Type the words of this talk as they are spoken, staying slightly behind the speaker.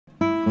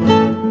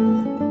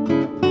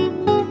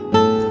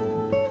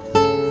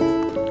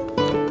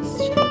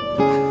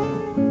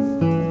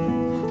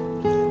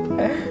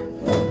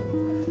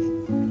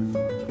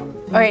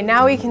right,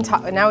 now we can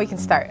talk. Now we can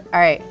start. All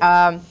right.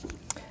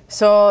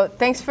 So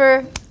thanks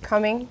for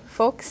coming,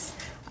 folks.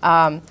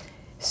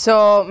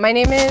 So my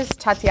name is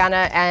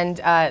Tatiana, and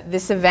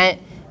this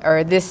event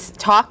or this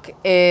talk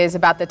is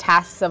about the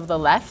tasks of the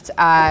left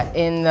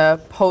in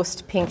the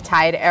post-Pink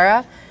Tide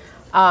era.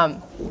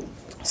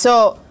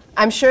 So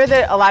I'm sure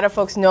that a lot of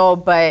folks know,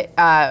 but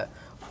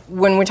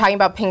when we're talking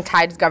about Pink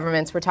Tide's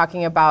governments, we're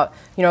talking about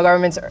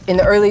governments in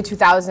the early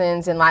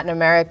 2000s in Latin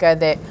America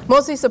that,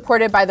 mostly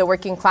supported by the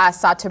working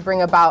class, sought to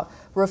bring about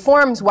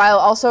reforms while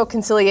also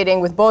conciliating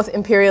with both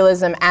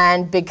imperialism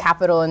and big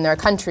capital in their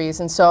countries.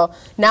 And so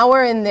now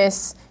we're in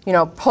this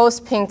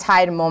post-Pink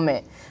Tide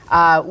moment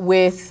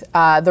with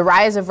the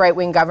rise of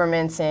right-wing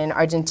governments in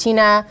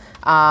Argentina,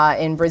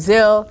 in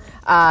Brazil.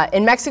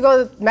 In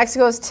Mexico,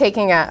 Mexico's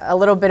taking a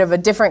little bit of a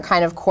different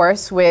kind of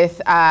course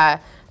with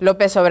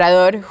López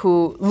Obrador,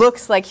 who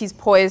looks like he's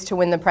poised to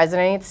win the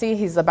presidency.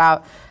 He's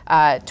about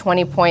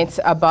 20 points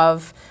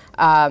above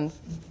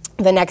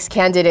the next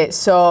candidate.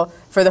 So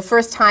for the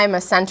first time, a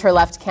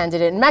center-left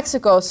candidate in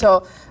Mexico.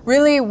 So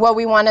really what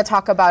we want to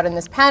talk about in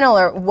this panel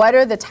are what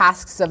are the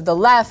tasks of the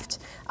left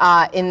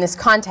in this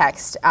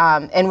context.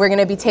 And we're going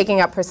to be taking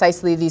up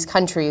precisely these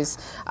countries.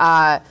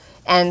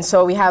 And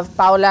so we have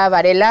Paula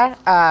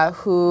Varela,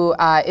 who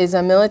is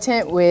a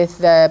militant with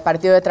the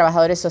Partido de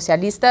Trabajadores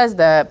Socialistas,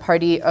 the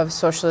Party of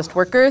Socialist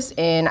Workers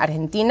in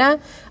Argentina.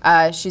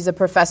 She's a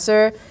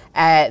professor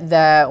at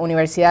the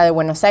Universidad de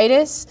Buenos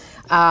Aires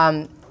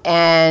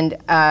and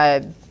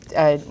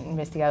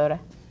investigadora.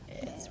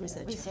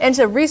 And she's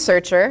a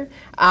researcher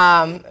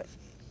at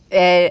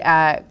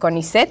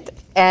CONICET.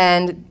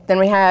 And then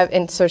we have,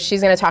 and so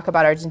she's going to talk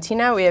about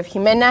Argentina. We have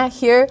Jimena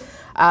here,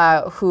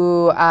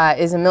 who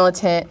is a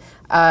militant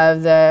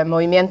of the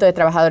Movimiento de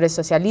Trabajadores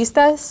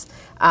Socialistas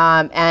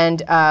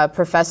and a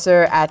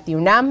professor at the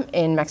UNAM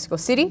in Mexico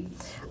City.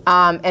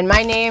 And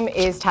my name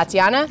is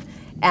Tatiana,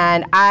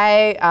 and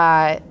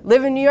I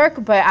live in New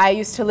York, but I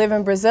used to live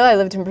in Brazil. I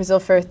lived in Brazil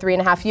for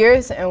 3.5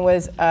 years and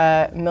was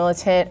a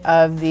militant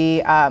of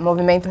the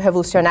Movimento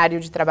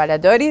Revolucionário de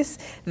Trabalhadores,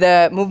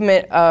 the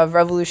movement of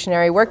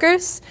revolutionary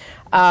workers.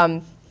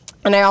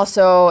 And I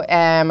also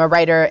am a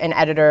writer and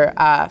editor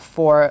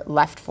for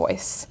Left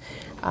Voice.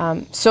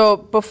 So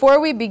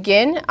before we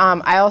begin,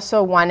 I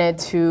also wanted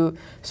to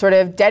sort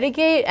of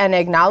dedicate and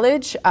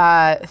acknowledge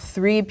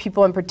 3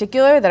 people in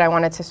particular that I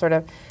wanted to sort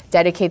of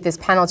dedicate this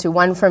panel to,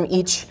 one from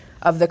each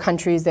of the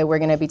countries that we're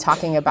going to be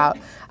talking about.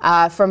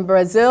 From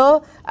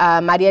Brazil,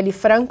 Marielle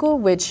Franco,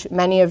 which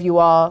many of you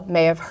all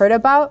may have heard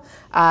about.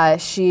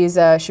 She was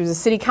a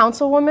city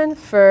councilwoman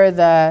for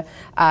the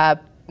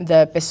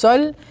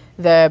PSOL,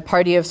 the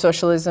Party of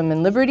Socialism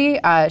and Liberty.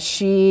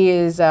 She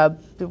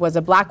was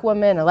a black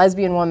woman, a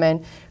lesbian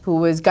woman, who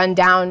was gunned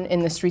down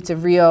in the streets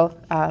of Rio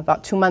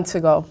about 2 months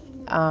ago.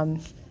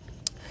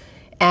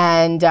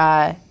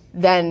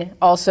 Then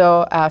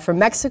also from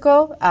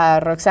Mexico,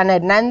 Roxana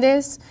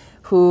Hernandez,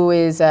 who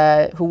was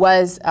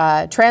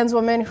a trans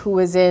woman who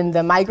was in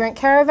the migrant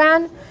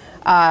caravan,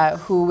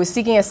 who was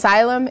seeking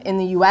asylum in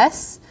the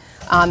US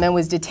and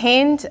was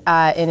detained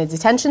in a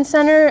detention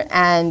center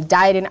and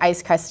died in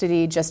ICE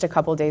custody just a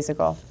couple days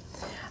ago.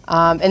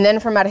 And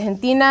then from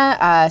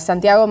Argentina,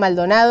 Santiago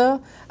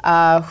Maldonado,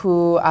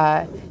 who,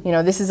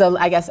 this is,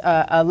 I guess,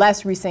 a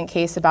less recent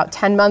case, about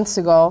 10 months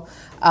ago,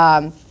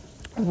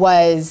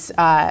 was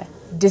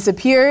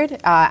disappeared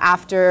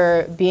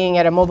after being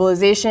at a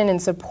mobilization in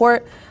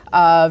support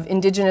of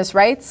indigenous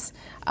rights.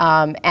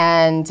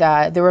 And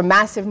there were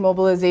massive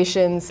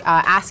mobilizations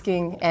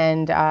asking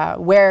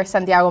where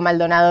Santiago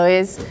Maldonado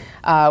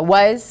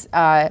was,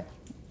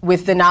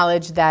 with the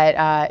knowledge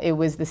that it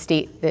was the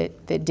state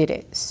that did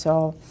it.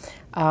 So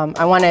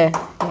I want to,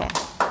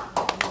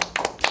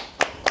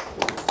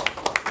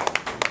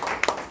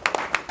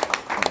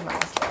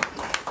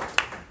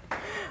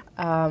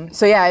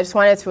 I just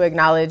wanted to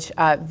acknowledge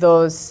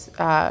those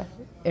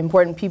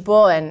important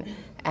people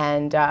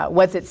and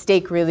what's at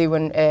stake really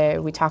when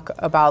we talk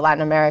about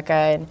Latin America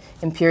and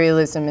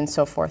imperialism and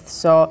so forth.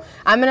 So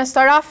I'm going to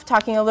start off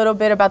talking a little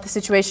bit about the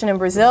situation in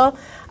Brazil.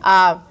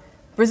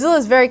 Brazil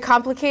is very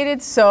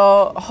complicated,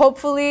 so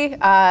hopefully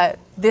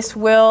this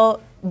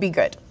will be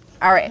good.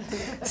 All right,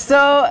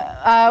 so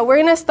we're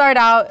going to start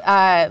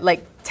out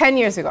like 10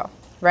 years ago,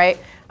 right?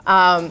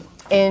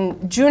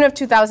 In June of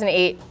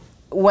 2008,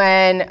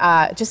 when,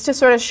 just to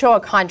sort of show a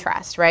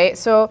contrast, right?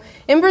 So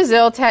in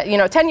Brazil,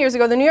 10 years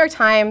ago, the New York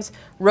Times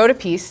wrote a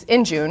piece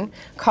in June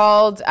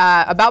called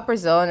about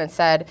Brazil, and it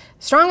said,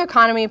 "Strong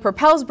economy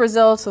propels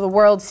Brazil to the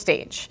world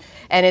stage."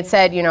 And it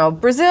said,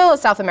 Brazil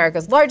is South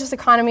America's largest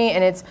economy,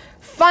 and it's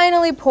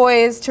finally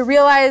poised to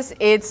realize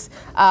its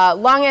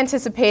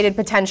long-anticipated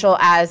potential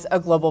as a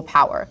global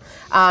power.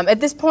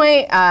 At this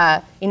point,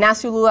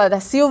 Inácio Lula da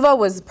Silva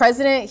was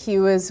president. He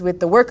was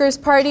with the Workers'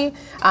 Party.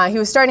 He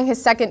was starting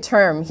his second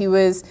term. He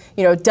was,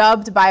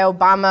 dubbed by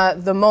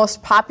Obama the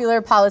most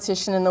popular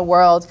politician in the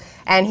world.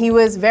 And he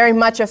was very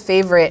much a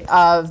favorite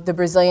of the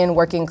Brazilian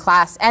working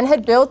class and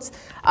had built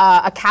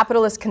a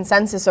capitalist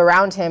consensus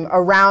around him,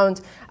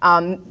 around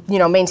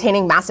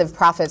maintaining massive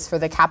profits for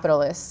the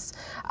capitalists.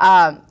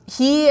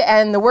 He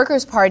and the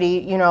Workers'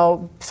 Party,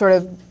 sort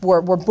of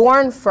were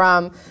born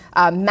from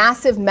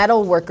massive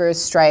metal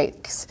workers'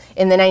 strikes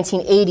in the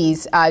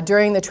 1980s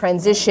during the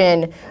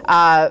transition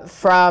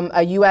from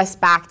a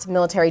US-backed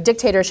military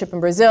dictatorship in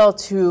Brazil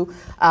to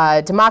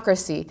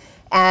democracy.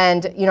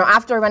 And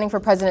after running for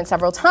president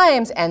several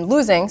times and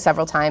losing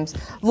several times,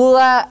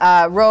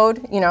 Lula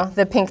rode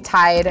the pink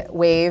tide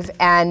wave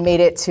and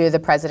made it to the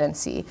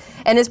presidency.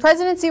 And his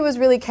presidency was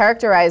really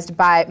characterized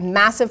by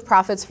massive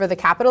profits for the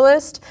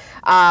capitalist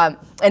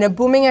and a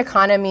booming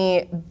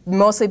economy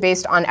mostly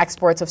based on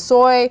exports of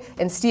soy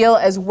and steel,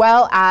 as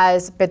well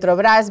as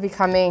Petrobras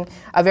becoming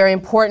a very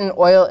important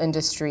oil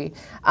industry.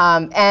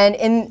 And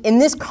in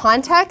this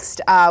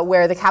context,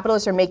 where the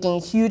capitalists are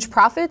making huge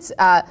profits,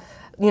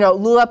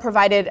 Lula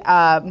provided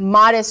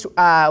modest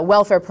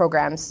welfare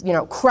programs,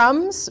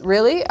 crumbs,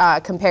 really,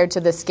 compared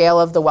to the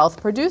scale of the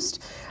wealth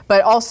produced,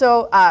 but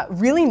also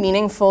really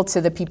meaningful to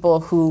the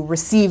people who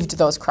received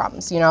those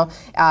crumbs.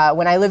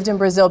 When I lived in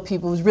Brazil,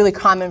 it was really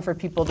common for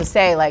people to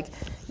say, like,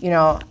 we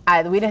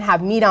didn't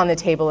have meat on the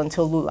table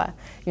until Lula,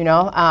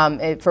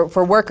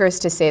 for workers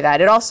to say that.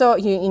 It also,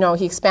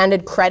 he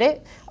expanded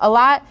credit a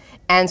lot.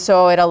 And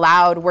so it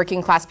allowed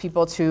working class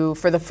people to,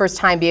 for the first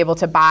time, be able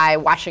to buy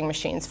washing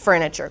machines,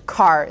 furniture,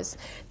 cars,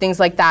 things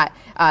like that,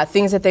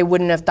 things that they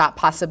wouldn't have thought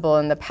possible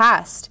in the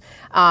past.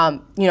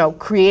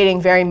 Creating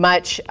very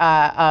much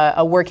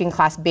a working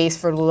class base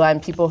for Lula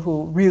and people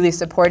who really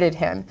supported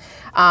him.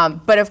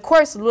 But of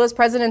course, Lula's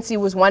presidency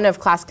was one of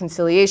class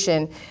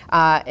conciliation.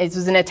 It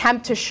was an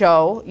attempt to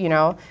show,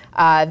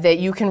 that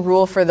you can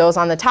rule for those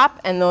on the top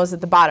and those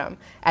at the bottom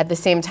at the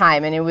same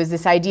time. And it was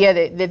this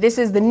idea that this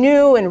is the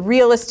new and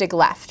realistic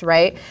left,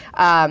 right?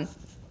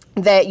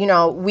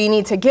 That, we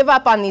need to give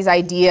up on these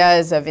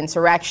ideas of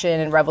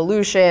insurrection and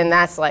revolution.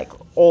 That's like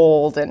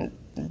old and,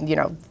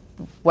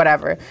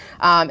 whatever.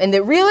 And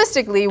that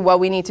realistically, what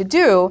we need to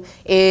do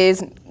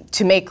is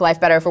to make life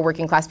better for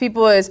working class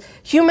people is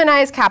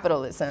humanize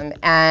capitalism,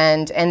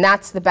 and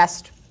that's the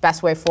best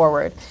way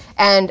forward.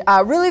 And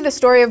really the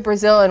story of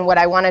Brazil and what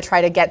I want to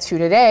try to get to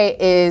today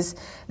is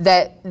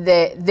that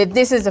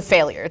this is a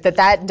failure,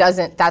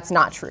 that's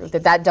not true,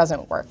 that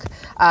doesn't work.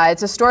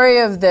 It's a story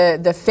of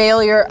the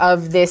failure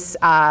of this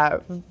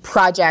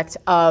project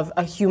of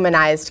a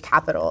humanized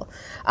capital.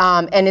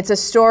 And it's a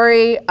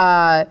story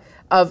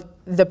of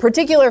the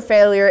particular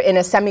failure in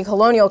a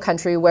semi-colonial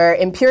country where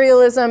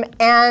imperialism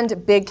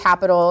and big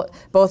capital,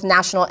 both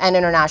national and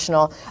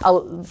international,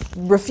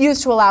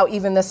 refuse to allow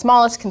even the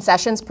smallest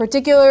concessions,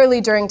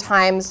 particularly during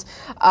times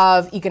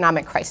of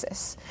economic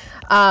crisis.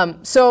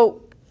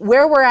 So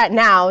where we're at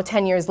now,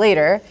 10 years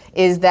later,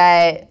 is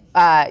that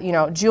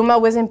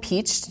Dilma was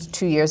impeached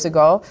 2 years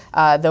ago,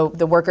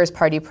 the Workers'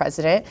 Party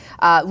president.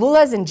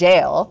 Lula's in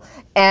jail,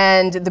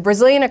 and the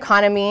Brazilian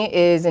economy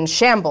is in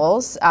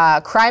shambles.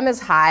 Crime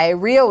is high.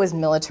 Rio is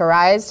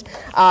militarized.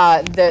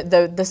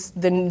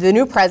 The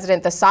new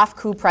president, the soft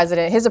coup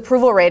president, his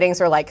approval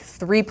ratings are like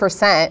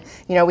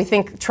 3%. We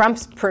think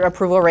Trump's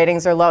approval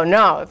ratings are low.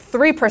 No,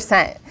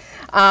 3%.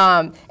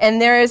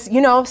 And there's,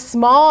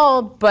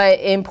 small but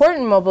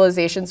important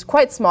mobilizations,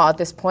 quite small at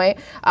this point,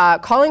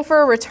 calling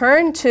for a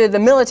return to the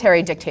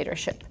military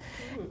dictatorship.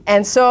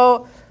 And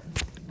so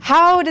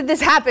how did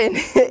this happen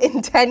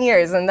in 10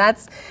 years? And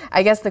that's,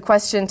 I guess, the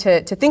question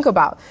to think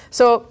about.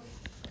 So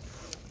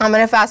I'm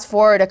going to fast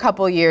forward a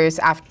couple years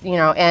after,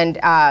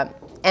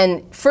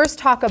 and first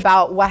talk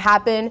about what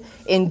happened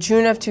in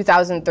June of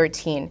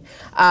 2013.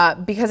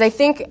 Because I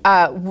think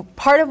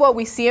part of what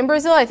we see in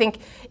Brazil, I think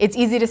it's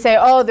easy to say,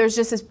 oh, there's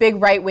just this big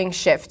right-wing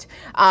shift.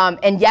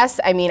 And yes,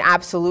 I mean,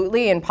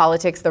 absolutely, in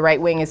politics, the right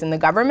wing is in the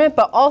government,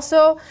 but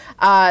also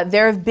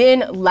there have been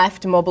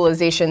left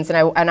mobilizations,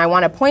 and I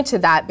want to point to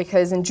that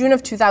because in June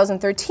of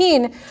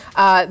 2013,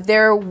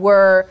 there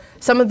were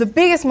some of the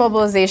biggest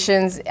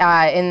mobilizations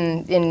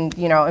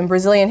in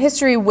Brazilian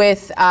history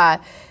with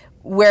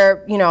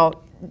where,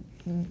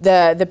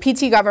 the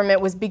PT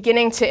government was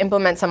beginning to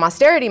implement some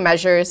austerity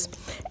measures,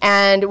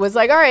 and it was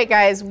like, all right,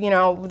 guys,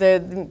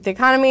 the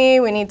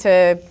economy, we need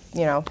to,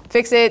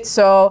 fix it.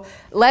 So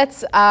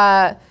let's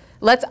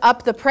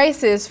up the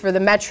prices for the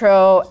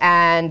metro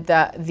and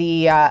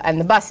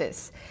the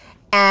buses.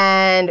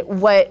 And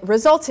what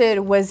resulted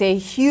was a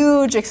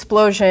huge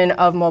explosion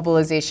of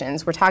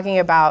mobilizations. We're talking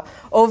about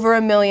over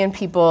 1 million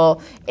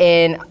people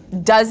in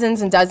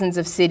dozens and dozens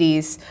of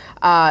cities,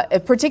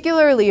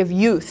 particularly of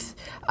youth,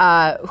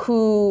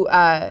 who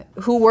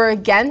were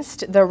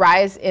against the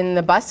rise in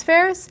the bus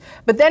fares.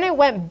 But then it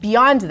went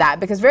beyond that,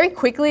 because very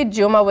quickly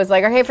Dilma was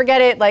like, okay, forget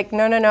it, like,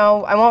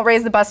 no, I won't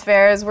raise the bus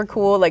fares, we're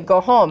cool, like,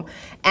 go home.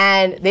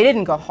 And they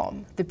didn't go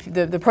home.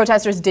 The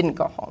protesters didn't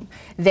go home.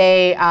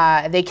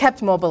 They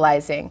kept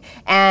mobilizing,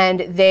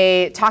 and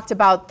they talked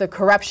about the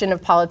corruption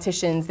of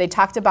politicians. They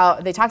talked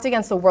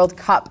against the World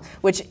Cup,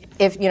 which,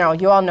 if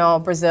you all know,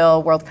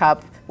 Brazil, World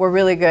Cup, we're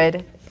really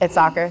good at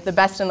soccer, the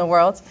best in the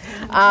world.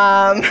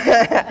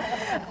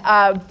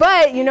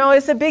 But, you know,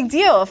 it's a big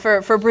deal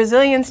for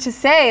Brazilians to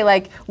say,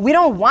 like, we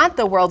don't want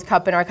the World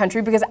Cup in our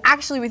country because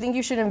actually we think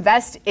you should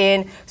invest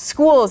in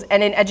schools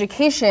and in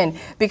education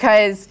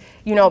because,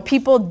 you know,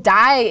 people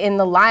die in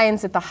the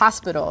lines at the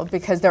hospital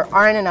because there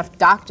aren't enough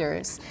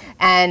doctors.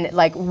 And,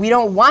 like, we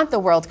don't want the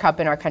World Cup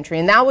in our country.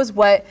 And that was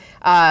what,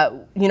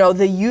 you know,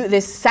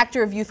 this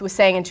sector of youth was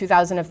saying in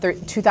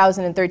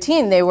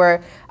 2013. They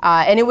were,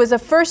 and it was a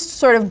first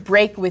sort of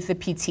break with the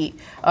PT,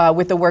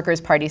 with the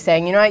Workers' Party,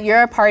 saying, you know what,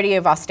 you're a party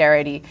of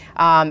austerity.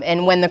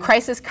 And when the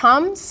crisis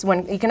comes,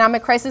 when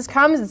economic crisis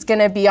comes, it's going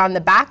to be on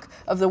the back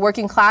of the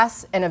working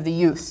class and of the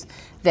youth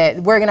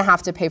that we're going to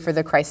have to pay for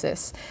the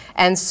crisis.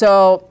 And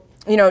so,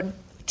 you know,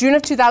 June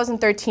of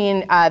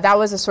 2013, that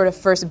was a sort of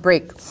first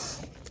break.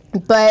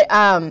 But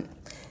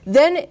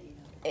then,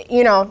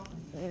 you know,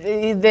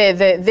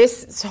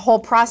 this whole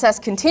process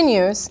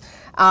continues,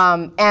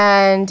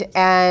 and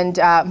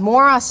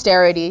more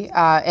austerity,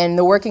 and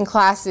the working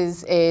class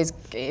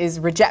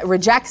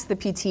rejects the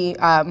PT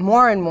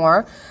more and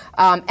more.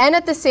 And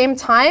at the same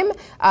time,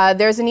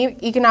 there's an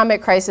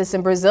economic crisis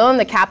in Brazil, and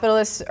the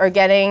capitalists are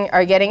getting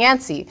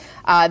antsy.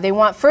 They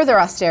want further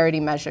austerity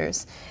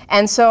measures.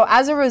 And so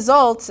as a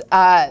result,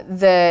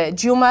 the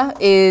Dilma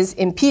is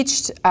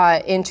impeached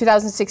in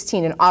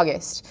 2016 in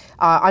August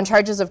on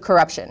charges of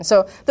corruption.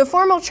 So the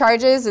formal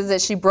charges is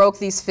that she broke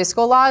these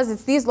fiscal laws.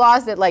 It's these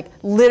laws that, like,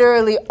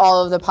 literally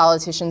all of the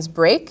politicians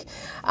break.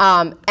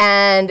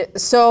 And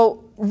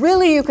so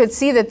really you could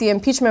see that the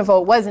impeachment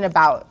vote wasn't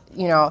about,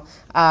 you know,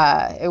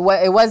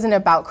 it wasn't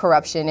about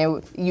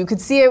corruption. You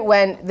could see it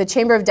when the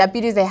Chamber of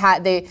Deputies,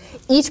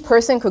 each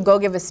person could go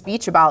give a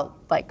speech about,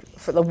 like,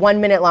 for the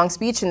 1 minute long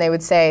speech, and they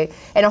would say,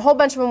 and a whole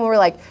bunch of them were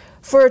like,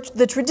 for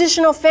the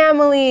traditional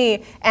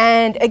family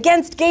and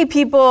against gay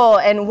people.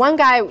 And one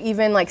guy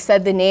even, like,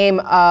 said the name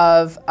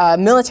of a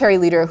military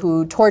leader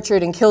who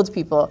tortured and killed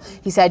people.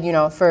 He said, you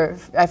know,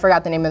 I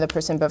forgot the name of the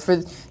person, but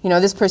for, you know,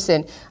 this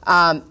person.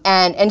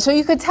 And so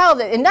you could tell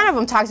that, and none of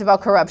them talked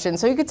about corruption,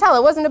 so you could tell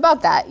it wasn't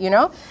about that, you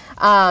know?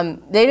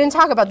 They didn't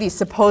talk about these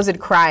supposed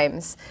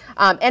crimes.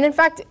 And in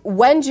fact,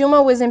 when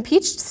Dilma was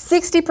impeached,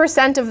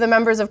 60% of the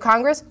members of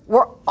Congress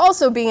were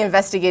also being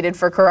investigated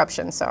for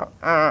corruption. So,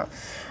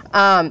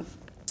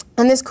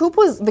 and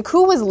the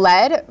coup was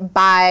led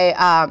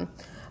by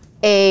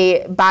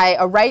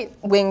a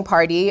right-wing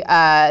party,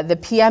 the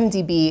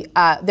PMDB,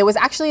 that was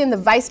actually in the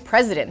vice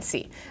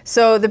presidency.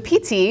 So the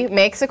PT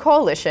makes a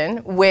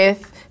coalition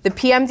with the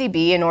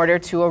PMDB in order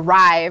to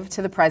arrive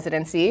to the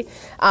presidency.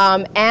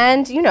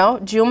 And, you know,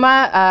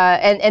 Dilma,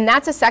 and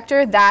that's a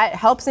sector that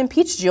helps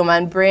impeach Dilma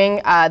and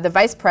bring the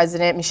vice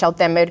president, Michel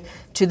Temer,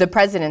 to the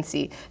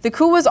presidency. The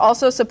coup was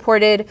also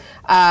supported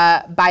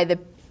by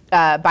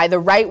the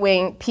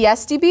right-wing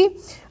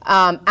PSDB,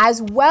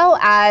 as well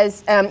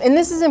as, and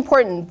this is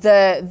important,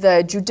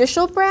 the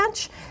judicial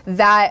branch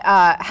that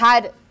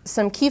had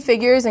some key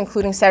figures,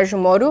 including Sergio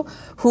Moro,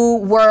 who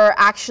were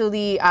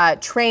actually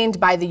trained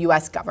by the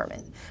U.S.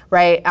 government,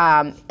 right?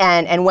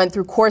 And went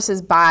through courses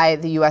by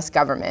the U.S.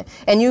 government.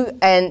 And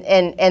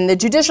the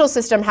judicial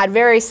system had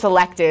very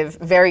selective,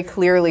 very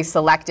clearly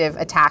selective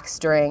attacks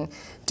during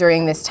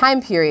this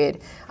time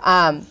period.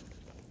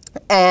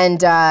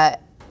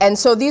 And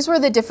so these were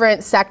the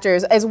different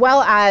sectors, as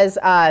well as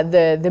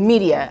the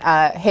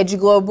media. Rede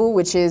Globo,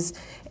 which is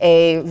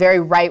a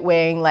very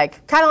right-wing,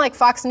 like kind of like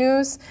Fox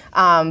News,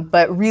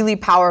 but really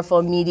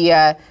powerful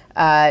media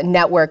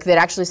network that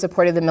actually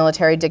supported the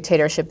military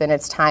dictatorship in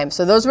its time.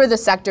 So those were the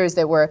sectors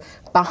that were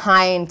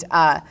behind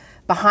the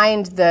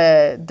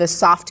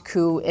soft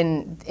coup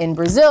in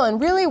Brazil. And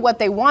really what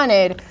they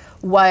wanted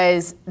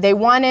was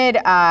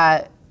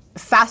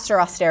faster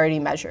austerity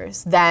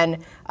measures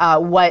than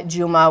what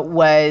Dilma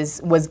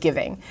was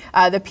giving.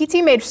 The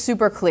PT made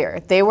super clear.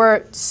 They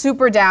were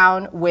super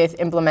down with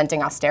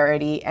implementing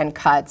austerity and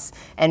cuts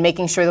and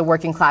making sure the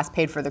working class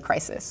paid for the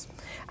crisis.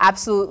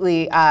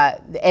 Absolutely,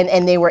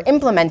 and they were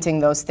implementing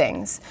those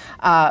things.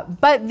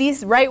 But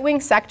these right-wing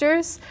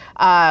sectors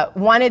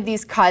wanted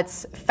these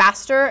cuts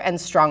faster and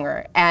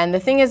stronger. And the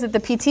thing is that the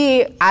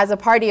PT, as a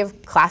party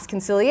of class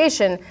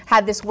conciliation,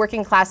 had this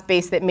working class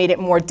base that made it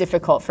more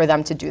difficult for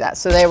them to do that.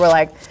 So they were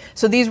like,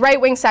 so these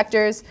right-wing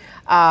sectors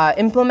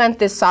implement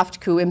this soft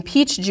coup,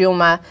 impeach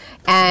Dilma,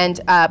 and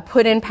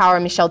put in power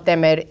Michel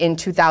Temer in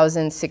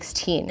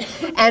 2016.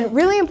 And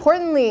really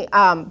importantly,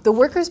 the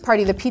Workers'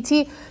 Party, the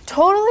PT,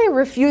 totally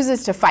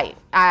refuses to fight.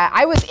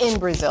 I was in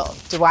Brazil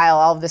while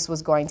all of this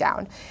was going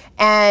down.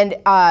 And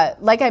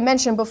like I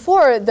mentioned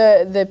before,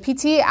 the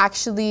PT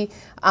actually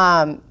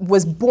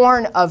was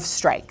born of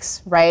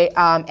strikes, right?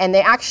 And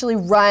they actually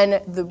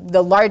run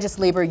the largest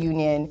labor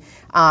union.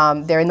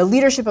 They're in the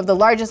leadership of the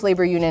largest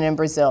labor union in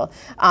Brazil.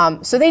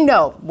 So they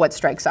know what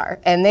strikes are,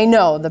 and they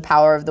know the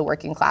power of the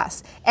working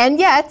class. And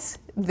yet,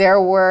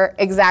 there were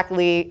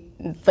exactly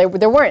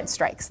there weren't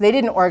strikes. They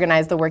didn't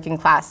organize the working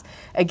class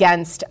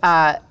against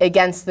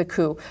the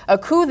coup. A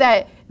coup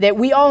that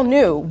we all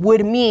knew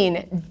would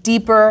mean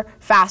deeper,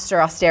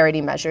 faster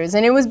austerity measures.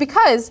 And it was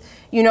because,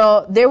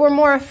 they were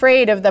more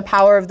afraid of the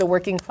power of the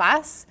working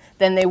class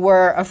than they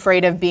were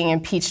afraid of being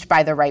impeached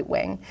by the right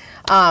wing.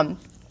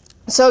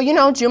 So,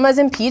 Juma's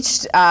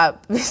impeached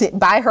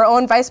by her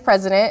own vice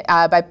president,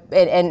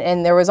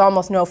 and there was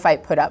almost no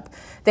fight put up.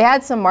 They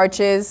had some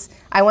marches.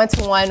 I went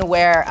to one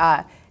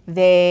where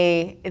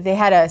they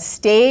had a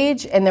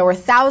stage, and there were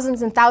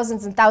thousands and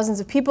thousands and thousands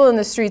of people in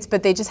the streets,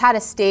 but they just had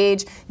a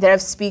stage that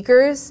have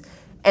speakers,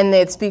 and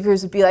the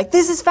speakers would be like,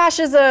 "This is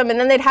fascism," and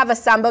then they'd have a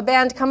samba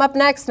band come up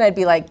next, and I'd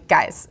be like,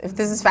 "Guys, if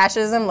this is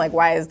fascism, like,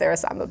 why is there a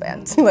samba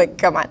band? Like,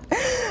 come on."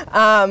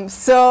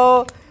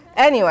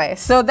 Anyway,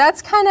 so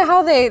that's kind of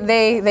how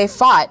they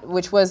fought,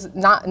 which was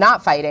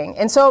not fighting.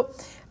 And so,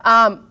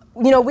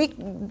 we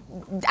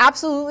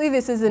absolutely,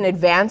 this is an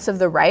advance of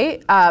the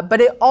right, but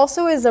it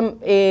also is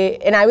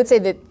and I would say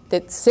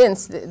that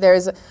since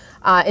there's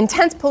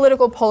intense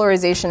political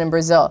polarization in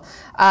Brazil,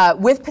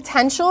 with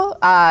potential,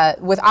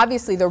 with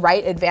obviously the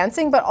right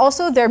advancing, but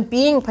also there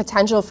being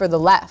potential for the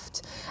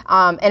left.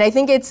 And I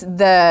think it's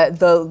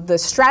the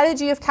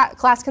strategy of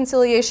class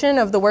conciliation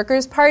of the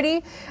Workers'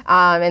 Party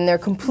and their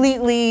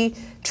completely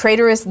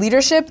traitorous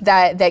leadership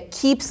that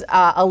keeps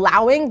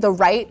allowing the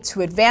right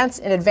to advance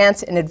and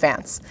advance and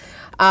advance.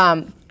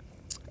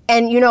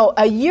 And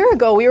a year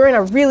ago, we were in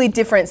a really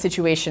different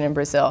situation in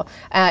Brazil.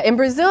 In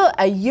Brazil,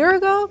 a year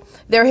ago,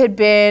 there had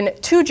been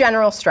 2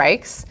 general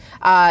strikes.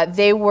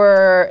 They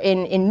were,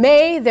 in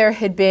May, there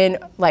had been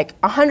like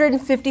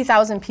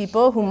 150,000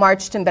 people who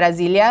marched in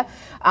Brasilia,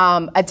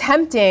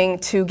 attempting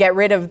to get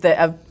rid of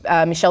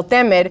Michel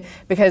Temer,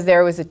 because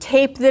there was a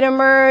tape that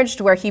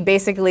emerged where he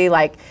basically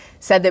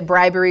said that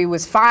bribery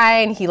was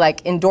fine. He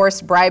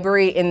endorsed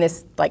bribery in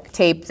this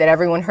tape that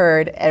everyone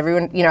heard,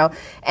 and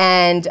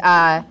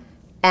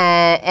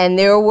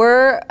there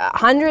were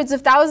hundreds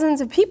of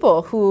thousands of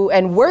people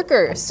and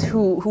workers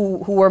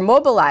who were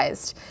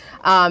mobilized.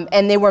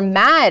 And they were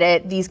mad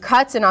at these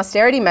cuts and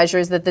austerity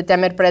measures that the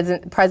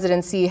Temer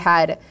presidency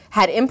had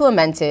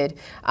implemented.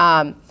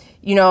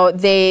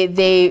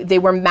 They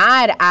were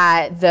mad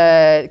at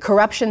the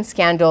corruption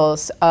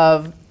scandals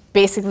of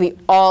basically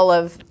all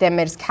of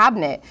Temer's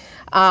cabinet.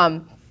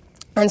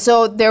 And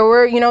so there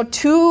were,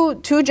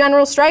 two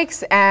general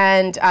strikes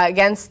and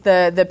against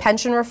the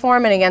pension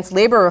reform and against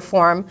labor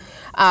reform.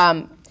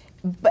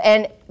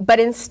 But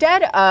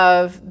instead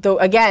of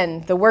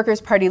the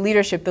Workers' Party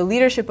leadership, the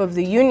leadership of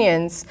the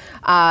unions,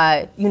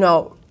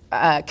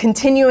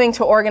 continuing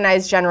to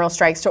organize general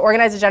strikes, to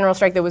organize a general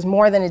strike that was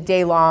more than a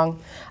day long,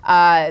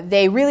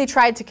 they really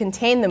tried to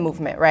contain the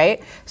movement,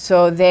 right?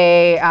 So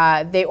they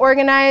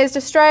organized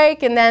a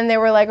strike, and then they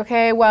were like,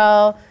 okay,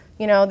 well,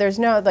 there's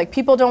no,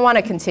 people don't want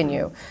to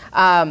continue.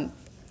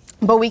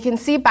 But we can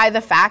see by the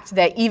fact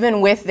that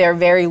even with their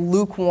very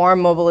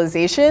lukewarm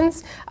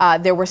mobilizations,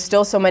 there were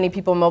still so many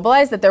people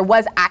mobilized that there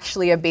was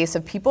actually a base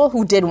of people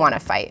who did want to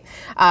fight.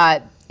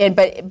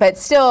 But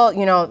still,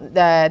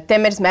 the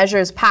Temer's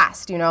measures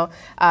passed.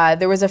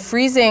 There was a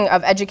freezing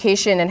of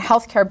education and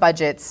healthcare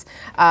budgets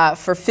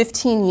for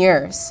 15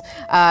 years.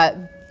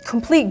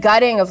 Complete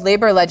gutting of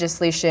labor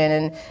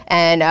legislation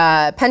and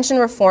pension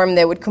reform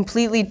that would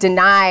completely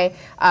deny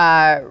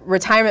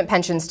retirement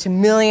pensions to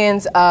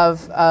millions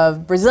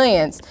of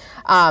Brazilians.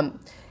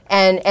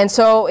 And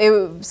so it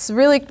was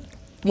really,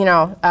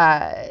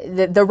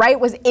 the right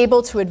was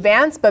able to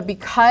advance, but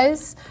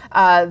because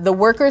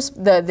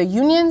the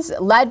unions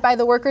led by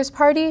the Workers'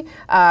 Party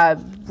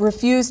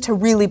refused to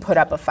really put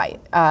up a fight,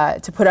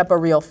 to put up a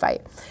real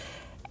fight.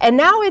 And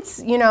now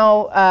it's,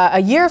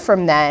 a year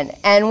from then,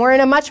 and we're in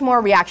a much more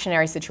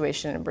reactionary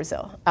situation in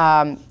Brazil.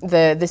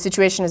 The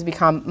situation has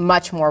become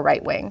much more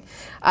right-wing.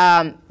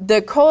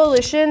 The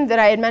coalition that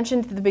I had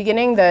mentioned at the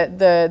beginning,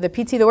 the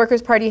PT, the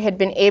Workers' Party, had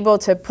been able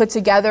to put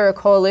together a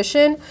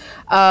coalition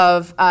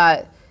of,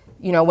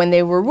 when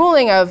they were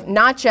ruling, of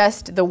not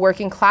just the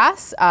working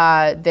class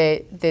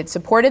that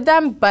supported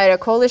them, but a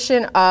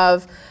coalition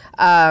of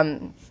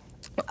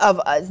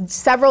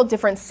several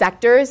different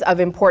sectors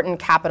of important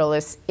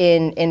capitalists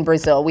in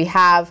Brazil. We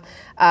have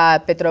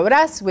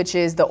Petrobras, which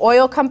is the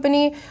oil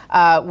company,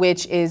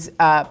 which is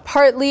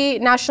partly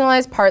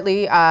nationalized,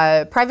 partly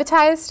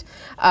privatized.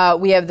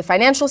 We have the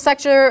financial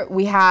sector.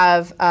 We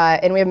have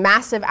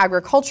massive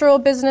agricultural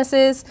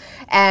businesses,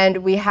 and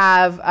we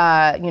have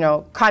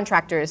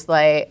contractors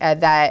like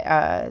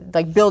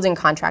building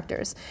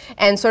contractors.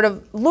 And sort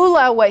of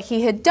Lula, what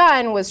he had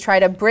done was try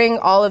to bring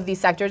all of these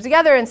sectors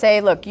together and say,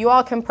 look, you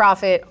all can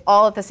profit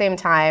all at the same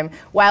time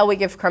while we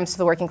give crumbs to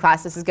the working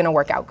class. This is going to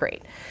work out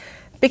great.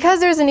 Because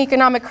there's an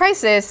economic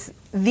crisis,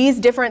 these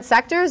different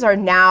sectors are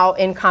now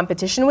in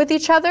competition with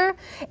each other,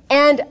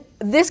 and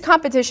this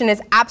competition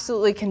is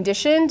absolutely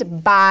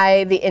conditioned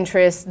by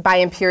by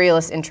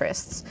imperialist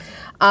interests.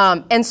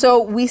 And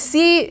so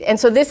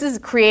this is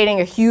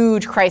creating a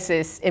huge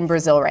crisis in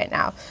Brazil right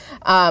now.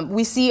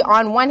 We see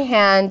on one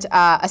hand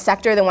a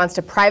sector that wants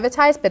to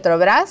privatize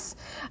Petrobras,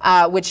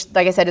 which,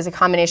 like I said, is a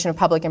combination of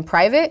public and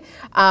private.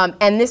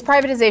 And this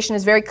privatization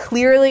is very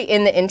clearly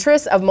in the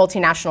interests of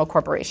multinational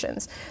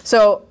corporations.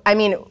 So, I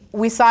mean,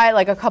 we saw it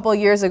like a couple of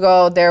years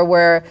ago. There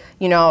were,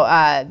 you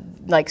know,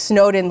 like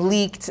Snowden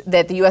leaked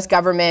that the U.S.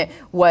 government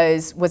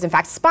was in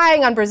fact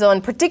spying on Brazil,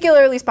 and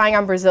particularly spying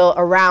on Brazil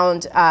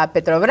around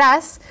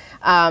Petrobras,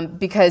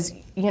 because,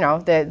 you know,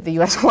 the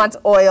U.S. wants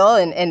oil,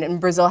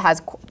 and Brazil has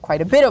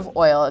quite a bit of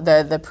oil,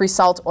 the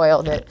pre-salt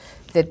oil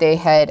that they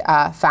had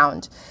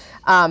found.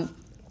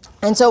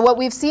 And so what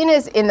we've seen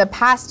is in the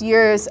past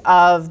years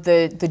of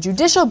the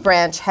judicial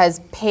branch has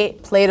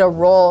played a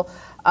role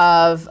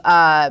of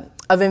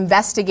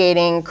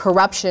investigating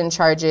corruption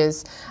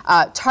charges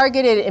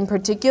targeted in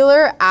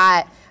particular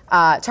at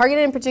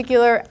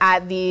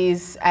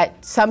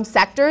some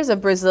sectors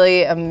of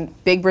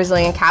big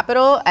Brazilian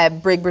capital,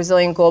 at big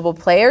Brazilian global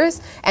players,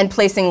 and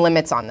placing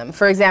limits on them.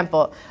 For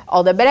example,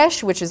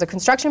 Odebrecht, which is a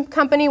construction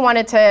company,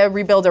 wanted to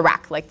rebuild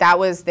Iraq. Like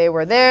they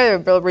were there,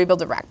 they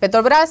rebuild Iraq.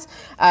 Petrobras,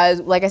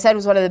 like I said,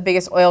 was one of the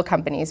biggest oil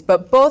companies.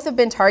 But both have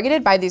been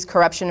targeted by these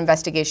corruption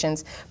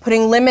investigations,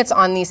 putting limits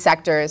on these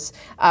sectors,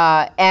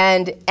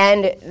 and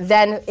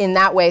then in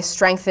that way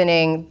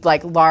strengthening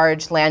like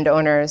large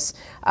landowners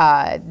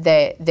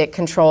that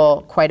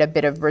control quite a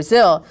bit of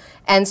Brazil.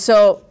 And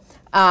so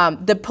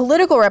the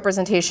political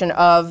representation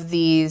of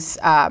these,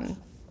 I'm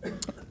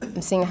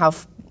seeing how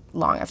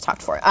long I've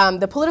talked for.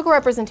 The political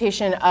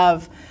representation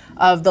of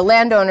the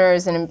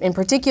landowners, and in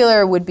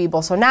particular would be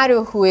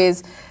Bolsonaro, who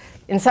is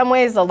in some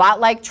ways a lot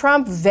like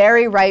Trump,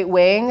 very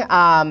right-wing,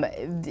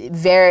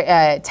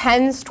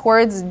 tends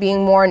towards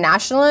being more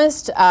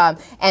nationalist,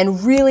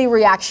 and really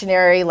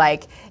reactionary,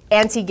 like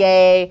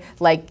anti-gay,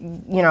 like,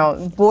 you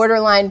know,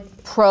 borderline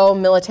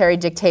pro-military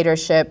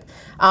dictatorship.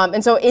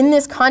 And so in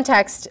this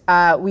context,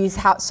 we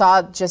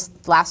saw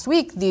just last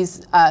week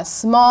these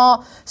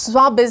small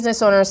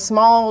business owners,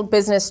 small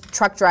business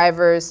truck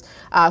drivers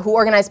who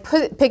organized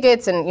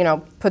pickets and, you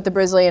know, put the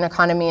Brazilian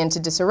economy into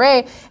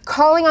disarray,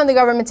 calling on the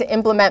government to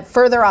implement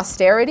further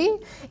austerity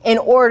in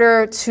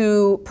order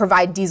to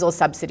provide diesel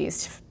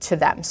subsidies to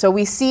them. So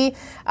we see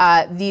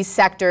these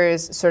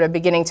sectors sort of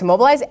beginning to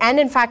mobilize, and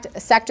in fact,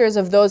 sectors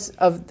of those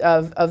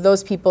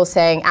people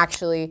saying,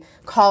 actually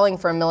calling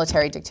for a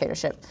military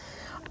dictatorship.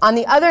 On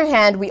the other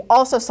hand, we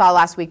also saw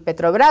last week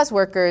Petrobras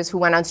workers who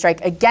went on strike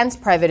against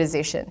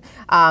privatization.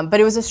 But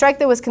it was a strike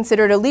that was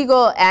considered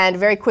illegal, and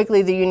very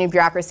quickly the union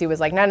bureaucracy was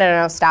like,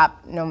 no,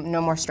 stop,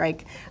 no more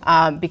strike,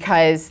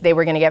 because they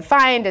were going to get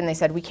fined, and they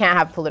said we can't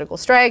have political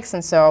strikes,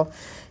 and so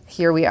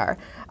here we are.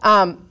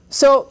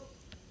 So,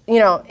 you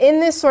know,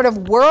 in this sort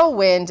of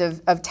whirlwind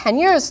of 10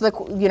 years,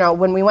 you know,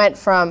 when we went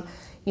from,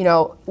 you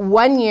know,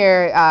 1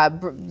 year,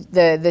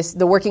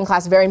 the working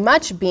class very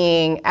much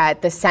being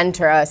at the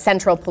center, a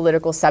central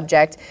political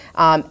subject,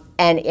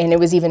 and it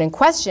was even in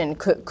question,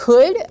 could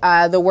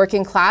the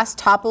working class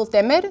topple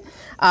Temer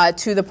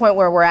to the point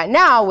where we're at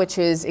now, which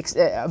is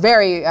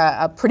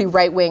a pretty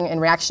right-wing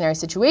and reactionary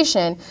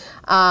situation.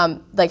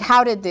 Like,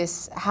 how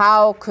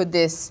could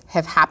this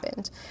have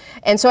happened?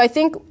 And so I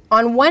think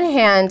on one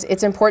hand,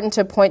 it's important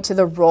to point to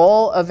the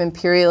role of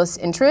imperialist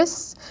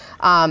interests,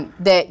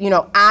 that, you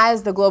know,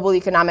 as the global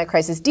economic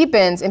crisis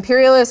deepens,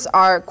 imperialists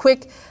are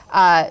quick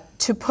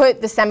to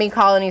put the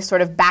semi-colonies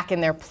sort of back in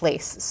their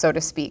place, so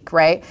to speak,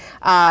 right?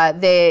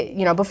 They,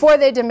 you know, before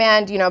they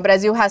demand, you know,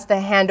 Brazil has to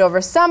hand over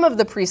some of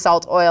the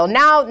pre-salt oil.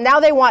 Now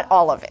they want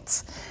all of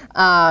it.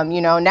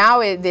 You know,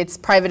 now it's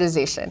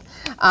privatization.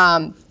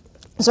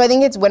 So I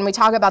think it's, when we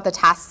talk about the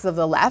tasks of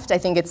the left, I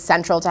think it's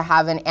central to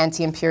have an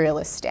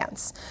anti-imperialist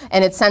stance.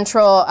 And it's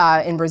central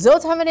in Brazil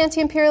to have an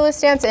anti-imperialist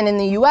stance, and in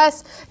the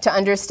US to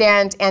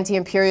understand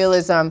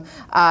anti-imperialism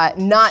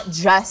not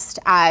just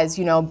as,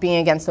 you know, being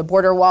against the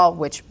border wall,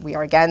 which we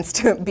are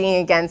against,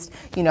 being against,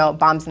 you know,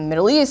 bombs in the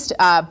Middle East,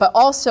 but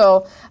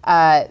also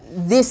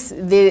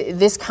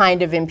this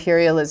kind of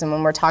imperialism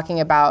when we're talking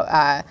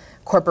about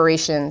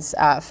corporations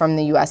from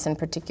the US in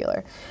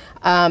particular.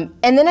 And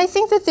then I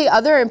think that the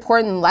other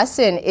important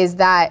lesson is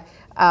that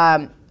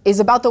is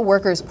about the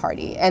Workers'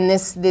 Party and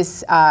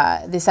this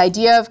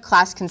idea of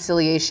class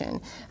conciliation,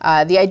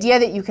 the idea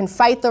that you can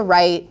fight the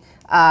right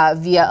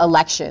via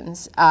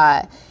elections.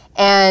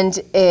 And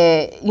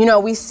you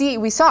know, we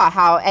saw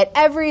how at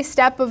every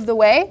step of the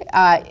way,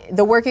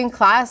 the working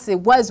class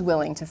was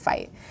willing to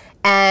fight.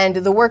 And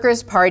the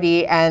Workers'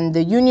 Party and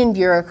the union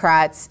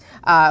bureaucrats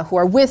who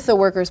are with the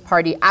Workers'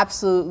 Party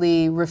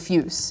absolutely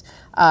refuse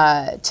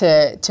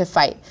to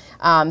fight.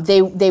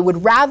 They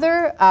would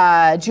rather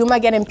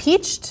Dilma get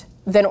impeached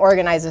than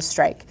organize a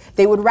strike.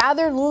 They would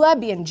rather Lula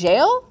be in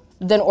jail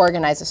than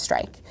organize a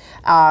strike.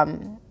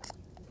 And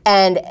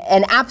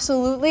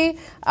absolutely,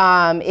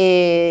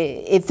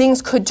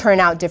 things could turn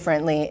out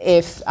differently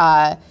if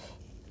the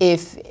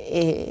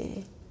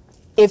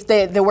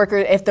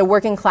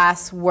working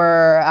class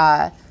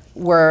were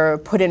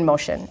put in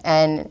motion.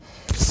 And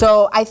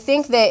so I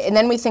think that, and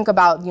then we think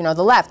about, you know,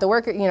 the left, the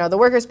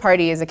Workers'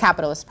 Party is a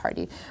capitalist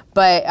party,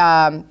 but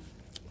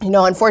you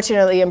know,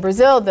 unfortunately in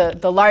Brazil,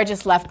 the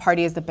largest left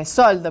party is the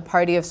PSOL, the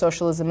Party of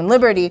Socialism and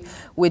Liberty,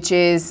 which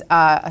is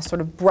a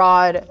sort of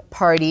broad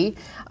party.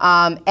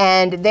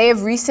 And they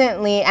have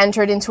recently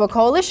entered into a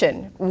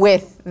coalition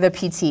with the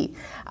PT.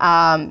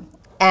 And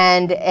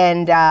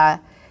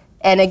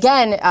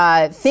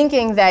again,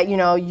 thinking that, you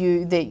know,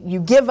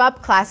 you give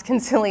up class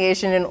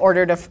conciliation in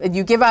order to,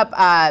 you give up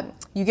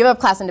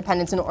class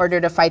independence in order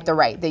to fight the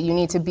right, that you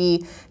need to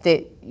be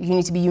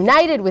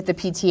united with the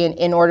PT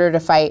in order to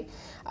fight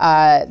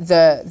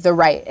the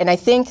right. And I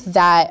think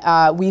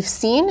that we've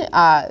seen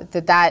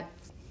that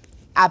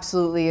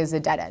absolutely is a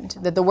dead end.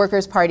 That the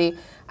Workers' Party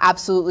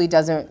absolutely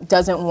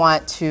doesn't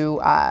want to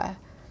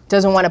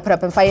put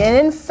up and fight.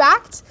 And in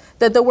fact,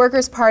 that the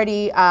Workers'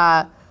 Party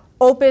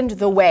opened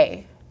the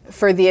way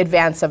for the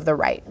advance of the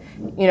right.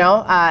 You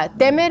know,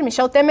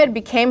 Michel Temer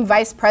became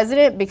vice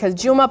president because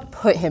Dilma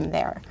put him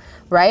there,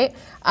 right?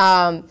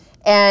 And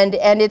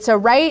it's a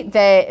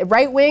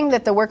right wing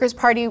that the Workers'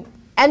 Party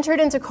entered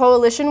into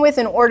coalition with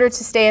in order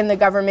to stay in the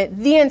government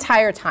the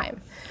entire time.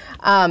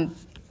 And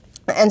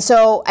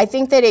so I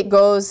think that it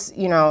goes,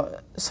 you know,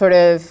 sort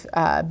of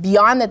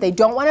beyond that they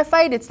don't want to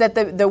fight. It's that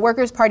the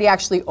Workers' Party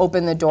actually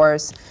opened the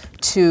doors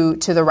to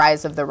the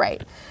rise of the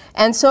right.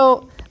 And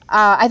so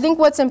I think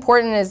what's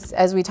important is,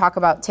 as we talk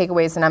about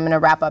takeaways, and I'm going to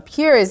wrap up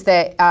here, is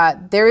that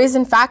there is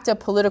in fact a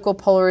political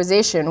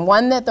polarization,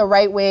 one that the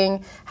right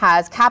wing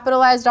has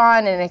capitalized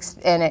on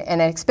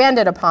and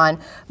expanded upon,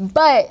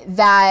 but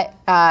that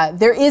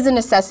there is a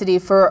necessity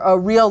for a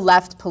real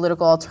left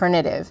political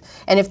alternative.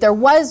 And if there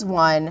was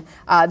one,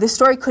 the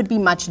story could be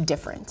much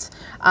different.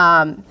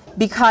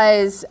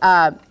 Because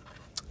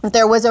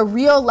there was a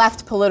real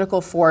left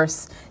political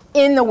force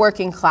in the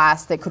working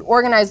class that could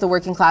organize the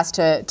working class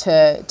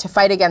to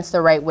fight against the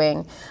right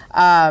wing,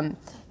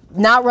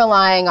 not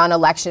relying on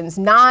elections,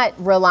 not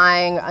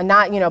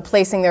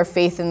placing their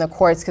faith in the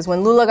courts. Because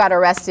when Lula got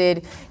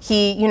arrested,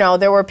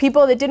 there were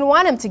people that didn't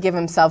want him to give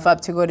himself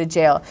up to go to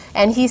jail,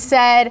 and he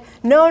said,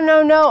 no,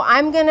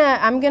 I'm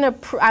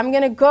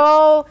gonna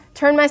go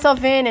turn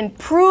myself in and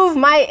prove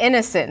my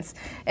innocence.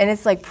 And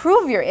it's like,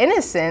 prove your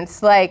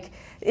innocence, like.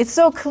 It's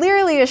so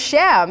clearly a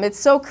sham. It's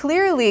so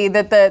clearly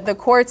that the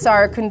courts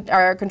are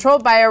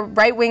controlled by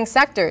right-wing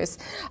sectors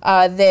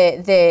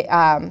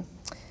that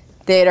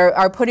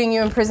are putting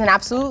you in prison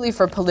absolutely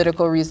for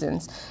political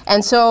reasons.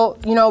 And so,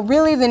 you know,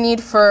 really the need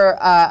for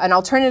an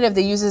alternative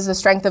that uses the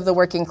strength of the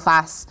working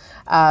class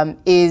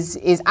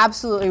is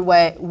absolutely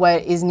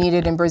what is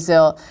needed in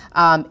Brazil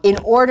in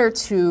order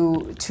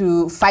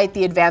to fight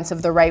the advance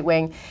of the right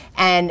wing.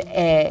 And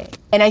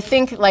I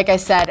think, like I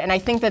said, and I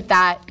think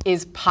that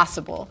is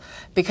possible,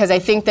 because I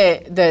think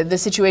that the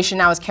situation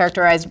now is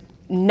characterized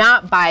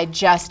not by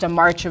just a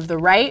march of the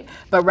right,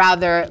 but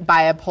rather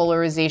by a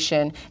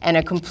polarization and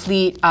a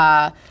complete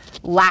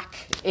lack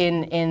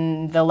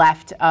in the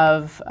left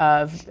of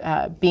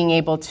being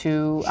able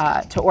to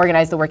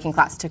organize the working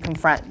class to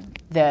confront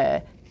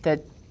the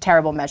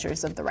terrible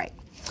measures of the right.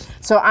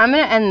 So I'm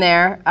going to end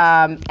there,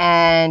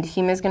 and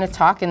Jimena's going to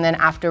talk, and then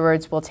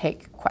afterwards we'll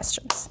take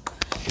questions.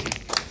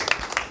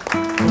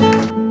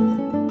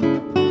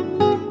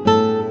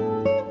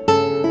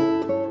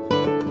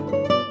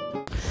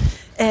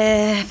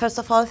 First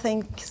of all,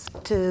 thanks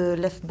to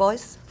Left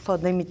Voice for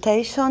the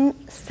invitation.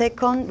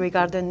 Second,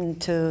 regarding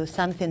to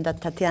something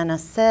that Tatiana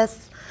said,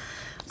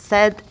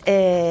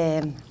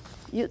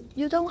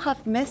 you don't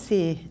have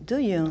Messi, do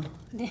you?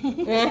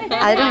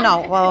 I don't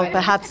know. Well,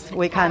 perhaps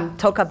we can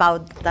talk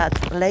about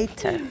that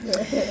later.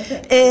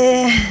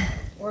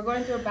 We're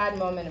going through a bad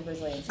moment in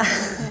Brazilians.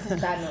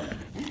 Bad moment.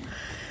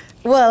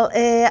 Well,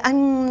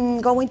 I'm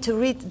going to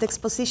read the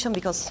exposition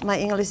because my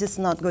English is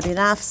not good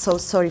enough, so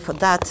sorry for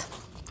that.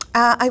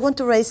 I want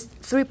to raise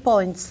 3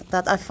 points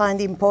that I find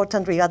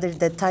important regarding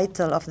the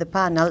title of the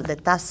panel, The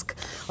Task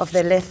of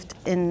the Left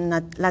in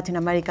Latin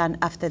America and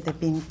After the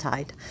Pink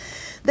Tide.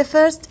 The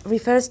first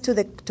refers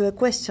to a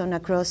question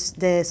across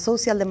the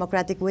social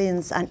democratic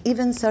wings and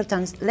even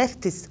certain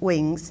leftist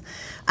wings,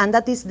 and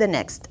that is the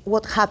next: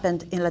 what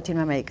happened in Latin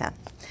America?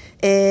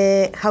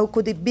 How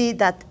could it be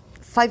that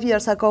 5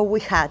 years ago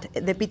we had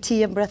the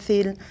PT in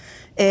Brazil,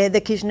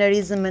 the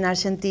Kirchnerism in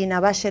Argentina,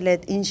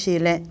 Bachelet in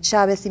Chile,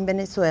 Chavez in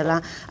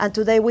Venezuela, and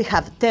today we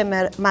have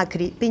Temer,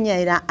 Macri,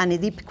 Piñera, and a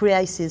deep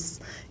crisis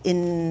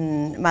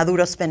in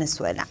Maduro's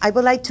Venezuela. I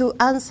would like to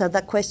answer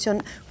that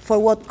question for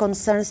what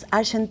concerns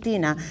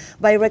Argentina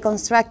by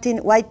reconstructing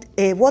what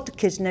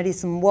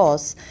Kirchnerism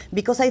was,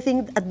 because I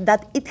think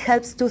that it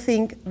helps to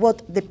think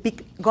what the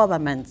big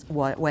governments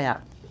were.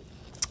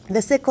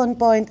 The second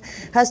point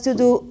has to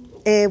do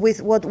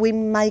with what we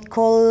might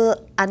call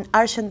an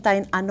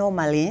Argentine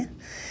anomaly,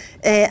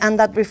 and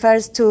that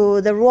refers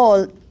to the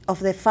role of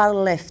the far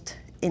left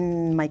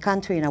in my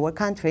country, in our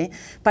country,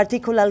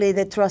 particularly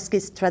the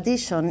Trotskyist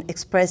tradition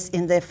expressed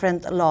in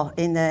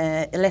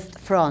the left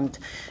front.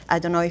 I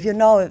don't know if you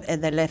know,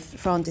 the left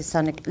front is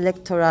an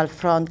electoral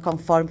front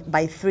conformed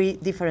by 3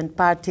 different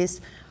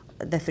parties.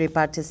 The 3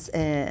 parties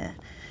are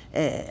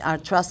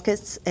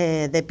Trotskyists,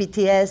 the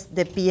PTS,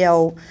 the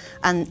PO,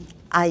 and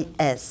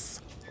IS.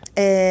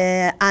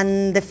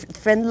 And the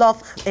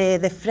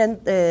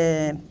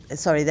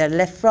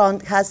left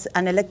front has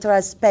an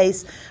electoral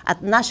space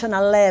at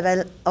national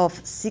level of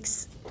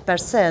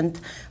 6%,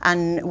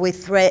 and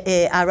with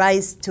a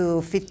rise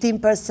to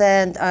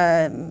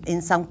 15%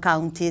 in some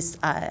counties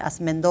as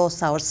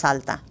Mendoza or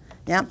Salta.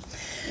 Yeah?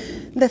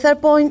 The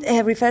third point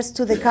refers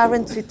to the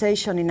current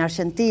situation in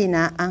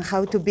Argentina and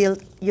how to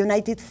build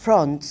united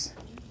fronts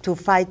to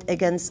fight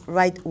against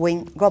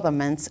right-wing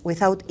governments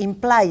without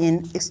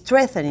implying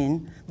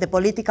strengthening the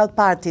political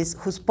parties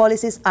whose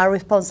policies are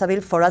responsible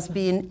for us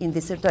being in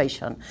this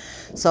situation.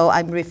 So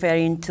I'm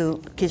referring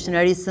to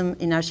Kirchnerism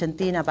in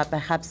Argentina, but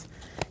perhaps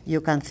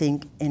you can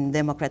think in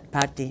Democrat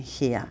Party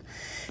here.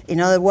 In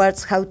other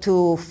words, how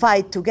to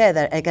fight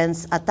together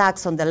against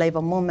attacks on the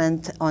labor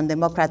movement, on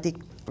democratic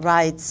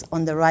rights,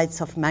 on the rights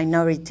of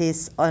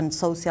minorities, on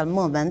social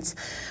movements,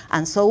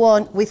 and so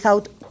on,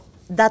 without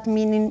that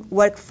meaning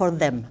work for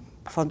them,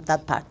 for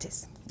that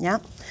parties. Yeah?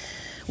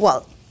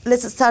 Well,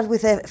 let's start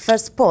with the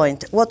first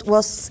point. What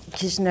was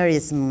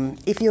Kirchnerism?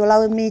 If you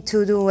allow me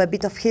to do a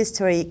bit of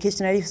history,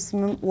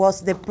 Kirchnerism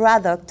was the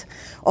product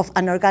of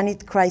an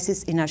organic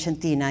crisis in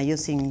Argentina,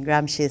 using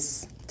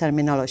Gramsci's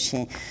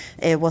terminology.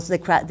 It was the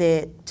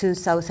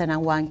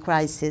 2001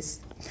 crisis.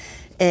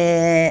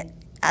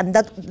 And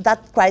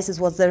that crisis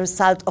was the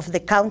result of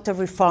the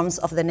counter-reforms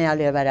of the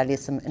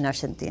neoliberalism in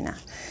Argentina.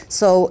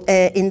 So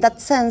in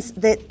that sense,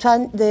 the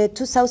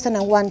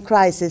 2001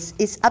 crisis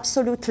is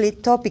absolutely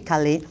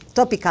topical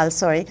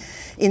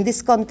in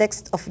this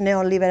context of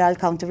neoliberal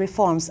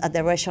counter-reforms at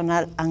the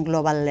regional and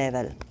global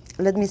level.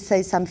 Let me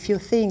say some few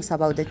things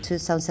about the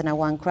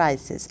 2001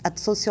 crisis. At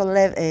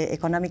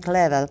socio-economic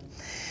level,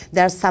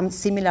 there are some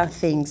similar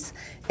things.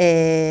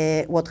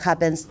 What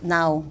happens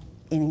now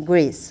in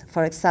Greece,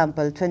 for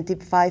example,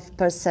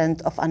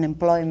 25% of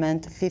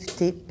unemployment,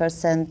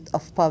 50%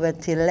 of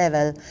poverty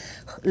level,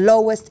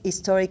 lowest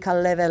historical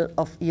level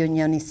of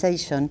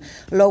unionization,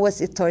 lowest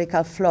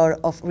historical floor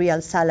of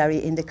real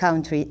salary in the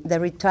country,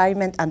 the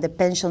retirement and the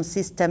pension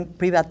system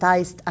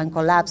privatized and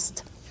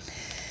collapsed,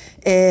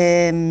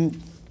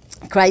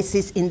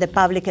 crisis in the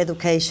public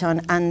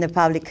education and the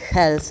public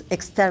health,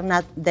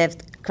 external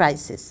debt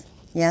crisis.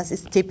 Yes,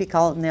 it's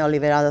typical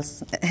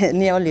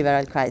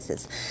neoliberal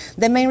crisis.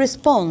 The main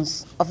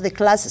response of the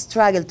class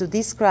struggle to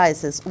this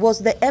crisis was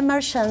the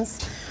emergence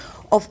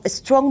of a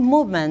strong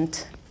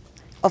movement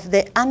of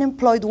the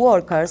unemployed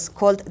workers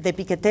called the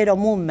Piquetero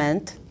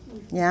movement,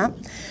 yeah?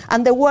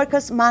 And the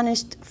workers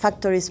managed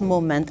factories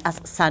movement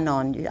as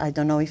Sanon. I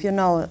don't know if you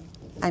know,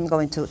 I'm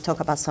going to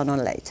talk about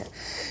Sanon later.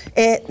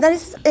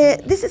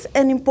 This is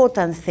an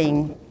important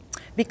thing,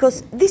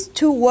 because these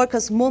two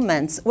workers'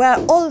 movements were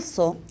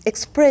also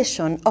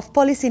expression of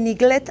policy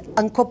neglect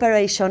and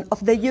cooperation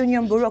of the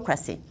union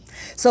bureaucracy.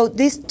 So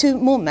these two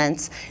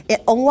movements,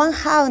 on one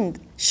hand,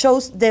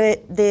 shows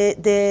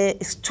the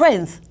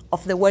strength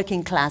of the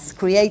working class,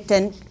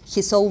 creating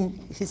its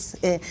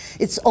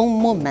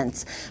own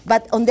movements.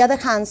 But on the other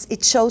hand,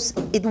 it shows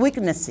its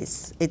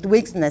weakness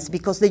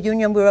because the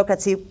union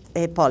bureaucracy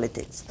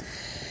politics.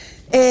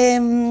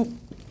 There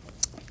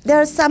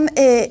are some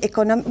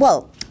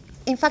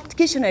in fact,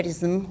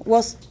 Kirchnerism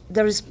was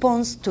the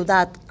response to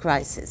that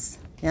crisis,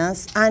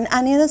 yes? And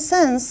in a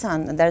sense,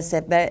 and there's a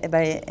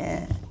very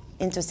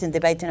interesting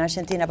debate in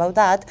Argentina about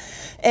that,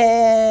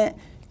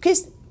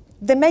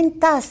 the main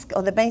task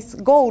or the main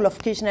goal of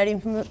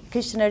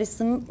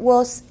Kirchnerism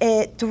was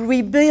to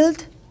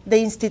rebuild the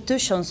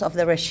institutions of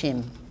the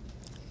regime.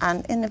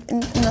 And in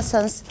a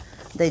sense,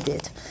 they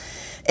did.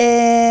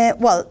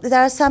 Well,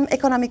 there are some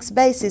economics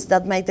bases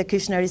that make the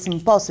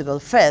Kirchnerism possible.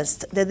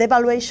 First, the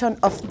devaluation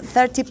of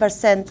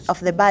 30% of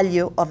the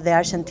value of the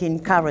Argentine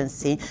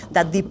currency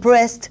that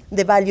depressed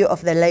the value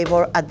of the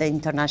labor at the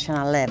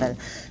international level.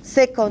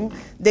 Second,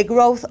 the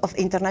growth of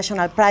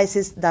international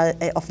prices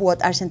of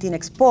what Argentina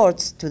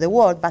exports to the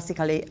world,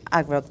 basically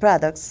agro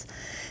products.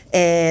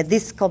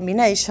 This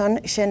combination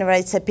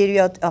generates a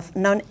period of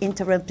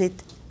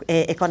non-interrupted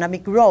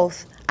economic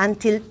growth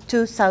until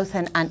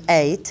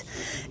 2008,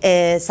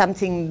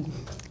 something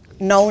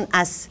known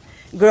as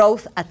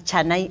growth at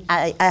Chinese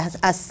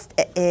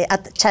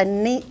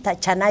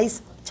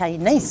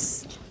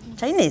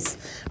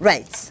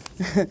rates.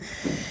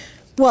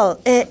 Well,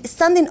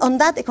 standing on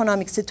that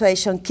economic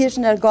situation,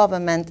 Kirchner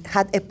government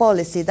had a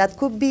policy that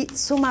could be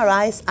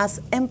summarized as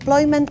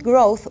employment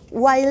growth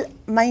while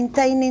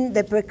maintaining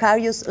the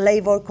precarious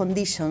labor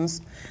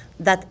conditions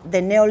that the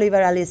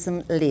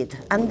neoliberalism led.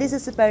 And this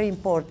is very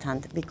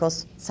important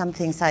because some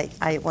things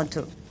I want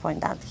to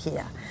point out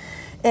here.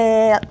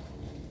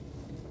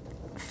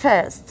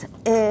 First,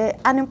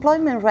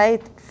 unemployment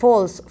rate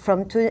falls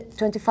from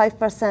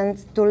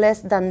 25% to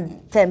less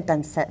than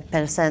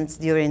 10%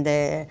 during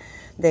the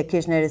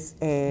Kirchner's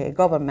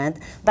government,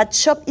 but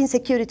job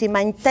insecurity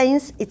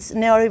maintains its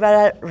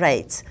neoliberal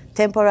rates,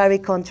 temporary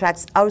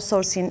contracts,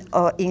 outsourcing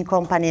in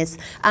companies,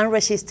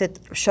 unregistered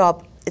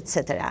job,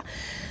 etc.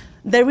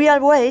 The real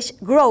wage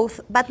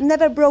growth, but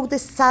never broke the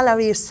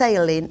salary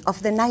ceiling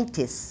of the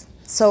 90s.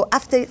 So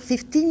after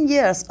 15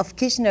 years of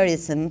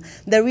Kirchnerism,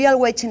 the real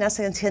wage in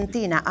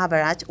Argentina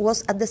average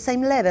was at the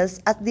same levels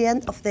at the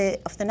end of the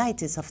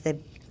 90s, of the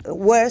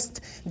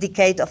worst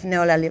decade of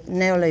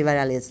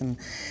neoliberalism.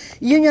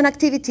 Union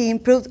activity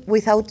improved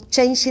without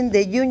changing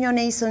the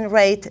unionism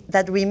rate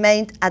that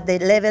remained at the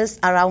levels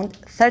around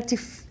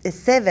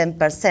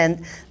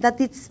 37%, that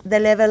is the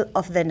level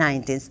of the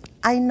 90s.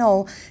 I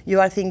know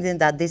you are thinking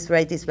that this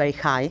rate is very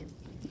high.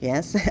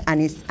 Yes,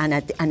 and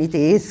it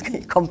is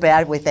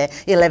compared with the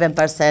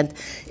 11%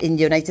 in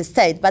the United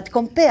States, but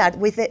compared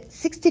with the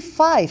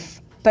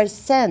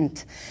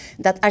 65%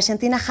 that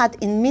Argentina had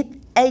in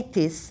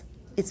mid-80s,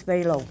 it's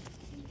very low.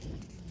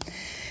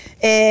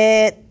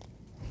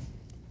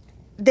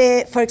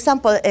 For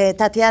example,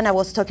 Tatiana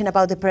was talking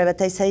about the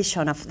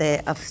privatization of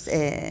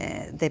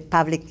the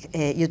public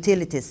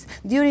utilities.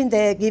 During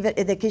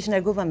the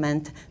Kirchner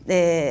government,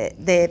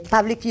 the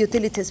public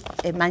utilities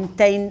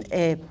maintained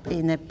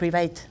in a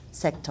private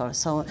sector.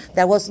 So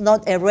there was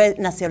not a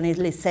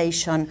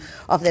renationalization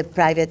of the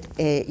private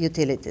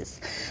utilities.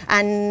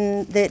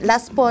 And the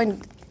last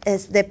point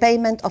is the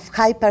payment of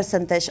high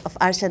percentage of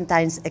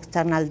Argentines'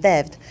 external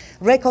debt,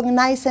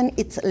 recognizing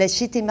its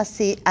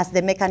legitimacy as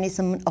the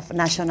mechanism of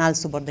national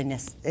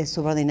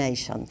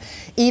subordination.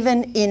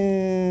 Even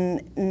in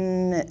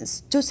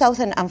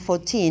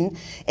 2014,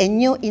 a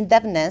new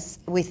indebtedness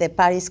with the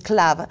Paris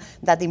Club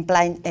that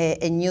implied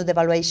a new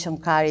devaluation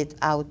carried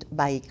out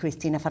by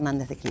Cristina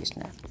Fernández de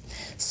Kirchner.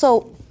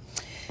 So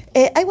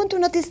I want to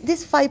notice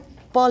these 5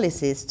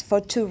 policies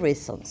for 2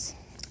 reasons.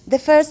 The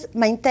first,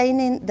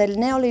 maintaining the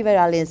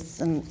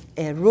neoliberalism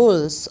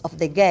rules of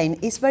the game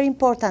is very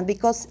important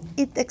because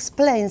it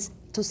explains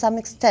to some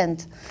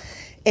extent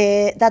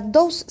that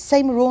those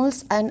same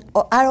rules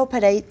are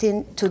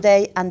operating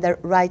today under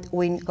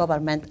right-wing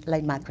government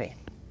like Macri.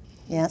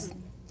 Yes.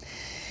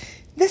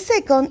 The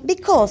second,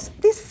 because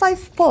these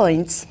 5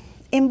 points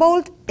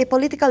involved a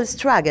political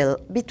struggle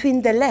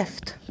between the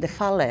left, the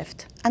far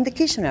left, and the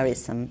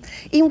Kirchnerism,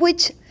 in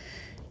which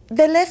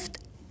the left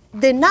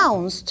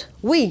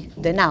we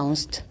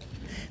denounced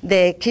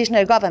the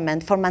Kirchner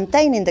government for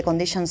maintaining the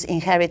conditions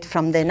inherited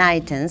from the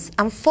 90s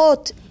and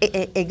fought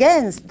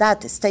against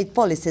that state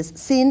policies,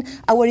 seeing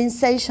our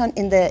insertion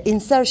in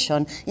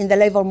the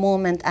labor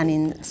movement and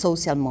in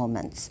social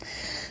movements.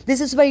 This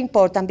is very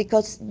important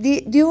because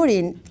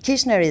during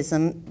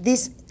Kirchnerism,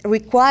 this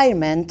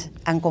requirement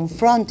and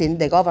confronting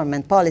the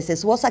government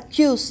policies was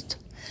accused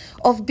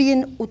of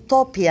being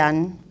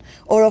utopian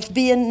or of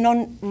being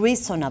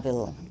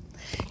non-reasonable.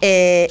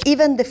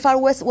 Even the Far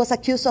West was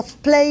accused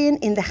of playing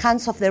in the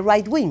hands of the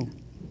right wing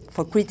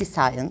for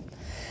criticizing.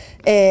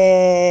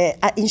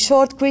 In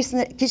short,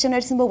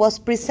 Kirchnerism was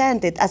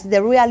presented as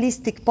the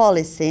realistic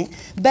policy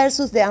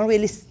versus the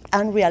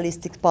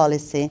unrealistic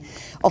policy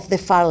of the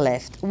far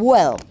left.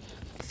 Well,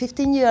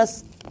 15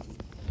 years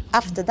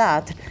after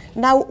that,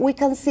 now we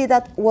can see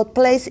that what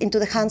plays into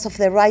the hands of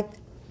the right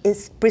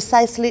is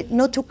precisely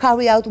not to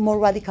carry out more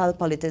radical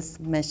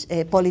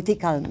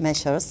political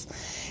measures,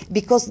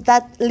 because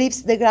that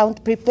leaves the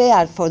ground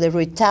prepared for the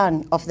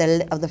return of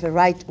the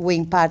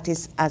right-wing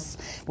parties, as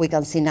we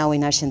can see now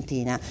in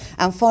Argentina.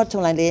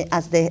 Unfortunately,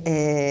 as the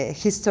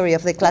history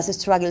of the class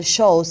struggle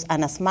shows,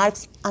 and as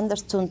Marx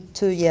understood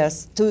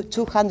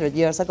 200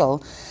 years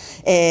ago,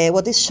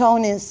 what is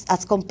shown is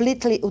as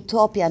completely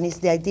utopian is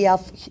the idea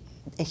of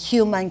a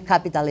human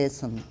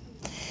capitalism.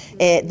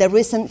 The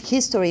recent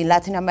history in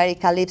Latin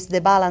America leaves the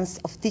balance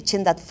of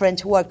teaching that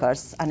French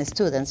workers and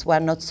students were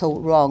not so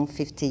wrong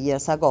 50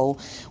 years ago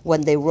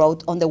when they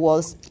wrote on the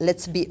walls,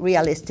 "Let's be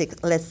realistic,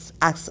 let's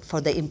ask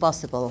for the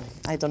impossible."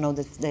 I don't know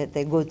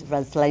the good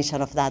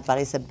translation of that, but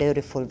it's a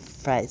beautiful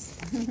phrase,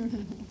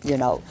 you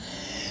know.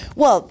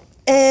 Well,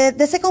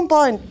 the second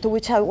point to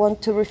which I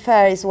want to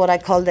refer is what I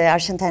call the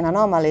Argentine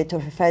anomaly, to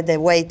refer the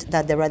weight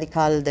that the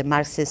radical, the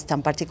Marxist,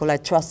 and particular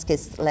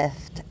Trotskyist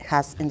left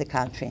has in the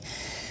country.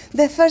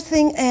 The first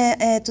thing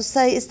to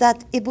say is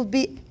that it would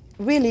be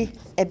really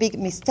a big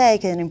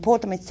mistake, an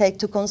important mistake,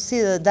 to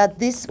consider that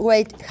this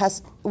weight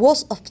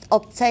was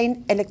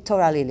obtained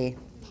electorally.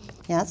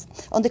 Yes?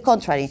 On the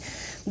contrary,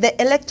 the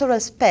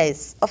electoral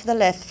space of the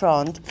left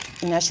front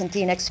in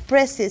Argentina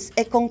expresses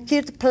a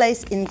concrete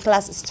place in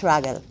class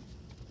struggle.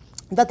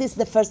 That is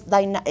the first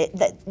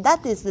that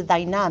is the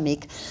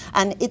dynamic,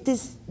 and it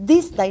is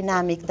this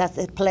dynamic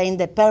that's playing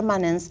the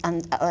permanence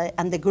and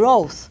the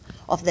growth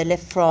of the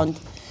left front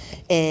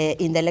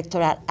in the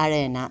electoral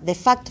arena. The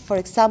fact, for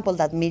example,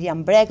 that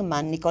Miriam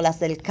Bregman, Nicolás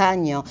del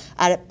Caño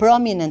are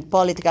prominent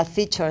political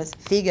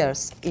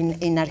figures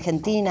in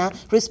Argentina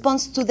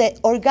responds to the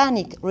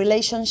organic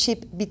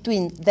relationship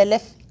between the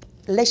left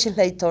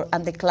legislator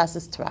and the class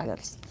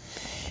struggles.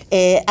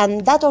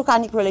 And that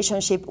organic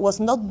relationship was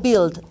not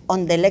built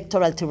on the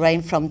electoral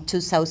terrain from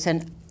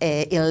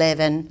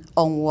 2011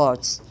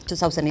 onwards.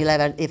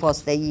 2011, it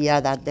was the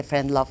year that the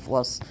Friend Love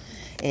was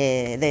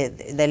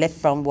the left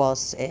front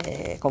was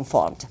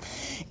conformed.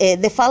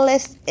 The far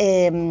left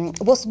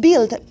was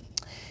built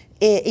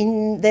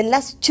in the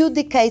last 2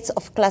 decades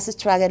of class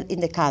struggle in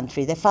the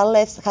country. The far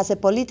left has a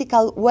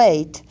political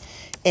weight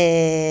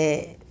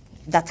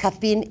that have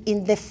been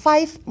in the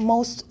 5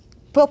 most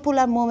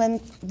popular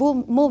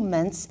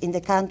movements in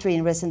the country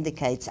in recent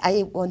decades.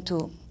 I want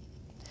to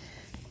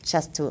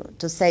just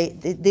to say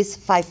these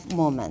 5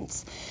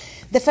 movements.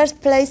 The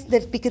first place, the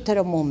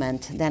Piquetero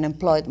movement, the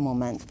unemployed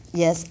movement,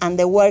 yes, and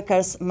the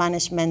workers'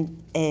 management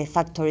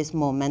factories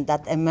movement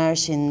that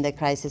emerged in the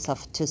crisis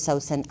of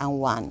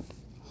 2001.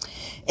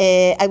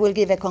 I will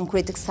give a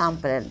concrete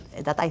example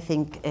that I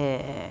think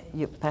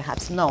you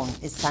perhaps know.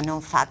 It's a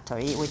known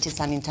factory, which is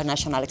an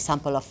international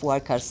example of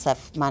workers'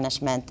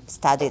 self-management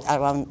studied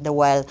around the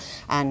world,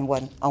 and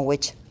on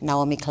which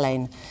Naomi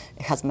Klein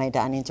has made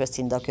an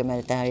interesting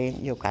documentary.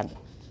 You can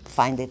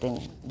find it in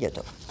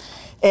YouTube.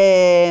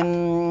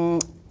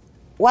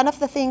 One of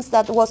the things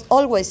that was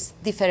always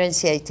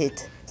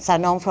differentiated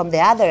Sanon from the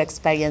other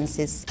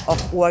experiences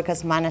of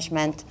workers'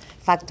 management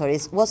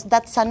factories was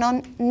that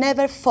Sanon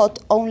never fought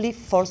only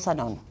for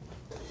Sanon.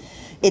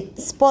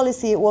 Its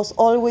policy was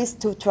always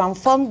to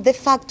transform the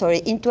factory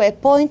into a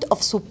point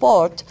of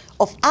support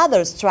of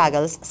other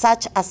struggles,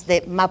 such as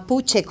the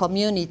Mapuche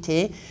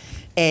community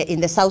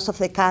in the south of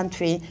the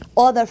country,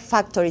 other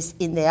factories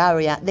in the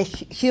area, the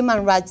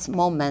human rights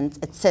movement,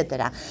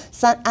 etc.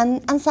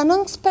 And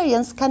Sanon's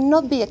experience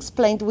cannot be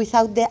explained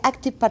without the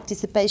active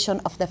participation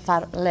of the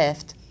far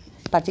left,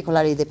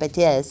 particularly the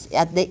PTS,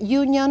 at the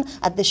union,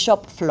 at the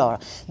shop floor.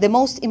 The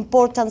most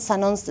important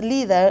Sanon's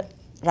leader,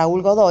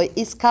 Raúl Godoy,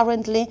 is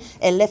currently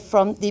a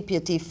left-front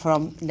deputy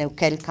from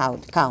Neuquén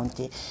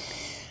County.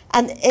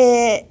 And,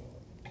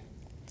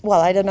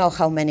 well, I don't know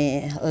how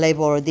many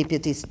labor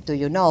deputies do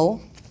you know.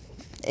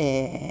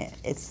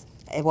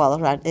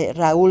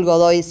 Raúl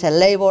Godoy is a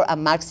labor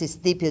and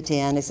Marxist deputy,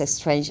 and it's a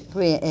strange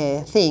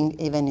thing,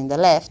 even in the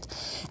left.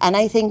 And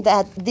I think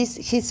that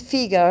his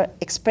figure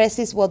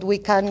expresses what we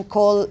can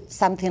call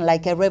something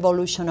like a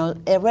revolutionary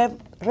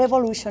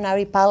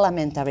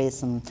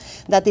parliamentarism.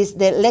 That is,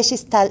 the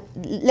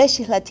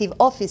legislative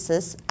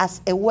offices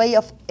as a way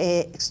of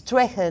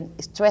strengthen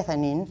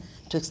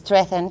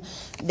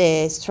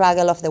the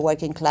struggle of the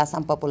working class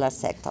and popular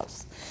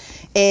sectors.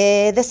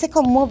 The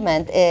second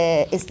movement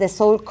is the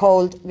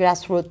so-called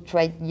grassroots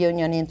trade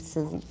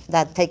unionism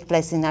that takes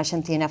place in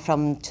Argentina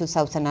from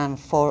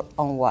 2004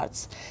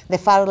 onwards. The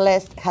far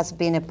left has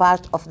been a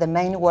part of the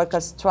main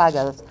workers'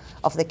 struggles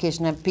of the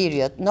Kirchner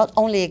period, not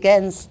only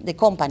against the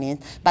companies,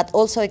 but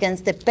also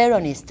against the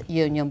Peronist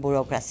union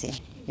bureaucracy.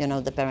 You know,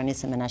 the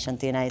Peronism in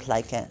Argentina is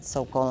like a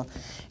so-called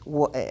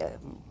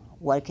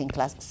working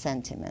class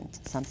sentiment,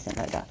 something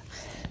like that.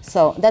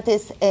 So that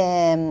is...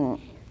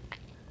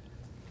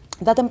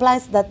 that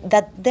implies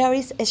that there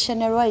is a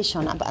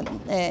generation,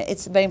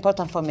 it's very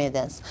important for me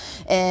this,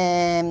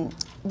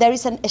 there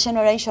is a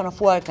generation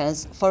of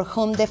workers for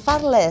whom the far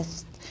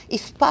left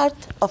is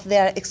part of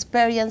their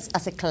experience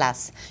as a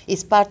class,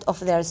 is part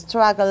of their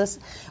struggles,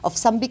 of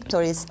some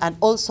victories and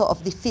also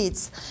of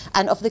defeats,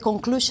 and of the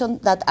conclusion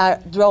that are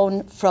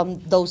drawn from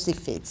those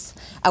defeats.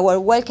 Our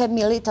welcome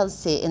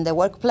militancy in the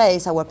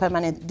workplace, our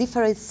permanent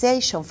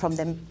differentiation from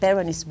the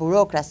Peronist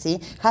bureaucracy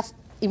have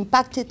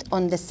impacted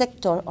on the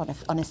sector,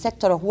 on a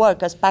sector of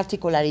workers,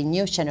 particularly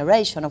new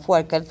generation of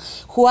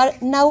workers, who are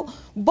now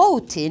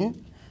voting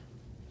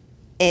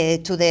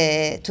to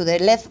the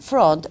left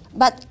front,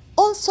 but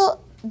also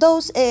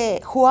those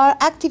who are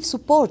active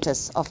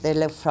supporters of the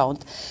left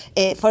front.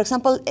 For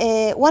example,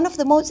 one of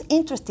the most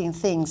interesting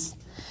things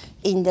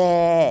in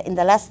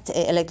the last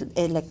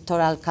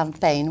electoral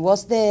campaign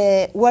was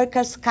the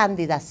workers'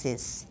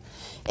 candidacies.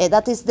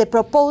 That is the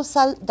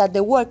proposal that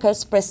the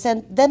workers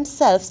present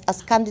themselves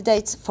as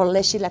candidates for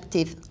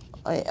legislative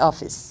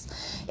office.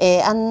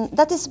 And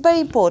that is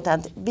very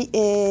important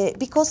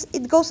because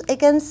it goes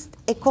against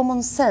a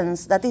common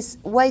sense that is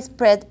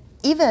widespread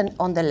even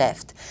on the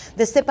left,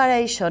 the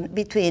separation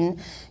between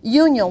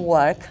union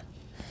work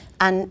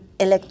and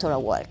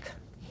electoral work.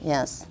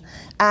 Yes.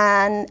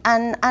 And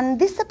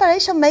this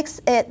separation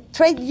makes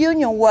trade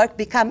union work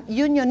become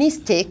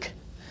unionistic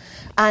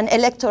and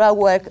electoral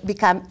work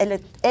become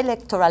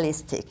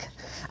electoralistic.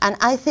 And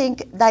I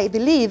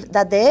believe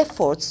that the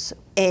efforts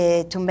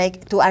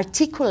to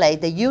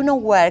articulate the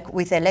union work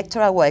with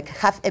electoral work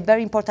have a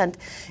very important,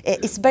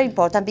 it's very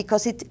important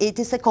because it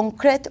is a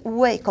concrete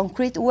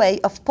way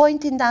of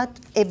pointing out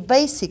a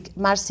basic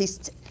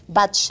Marxist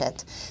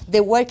budget,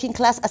 the working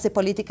class as a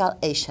political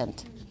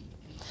agent.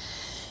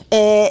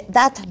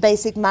 That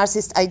basic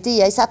Marxist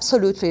idea is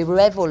absolutely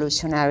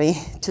revolutionary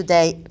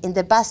today in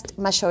the vast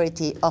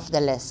majority of the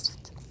left.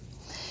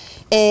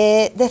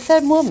 The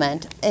third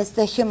movement is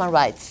the human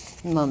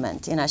rights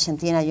movement in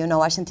Argentina. You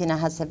know, Argentina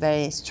has a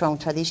very strong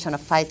tradition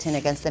of fighting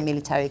against the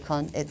military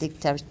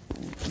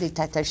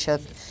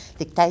dictatorship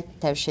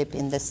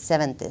in the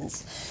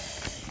 70s.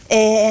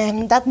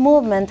 That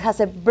movement has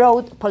a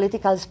broad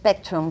political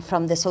spectrum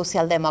from the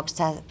Social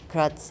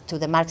Democrats to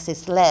the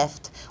Marxist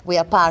left. We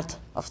are part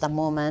of the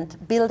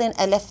movement, building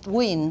a left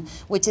wing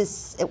which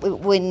is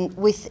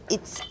with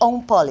its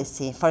own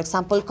policy. For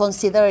example,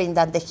 considering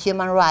that the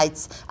human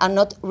rights are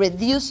not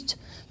reduced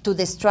to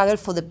the struggle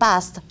for the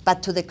past,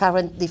 but to the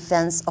current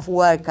defense of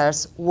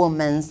workers,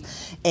 women,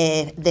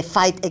 the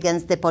fight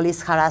against the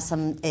police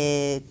harassment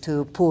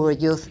to poor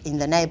youth in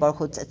the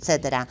neighborhoods,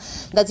 etc.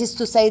 That is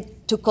to say,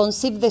 to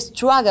conceive the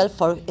struggle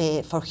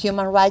for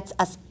human rights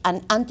as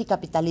an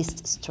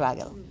anti-capitalist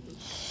struggle.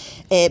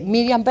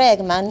 Miriam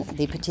Bregman,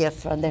 deputy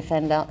front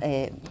defender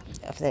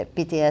of the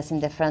PTS in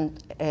the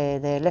front,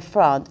 the left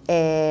front,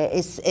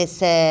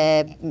 is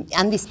an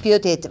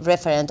undisputed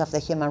referent of the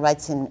human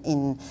rights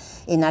in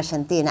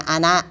Argentina,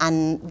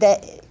 and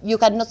you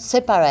cannot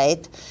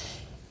separate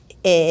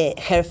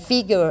her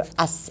figure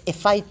as a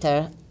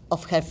fighter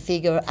of her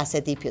figure as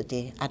a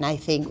deputy, and I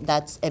think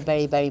that's a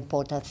very, very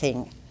important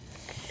thing.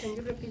 Can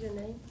you repeat the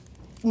name?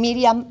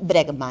 Miriam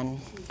Bregman.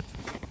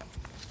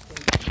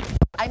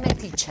 I'm a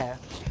teacher.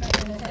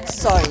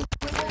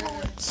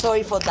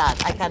 Sorry for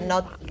that. I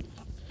cannot.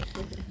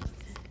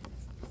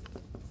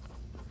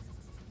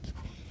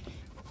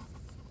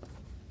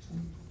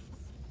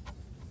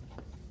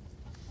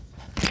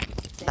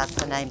 That's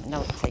the name.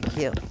 No, thank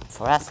you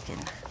for asking.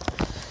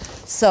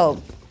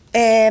 So,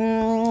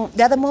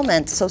 the other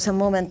moment, social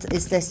moment,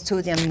 is the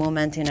student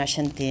movement in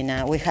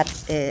Argentina. We have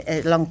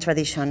a long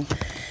tradition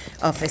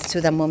of a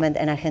student movement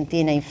in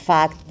Argentina. In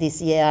fact,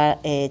 this year,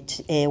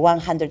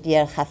 100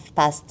 years have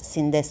passed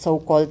since the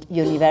so-called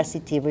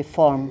university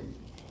reform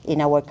in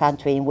our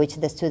country, in which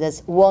the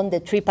students won the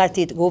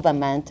tripartite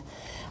government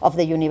of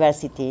the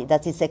university.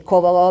 That is a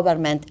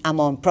co-government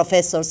among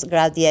professors,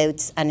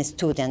 graduates, and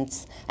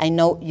students. I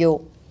know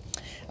you,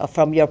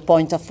 from your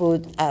point of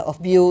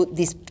view,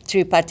 this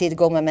tripartite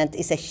government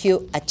is a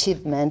huge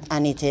achievement,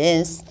 and it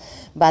is,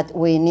 but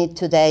we need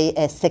today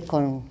a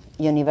second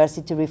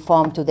university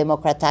reform to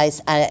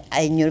democratize a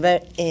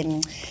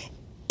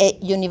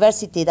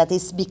university that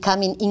is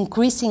becoming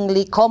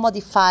increasingly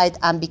commodified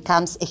and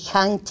becomes a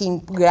hunting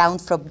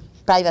ground for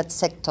private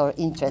sector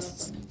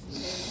interests.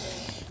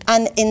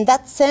 And in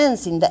that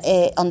sense, on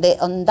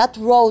that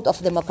road of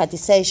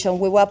democratization,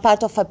 we were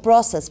part of a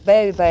process,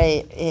 very,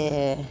 very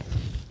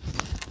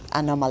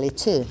anomaly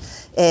too,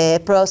 a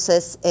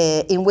process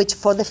in which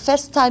for the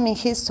first time in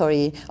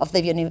history of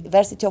the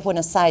University of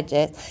Buenos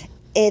Aires,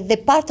 a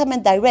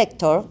department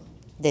director,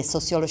 the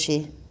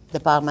sociology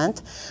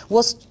department,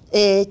 was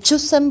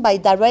chosen by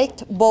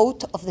direct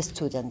vote of the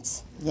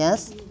students.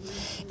 Yes,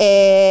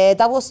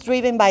 that was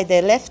driven by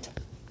the left,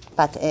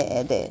 but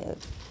the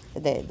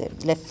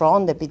left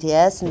front, the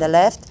PTS in the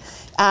left,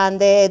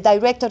 and the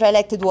director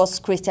elected was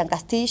Cristian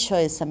Castillo.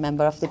 Is a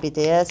member of the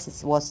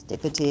PTS. He was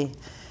deputy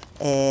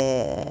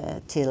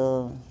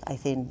till I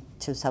think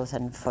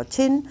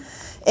 2014,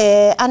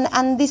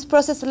 and this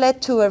process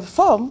led to a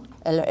reform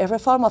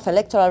of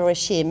electoral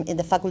regime in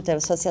the Faculty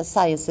of Social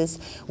Sciences,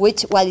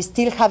 which, while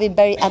still having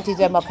very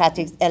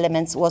anti-democratic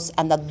elements, was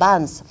an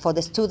advance for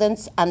the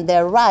students and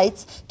their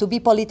rights to be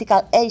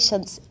political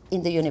agents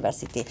in the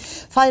university.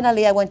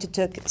 Finally, I want to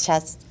talk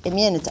just a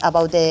minute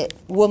about the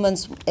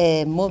women's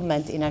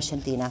movement in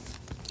Argentina.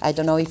 I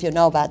don't know if you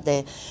know, but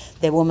the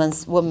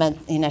women's movement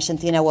in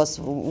Argentina was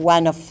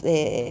one of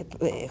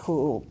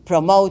who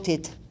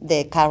promoted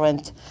the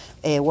current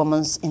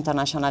women's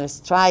international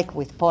strike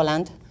with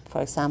Poland,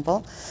 for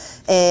example.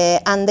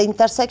 And the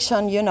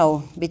intersection, you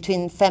know,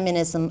 between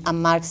feminism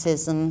and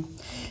Marxism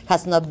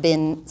has not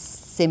been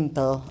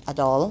simple at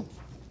all,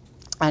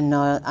 and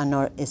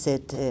nor is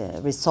it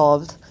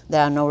resolved.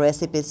 There are no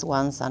recipes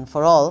once and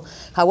for all.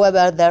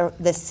 However,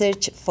 the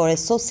search for a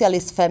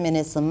socialist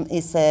feminism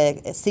is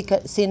a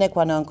sine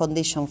qua non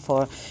condition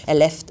for a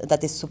left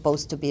that is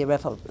supposed to be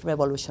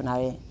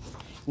revolutionary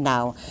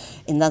now.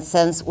 In that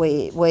sense,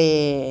 we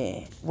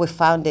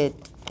found it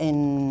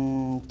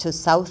in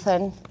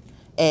 2000,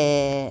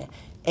 a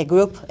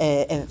group,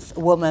 a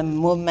woman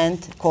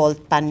movement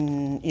called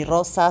Pan y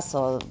Rosas,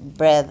 or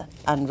Bread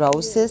and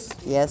Roses.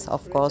 Yes,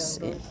 of course.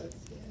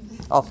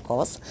 Of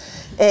course,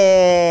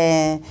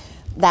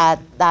 that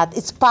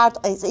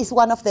it's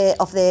one of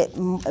the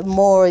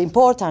more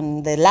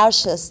important, the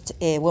largest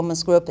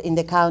women's group in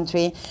the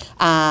country,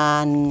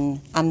 and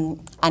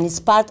it's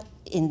part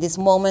in this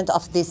moment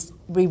of this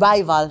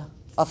revival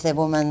of the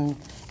women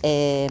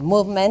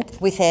movement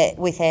with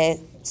a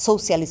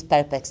socialist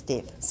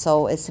perspective.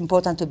 So it's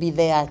important to be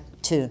there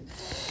too.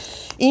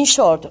 In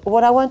short,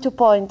 what I want to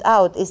point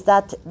out is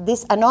that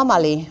this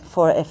anomaly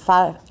for a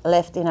far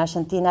left in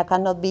Argentina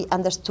cannot be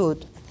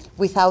understood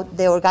without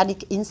the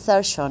organic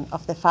insertion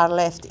of the far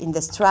left in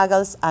the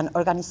struggles and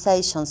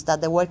organizations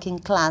that the working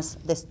class,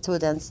 the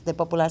students, the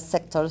popular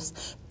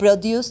sectors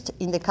produced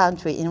in the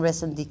country in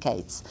recent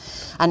decades.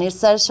 An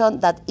insertion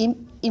that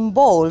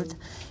involved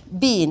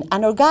being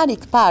an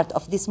organic part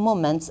of these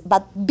movements,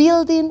 but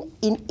building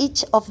in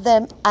each of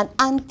them an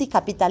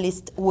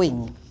anti-capitalist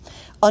wing.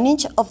 On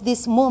each of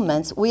these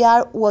movements, we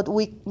are what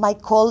we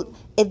might call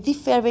a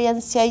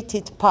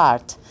differentiated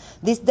part.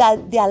 This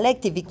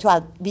dialectic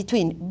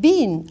between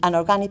being an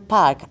organic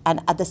part and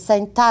at the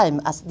same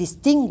time as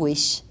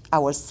distinguished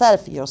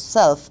ourselves,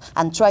 yourself,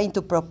 and trying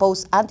to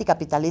propose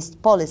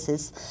anti-capitalist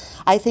policies,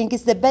 I think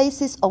is the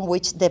basis on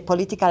which the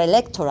political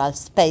electoral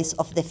space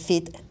of the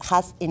FIT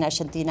has in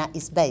Argentina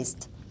is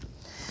based.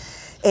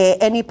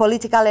 Any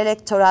political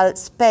electoral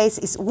space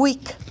is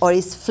weak or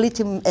is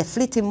a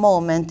fleeting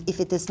moment if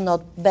it is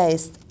not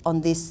based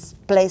on this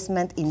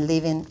placement in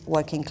living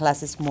working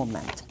classes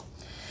movement.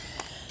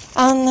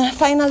 And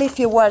finally, a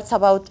few words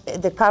about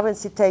the current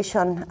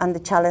situation and the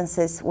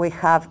challenges we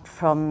have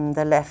from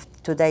the left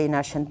today in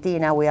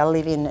Argentina. We are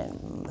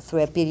living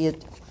through a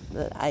period,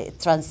 a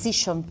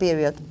transition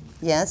period,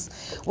 yes.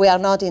 We are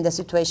not in the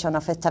situation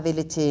of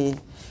stability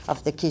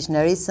of the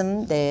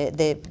Kirchnerism.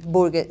 The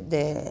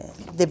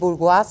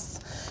bourgeois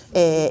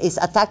is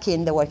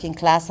attacking the working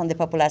class and the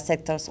popular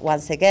sectors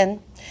once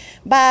again.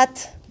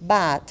 But,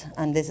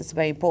 and this is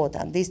very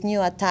important, this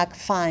new attack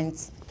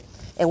finds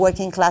a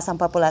working class and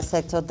popular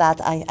sector that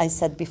I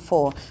said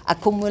before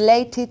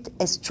accumulated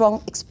a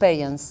strong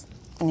experience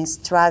in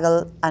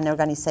struggle and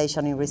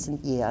organization in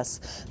recent years.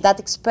 That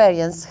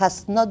experience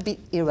has not been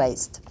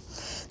erased.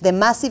 The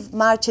massive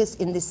marches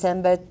in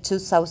December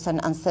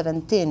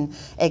 2017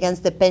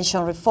 against the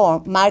pension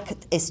reform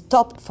marked a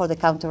stop for the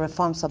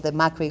counter-reforms of the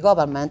Macri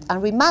government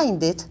and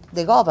reminded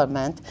the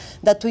government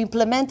that to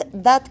implement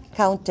that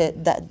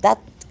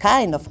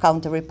kind of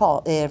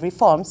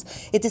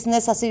counter-reforms, it is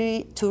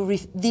necessary to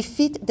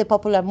defeat the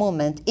popular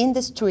movement in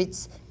the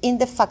streets, in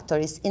the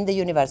factories, in the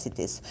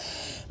universities.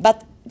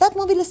 But that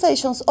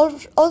mobilizations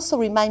also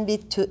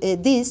reminded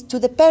this to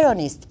the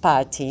Peronist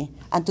party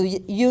and to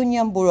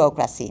union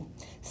bureaucracy.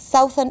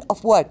 Thousands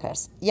of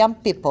workers, young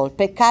people,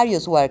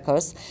 precarious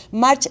workers,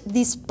 marched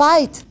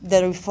despite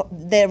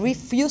the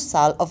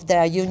refusal of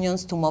their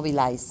unions to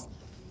mobilize.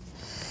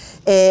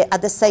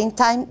 At the same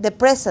time, the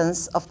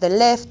presence of the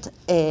left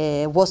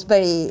was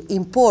very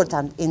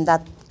important in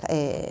that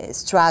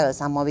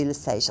struggles and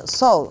mobilization.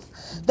 So,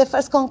 the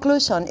first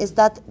conclusion is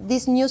that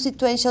this new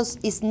situation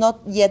is not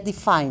yet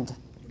defined.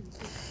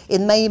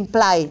 It may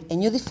imply a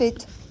new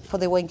defeat for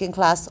the working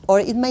class,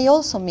 or it may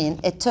also mean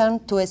a turn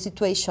to a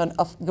situation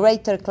of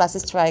greater class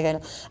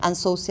struggle and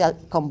social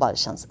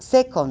convulsions.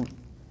 Second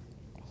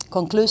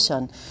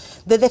conclusion,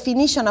 the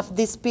definition of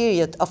this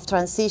period of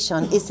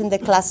transition is in the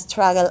class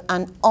struggle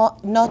and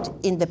not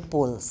in the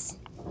polls.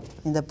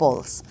 The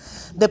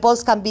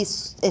polls can be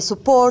a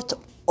support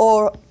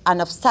or an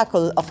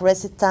obstacle of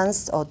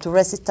resistance or to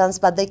resistance,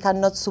 but they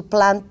cannot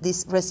supplant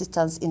this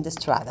resistance in the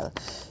struggle.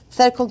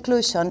 Third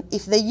conclusion,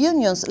 if the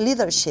union's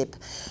leadership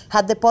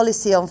had the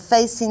policy on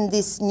facing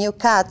these new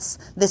cuts,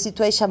 the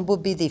situation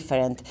would be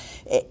different.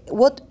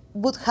 What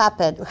would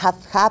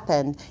have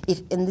happened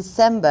if in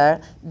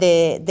December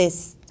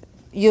this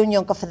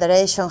union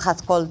confederation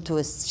had called to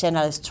a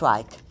general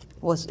strike?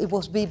 It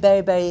would be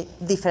very, very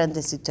different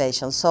the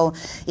situation. So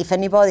if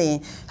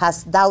anybody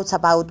has doubts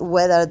about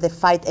whether the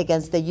fight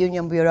against the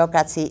union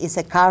bureaucracy is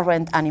a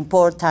current and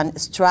important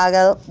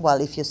struggle,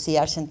 well, if you see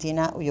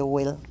Argentina, you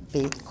will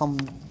be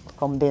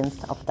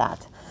convinced of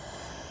that.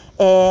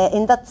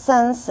 In that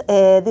sense,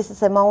 this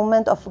is a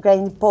moment of great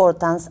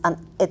importance and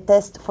a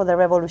test for the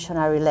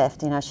revolutionary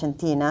left in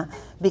Argentina,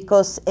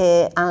 because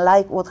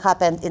unlike what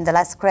happened in the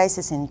last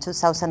crisis in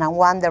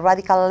 2001, the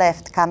radical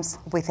left comes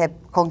with a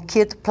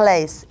concrete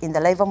place in the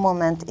labor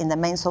movement, in the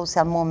main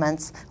social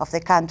movements of the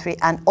country,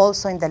 and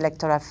also in the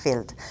electoral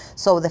field.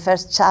 So the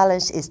first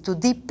challenge is to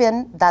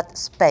deepen that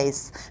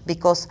space,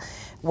 because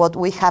what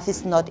we have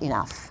is not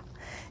enough.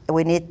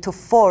 We need to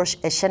forge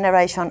a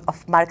generation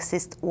of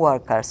Marxist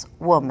workers,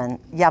 women,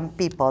 young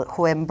people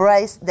who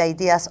embrace the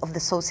ideas of the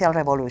social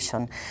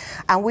revolution.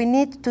 And we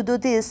need to do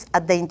this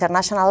at the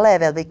international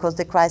level because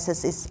the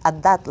crisis is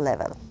at that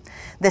level.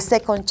 The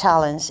second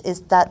challenge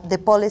is that the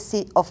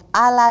policy of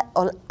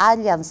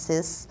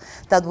alliances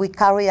that we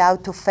carry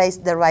out to face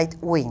the right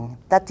wing,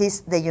 that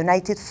is the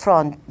united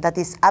front, that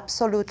is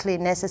absolutely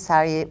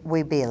necessary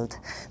we build.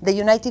 The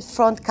united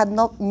front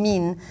cannot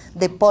mean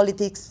the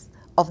politics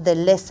of the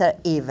lesser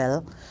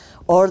evil,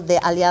 or the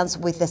alliance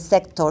with the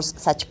sectors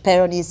such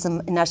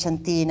Peronism in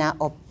Argentina,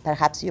 or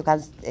perhaps you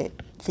can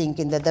think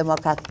in the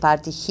Democrat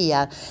Party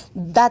here,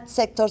 that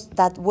sectors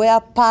that were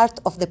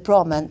part of the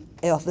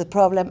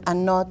problem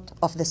and not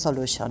of the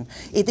solution.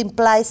 It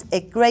implies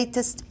a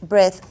greatest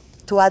breadth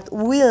to add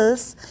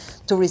wheels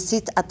to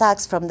resist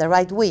attacks from the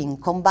right wing,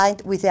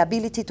 combined with the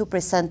ability to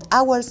present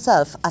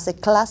ourselves as a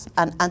class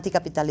and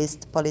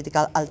anti-capitalist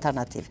political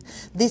alternative.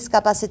 This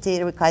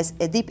capacity requires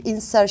a deep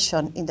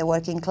insertion in the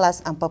working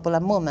class and popular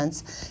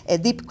movements, a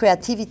deep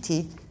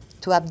creativity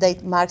to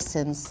update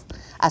Marxism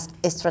as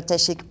a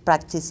strategic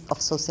practice of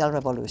social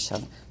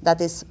revolution. That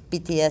is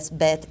PTS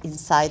bet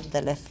inside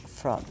the left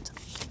front.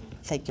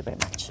 Thank you very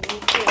much.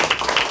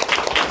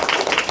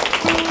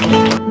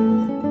 Thank you.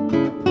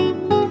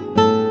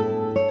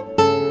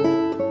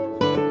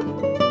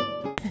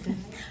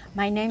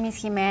 My name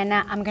is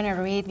Jimena. I'm going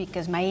to read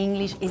because my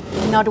English is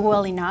not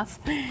well enough.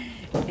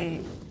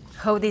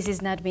 Hope this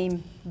is not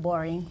being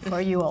boring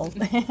for you all.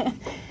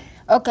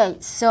 Okay,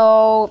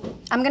 so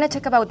I'm going to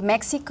talk about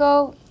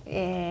Mexico,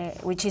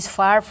 which is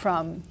far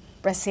from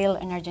Brazil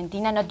and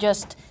Argentina, not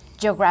just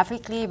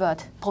geographically,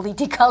 but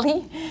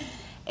politically.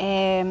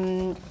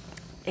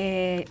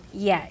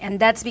 Yeah, and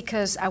that's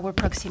because our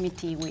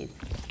proximity with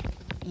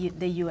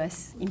the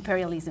US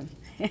imperialism.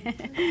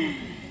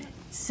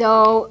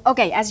 So,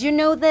 okay, as you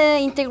know, the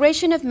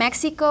integration of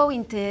Mexico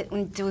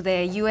into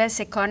the US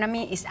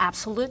economy is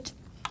absolute.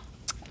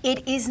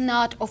 It is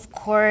not, of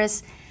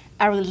course,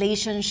 a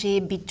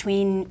relationship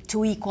between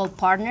two equal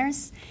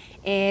partners,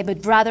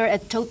 but rather a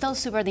total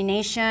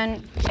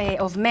subordination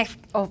of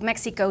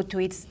Mexico to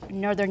its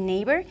northern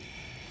neighbor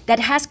that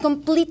has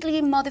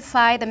completely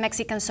modified the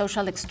Mexican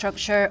social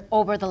structure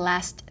over the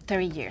last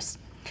 30 years.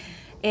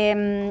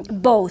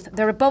 Both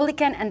the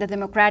Republican and the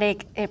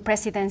Democratic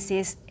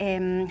presidencies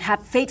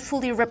have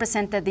faithfully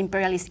represented the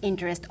imperialist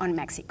interest on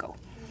Mexico.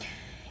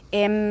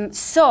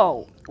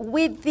 So,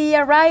 with the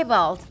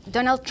arrival of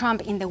Donald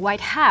Trump in the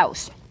White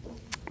House,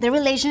 the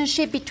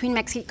relationship between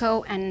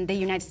Mexico and the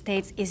United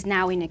States is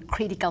now in a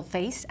critical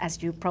phase,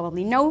 as you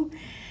probably know.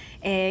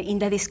 In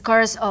the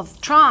discourse of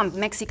Trump,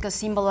 Mexico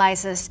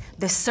symbolizes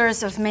the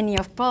source of many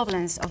of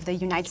problems of the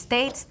United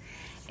States.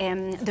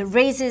 The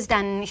racist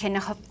and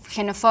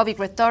xenophobic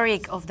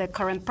rhetoric of the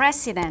current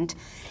president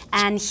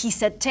and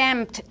his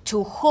attempt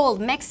to hold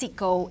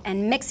Mexico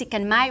and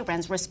Mexican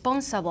migrants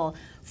responsible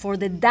for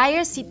the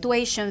dire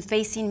situation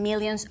facing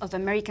millions of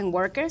American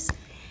workers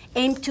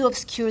aim to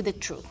obscure the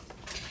truth.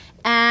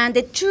 And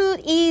the truth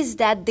is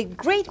that the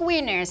great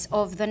winners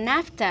of the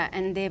NAFTA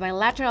and the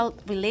bilateral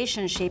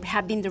relationship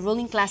have been the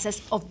ruling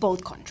classes of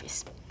both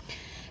countries.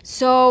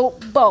 So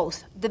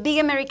both the big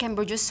American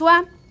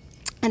bourgeoisie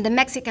and the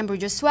Mexican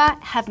bourgeoisie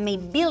have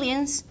made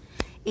billions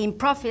in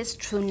profits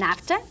through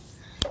NAFTA.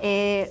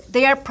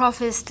 They are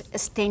profits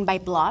stained by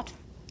blood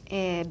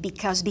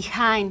because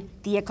behind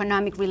the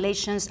economic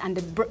relations and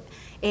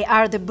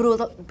are the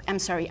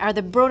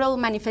brutal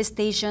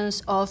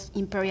manifestations of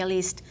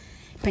imperialist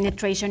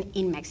penetration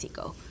in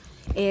Mexico.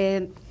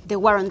 The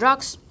war on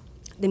drugs,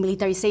 the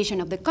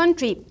militarization of the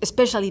country,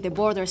 especially the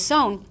border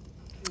zone,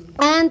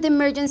 and the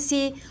emergence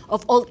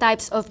of all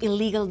types of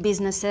illegal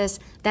businesses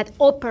that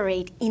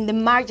operate in the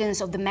margins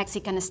of the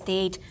Mexican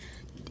state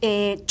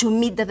to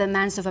meet the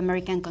demands of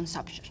American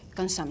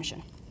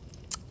consumption.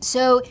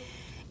 So,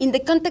 in the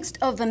context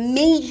of a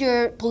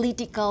major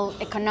political,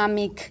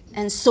 economic,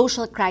 and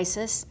social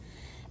crisis,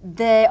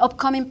 the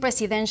upcoming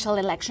presidential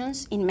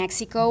elections in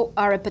Mexico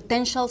are a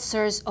potential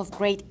source of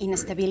great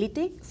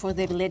instability for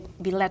the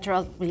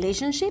bilateral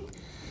relationship.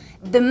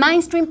 The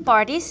mainstream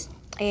parties,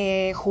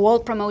 who all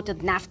promoted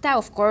NAFTA,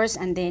 of course,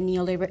 and the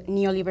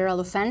neoliberal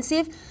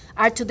offensive,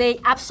 are today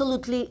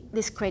absolutely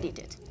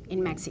discredited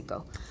in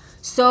Mexico.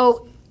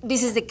 So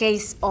this is the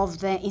case of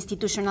the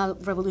Institutional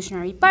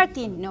Revolutionary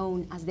Party,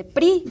 known as the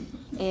PRI,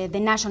 the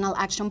National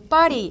Action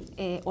Party,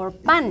 or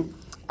PAN,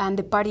 and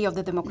the Party of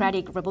the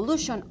Democratic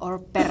Revolution, or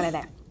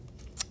PRD.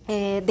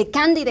 The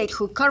candidate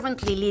who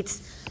currently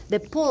leads the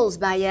polls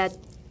by a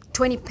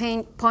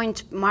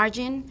 20-point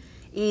margin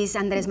is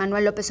Andrés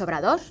Manuel López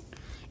Obrador,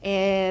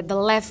 the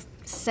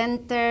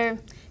left-center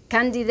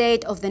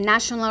candidate of the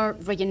National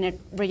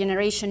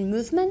Regeneration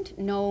Movement,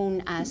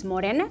 known as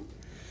Morena,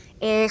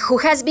 who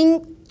has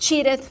been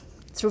cheated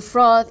through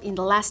fraud in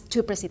the last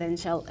two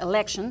presidential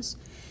elections.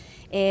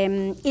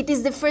 It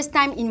is the first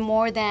time in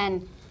more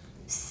than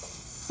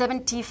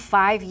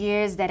 75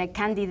 years that a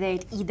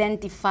candidate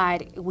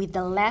identified with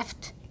the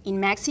left in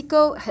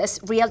Mexico has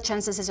real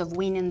chances of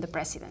winning the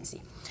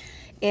presidency.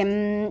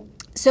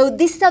 So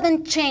this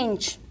sudden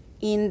change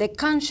in the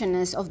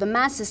consciousness of the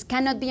masses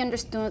cannot be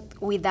understood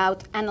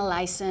without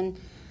analyzing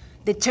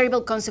the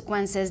terrible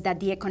consequences that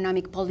the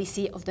economic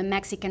policy of the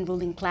Mexican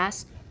ruling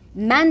class,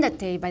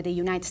 mandated by the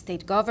United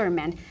States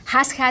government,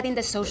 has had in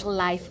the social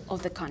life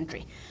of the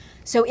country.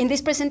 So in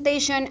this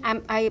presentation,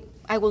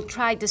 I will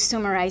try to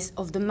summarize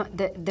of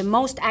the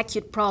most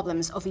acute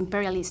problems of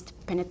imperialist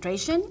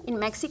penetration in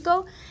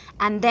Mexico,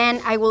 and then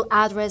I will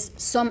address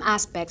some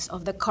aspects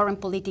of the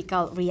current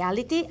political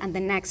reality and the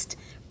next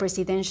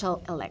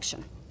presidential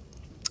election.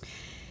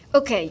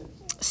 Okay,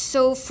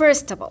 so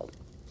first of all,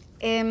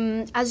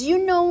 as you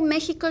know,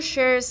 Mexico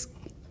shares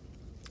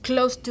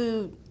close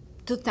to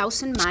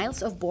 2,000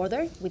 miles of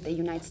border with the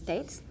United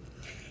States.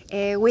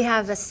 We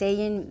have a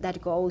saying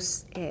that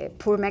goes,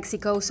 poor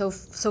Mexico, so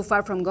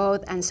far from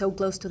God and so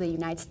close to the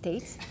United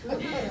States.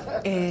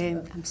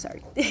 I'm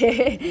sorry.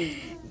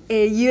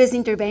 U.S.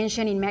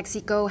 intervention in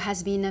Mexico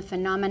has been a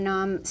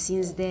phenomenon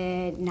since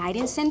the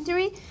 19th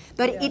century,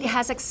 but it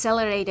has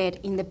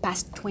accelerated in the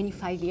past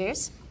 25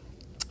 years.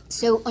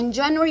 So on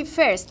January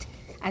 1st,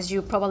 as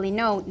you probably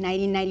know,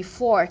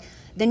 1994,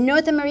 the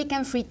North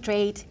American Free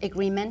Trade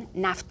Agreement,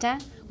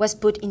 NAFTA, was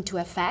put into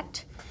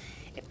effect.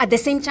 At the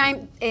same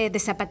time, the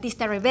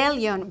Zapatista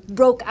rebellion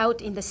broke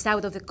out in the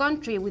south of the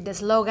country with the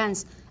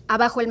slogans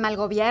Abajo el mal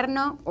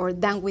gobierno, or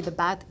down with the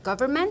bad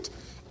government,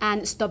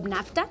 and Stop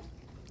NAFTA.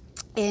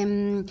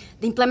 The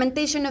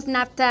implementation of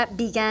NAFTA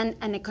began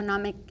an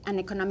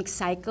economic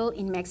cycle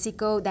in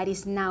Mexico that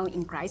is now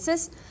in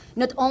crisis,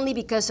 not only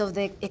because of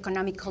the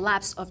economic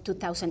collapse of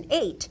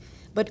 2008,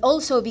 but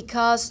also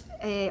because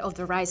of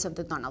the rise of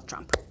the Donald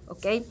Trump,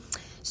 okay?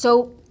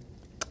 So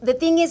the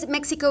thing is,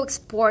 Mexico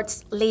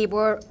exports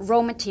labor,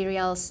 raw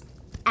materials,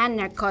 and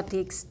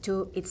narcotics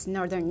to its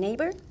northern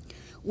neighbor,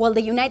 while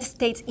the United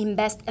States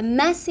invests a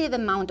massive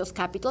amount of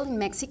capital in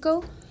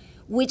Mexico,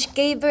 which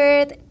gave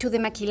birth to the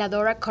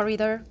Maquiladora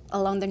corridor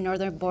along the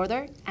northern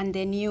border and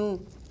the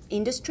new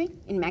industry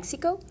in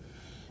Mexico.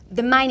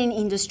 The mining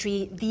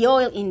industry, the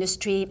oil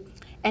industry,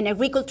 and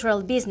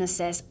agricultural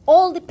businesses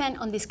all depend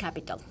on this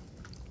capital.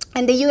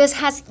 And the US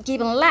has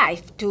given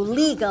life to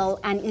legal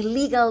and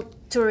illegal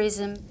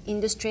tourism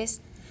industries,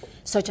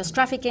 such as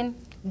trafficking,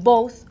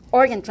 both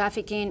organ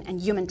trafficking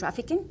and human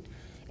trafficking.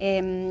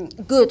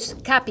 Goods,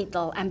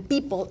 capital, and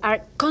people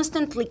are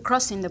constantly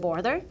crossing the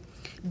border,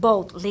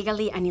 both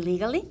legally and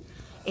illegally.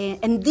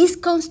 And this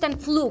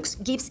constant flux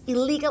gives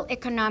illegal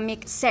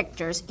economic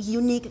sectors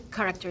unique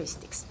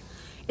characteristics.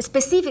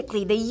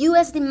 Specifically, the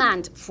US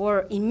demand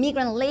for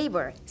immigrant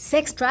labor,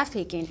 sex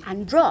trafficking,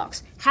 and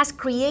drugs has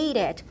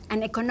created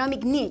an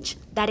economic niche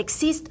that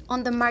exists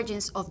on the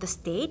margins of the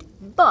state,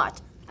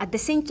 but at the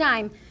same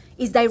time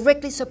is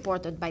directly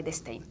supported by the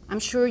state. I'm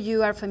sure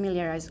you are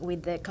familiar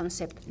with the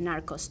concept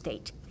narco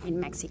state in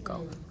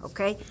Mexico,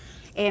 okay?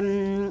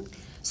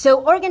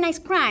 So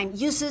organized crime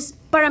uses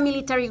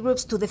paramilitary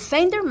groups to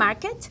defend their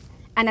market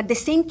and at the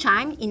same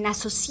time, in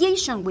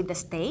association with the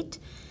state,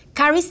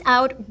 carries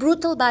out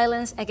brutal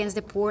violence against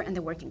the poor and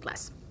the working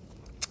class.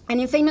 An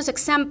infamous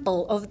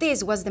example of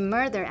this was the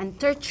murder and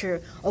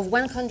torture of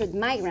 100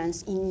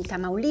 migrants in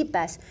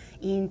Tamaulipas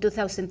in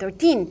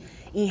 2013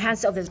 in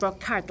hands of the drug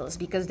cartels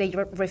because they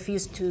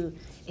refused to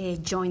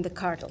join the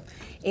cartel.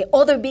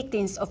 Other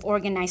victims of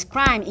organized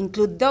crime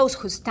include those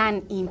who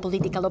stand in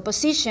political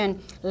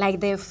opposition, like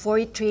the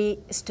 43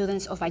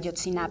 students of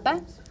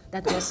Ayotzinapa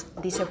that was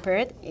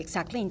disappeared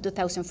exactly in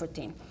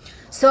 2014.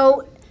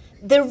 So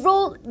their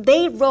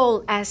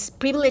role as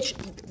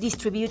privileged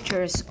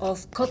distributors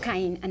of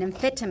cocaine and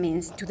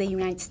amphetamines to the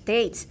United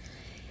States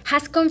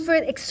has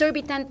conferred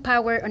exorbitant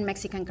power on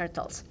Mexican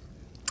cartels.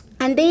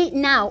 And they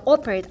now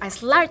operate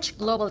as large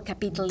global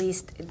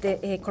capitalist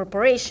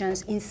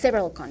corporations in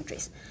several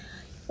countries.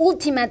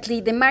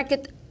 Ultimately, the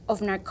market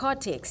of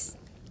narcotics,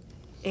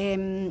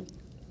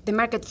 the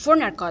market for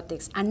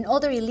narcotics and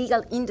other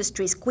illegal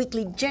industries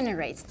quickly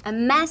generates a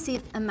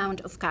massive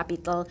amount of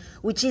capital,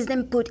 which is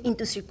then put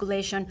into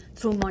circulation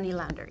through money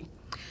laundering.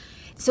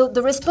 So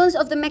the response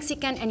of the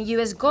Mexican and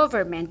US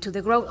government to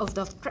the growth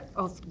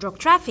of drug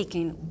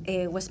trafficking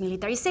was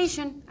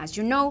militarization, as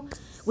you know,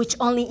 which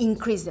only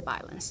increased the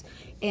violence.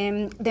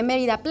 The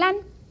Mérida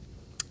Plan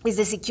is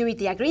the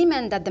security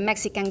agreement that the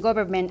Mexican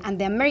government and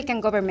the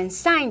American government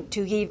signed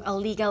to give a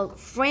legal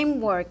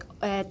framework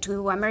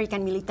to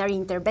American military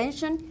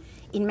intervention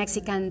in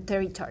Mexican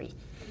territory.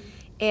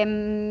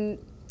 The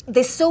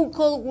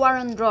so-called war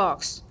on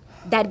drugs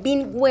that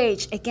been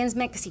waged against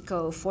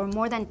Mexico for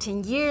more than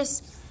 10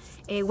 years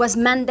was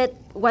mandated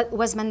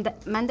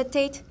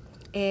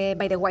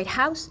by the White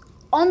House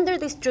under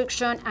the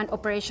instruction and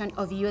operation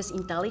of US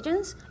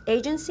intelligence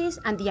agencies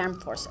and the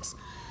armed forces.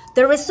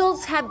 The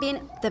results have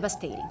been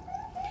devastating.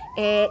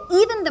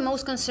 Even the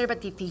most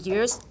conservative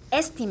figures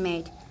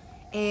estimate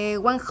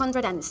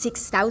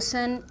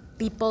 106,000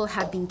 people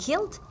have been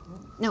killed.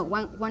 No,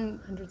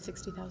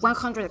 160,000.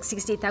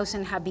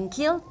 160,000 have been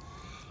killed.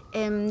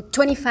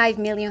 25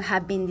 million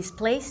have been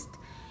displaced.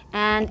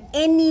 And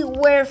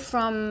anywhere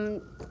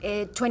from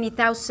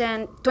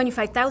 25,000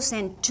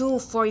 to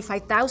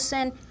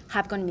 45,000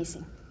 have gone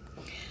missing.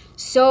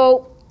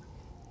 So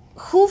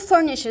who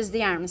furnishes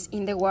the arms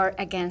in the war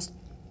against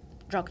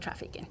drug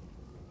trafficking?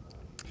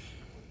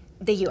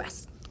 The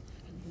US.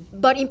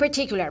 But in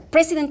particular,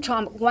 President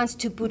Trump wants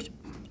to put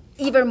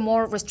even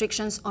more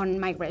restrictions on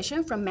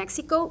migration from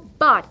Mexico,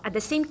 but at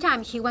the same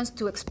time, he wants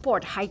to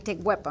export high-tech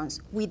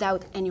weapons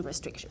without any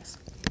restrictions.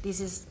 This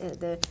is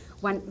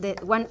one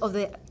of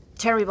the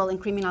terrible and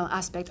criminal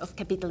aspect of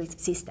capitalist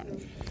system.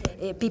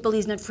 People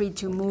is not free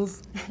to move,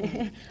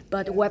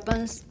 but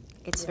weapons,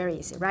 it's very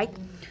easy, right?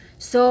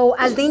 So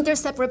as The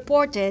Intercept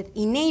reported,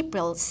 in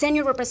April,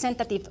 senior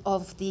representative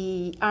of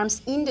the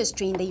arms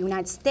industry in the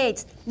United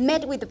States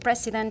met with the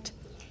president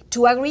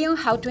to agree on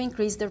how to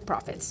increase their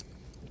profits.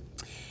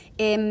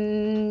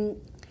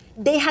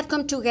 They had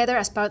come together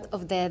as part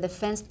of the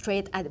Defense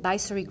Trade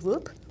Advisory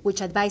Group,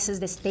 which advises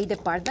the State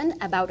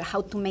Department about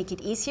how to make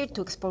it easier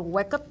to export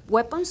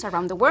weapons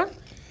around the world.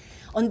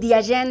 On the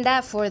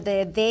agenda for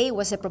the day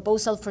was a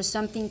proposal for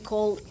something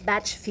called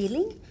batch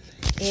filling,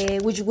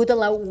 which would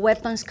allow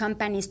weapons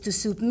companies to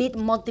submit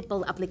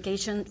multiple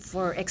applications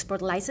for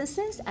export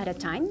licenses at a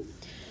time.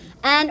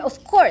 And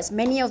of course,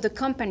 many of the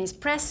companies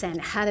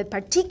present had a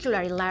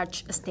particularly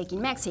large stake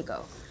in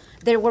Mexico.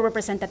 There were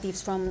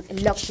representatives from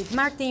Lockheed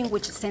Martin,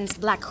 which sends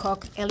Black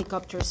Hawk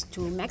helicopters to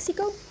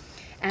Mexico,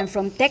 and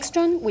from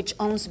Textron, which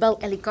owns Bell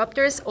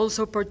helicopters,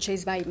 also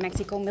purchased by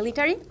Mexico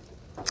military.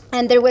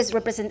 And there was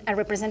a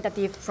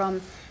representative from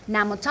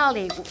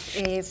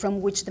Namotali,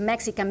 from which the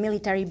Mexican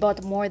military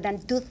bought more than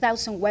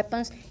 2,000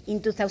 weapons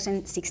in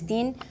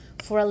 2016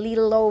 for a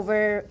little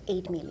over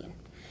 8 million.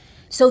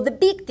 So the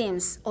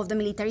victims of the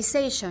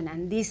militarization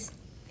and this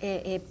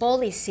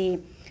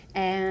policy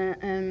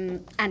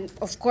And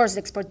of course, the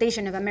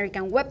exportation of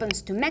American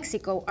weapons to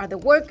Mexico are the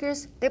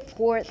workers, the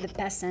poor, the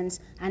peasants,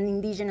 and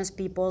indigenous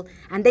people.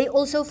 And they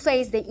also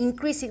face the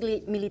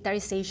increasingly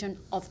militarization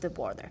of the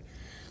border.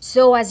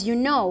 So as you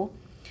know,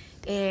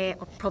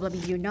 or probably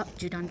you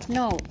don't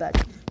know,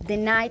 but the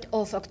night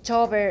of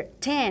October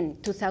 10,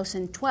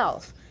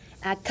 2012,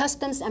 a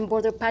Customs and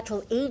Border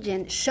Patrol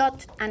agent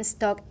shot and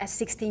stalked a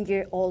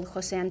 16-year-old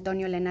Jose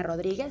Antonio Elena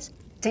Rodriguez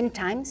 10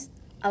 times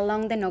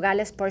along the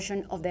Nogales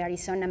portion of the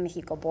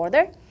Arizona-Mexico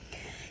border.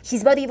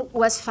 His body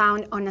was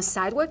found on a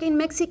sidewalk in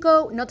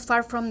Mexico, not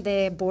far from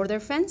the border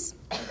fence.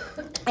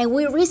 And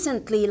we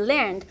recently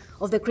learned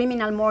of the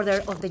criminal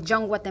murder of the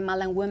young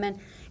Guatemalan woman,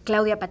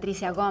 Claudia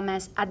Patricia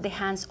Gomez, at the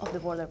hands of the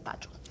Border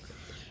Patrol.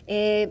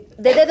 The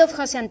death of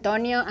Jose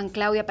Antonio and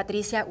Claudia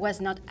Patricia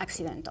was not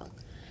accidental.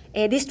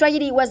 This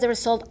tragedy was the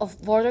result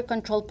of border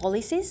control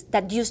policies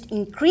that used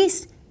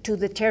increase to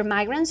deter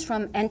migrants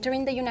from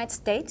entering the United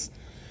States.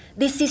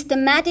 The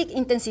systematic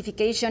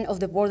intensification of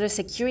the border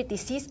security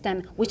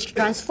system, which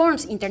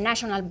transforms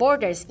international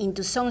borders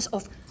into zones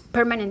of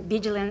permanent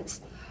vigilance,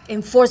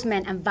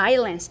 enforcement, and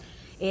violence,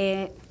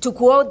 to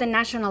quote the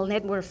National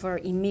Network for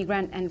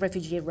Immigrant and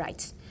Refugee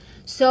Rights.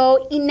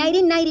 So in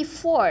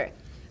 1994,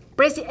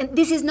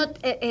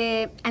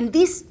 and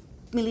this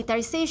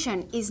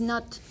militarization is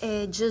not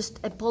just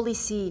a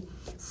policy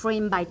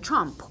framed by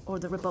Trump or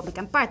the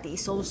Republican Party.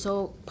 It's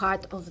also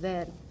part of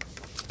the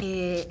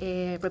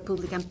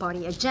Republican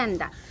Party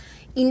agenda.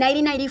 In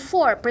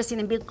 1994,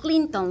 President Bill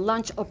Clinton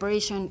launched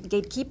Operation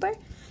Gatekeeper,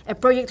 a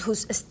project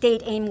whose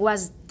state aim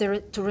was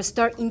to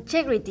restore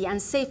integrity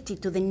and safety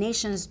to the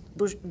nation's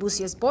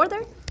busiest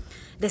border,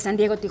 the San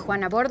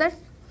Diego-Tijuana border.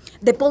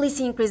 The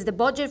policy increased the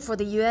budget for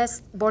the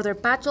U.S. Border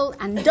Patrol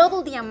and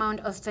doubled the amount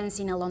of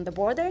fencing along the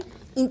border.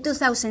 In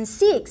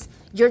 2006,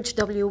 George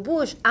W.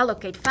 Bush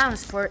allocated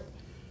funds for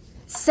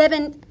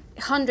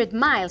 700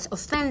 miles of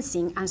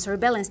fencing and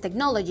surveillance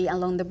technology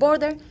along the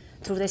border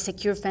through the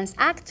Secure Fence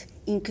Act,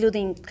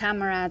 including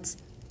cameras,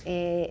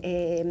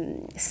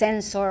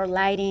 sensor,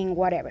 lighting,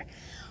 whatever.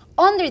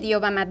 Under the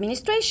Obama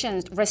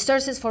administration,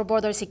 resources for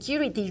border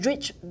security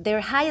reached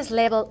their highest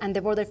level and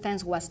the border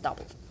fence was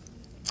doubled.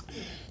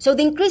 So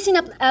the increasing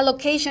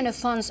allocation of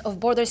funds of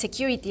border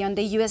security on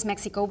the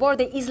U.S.-Mexico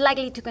border is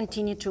likely to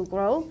continue to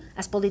grow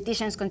as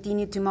politicians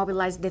continue to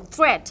mobilize the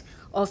threat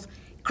of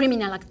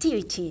criminal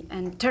activity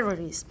and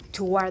terrorism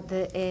toward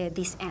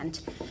this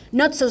end.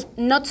 Not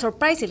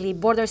surprisingly,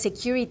 border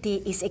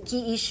security is a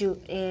key issue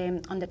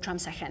on the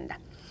Trump's agenda.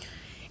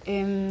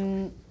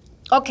 And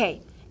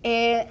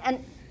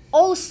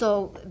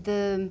also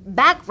the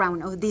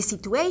background of this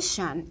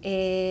situation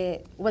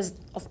was,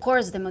 of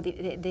course,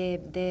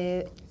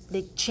 the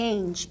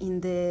change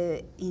in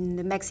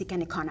the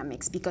Mexican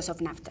economics because of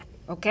NAFTA.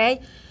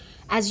 Okay,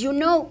 as you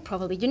know,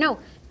 probably you know.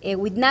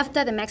 With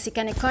NAFTA, the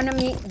Mexican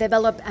economy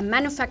developed a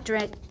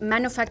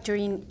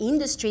manufacturing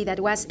industry that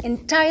was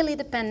entirely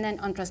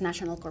dependent on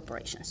transnational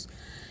corporations.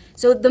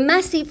 So the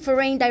massive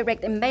foreign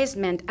direct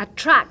investment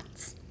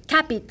attracts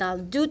capital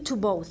due to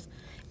both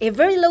a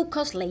very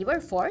low-cost labor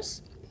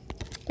force,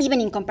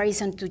 even in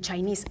comparison to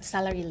Chinese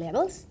salary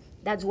levels.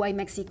 That's why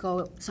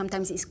Mexico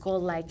sometimes is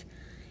called like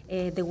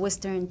the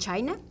Western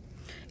China.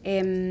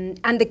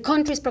 And the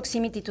country's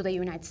proximity to the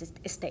United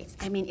States.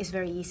 I mean, it's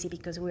very easy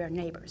because we are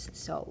neighbors.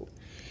 So,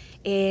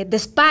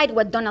 despite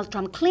what Donald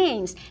Trump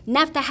claims,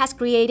 NAFTA has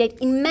created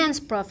immense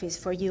profits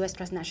for U.S.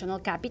 transnational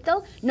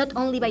capital, not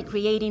only by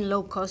creating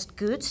low-cost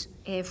goods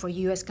for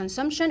U.S.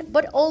 consumption,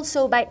 but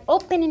also by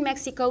opening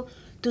Mexico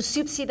to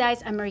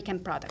subsidize American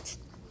products.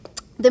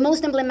 The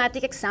most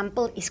emblematic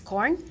example is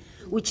corn,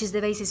 which is the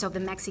basis of the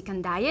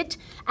Mexican diet,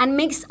 and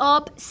makes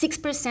up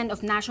 6%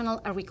 of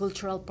national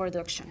agricultural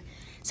production.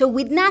 So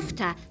with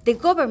NAFTA, the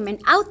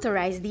government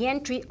authorized the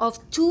entry of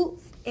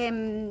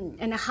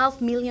 2.5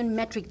 million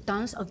metric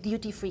tons of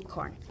duty-free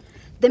corn.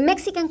 The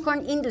Mexican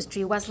corn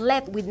industry was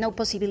left with no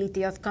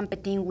possibility of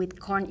competing with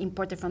corn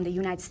imported from the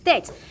United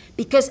States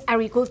because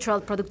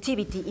agricultural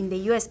productivity in the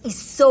US is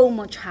so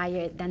much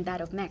higher than that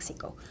of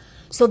Mexico.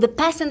 So the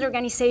peasant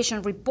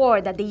organization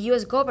report that the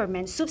US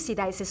government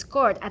subsidizes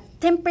corn at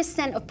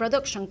 10% of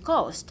production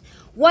cost,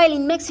 while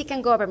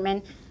Mexican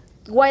government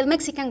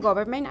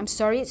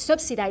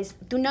subsidies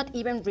do not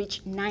even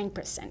reach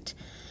 9%.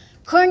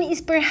 Corn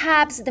is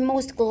perhaps the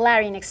most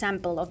glaring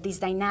example of this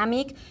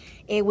dynamic,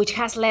 which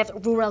has left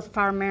rural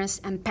farmers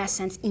and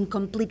peasants in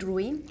complete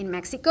ruin in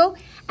Mexico,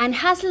 and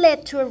has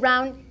led to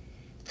around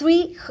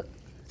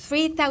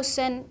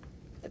 300,000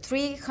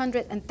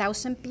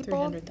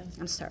 people,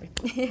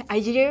 a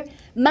year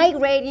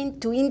migrating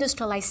to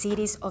industrialized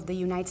cities of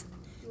the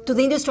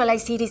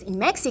industrialized cities in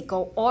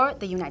Mexico or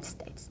the United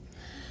States.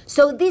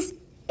 So these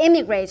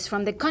immigrants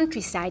from the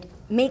countryside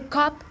make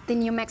up the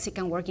new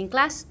Mexican working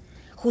class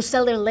who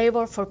sell their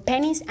labor for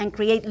pennies and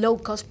create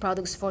low-cost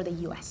products for the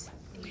U.S.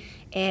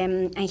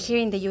 And here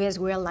in the U.S.,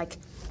 we're like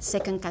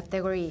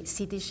second-category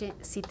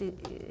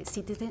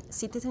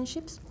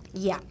citizenships.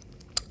 Yeah.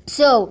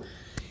 So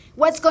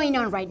what's going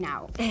on right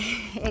now?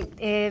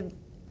 The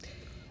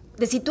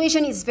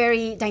situation is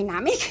very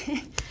dynamic.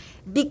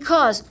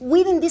 because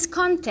within this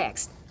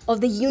context of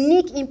the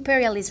unique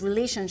imperialist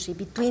relationship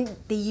between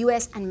the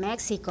US and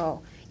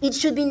Mexico, it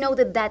should be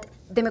noted that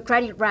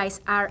democratic rights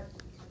are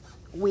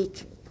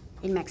weak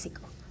in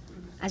Mexico,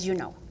 as you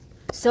know.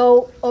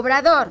 So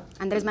Obrador,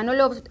 Andrés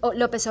Manuel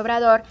López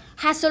Obrador,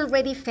 has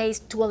already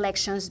faced 2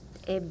 elections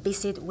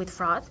visit with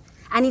fraud,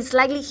 and it's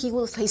likely he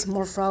will face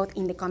more fraud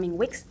in the coming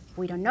weeks.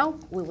 We don't know,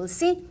 we will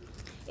see.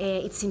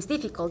 It seems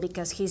difficult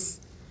because he's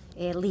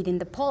leading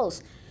the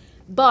polls.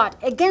 But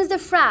against the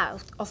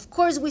fraud, of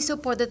course, we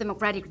support the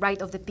democratic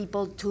right of the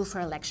people to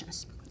fair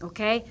elections,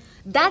 okay?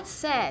 That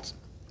said,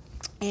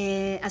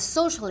 as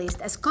socialists,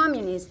 as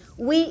communists,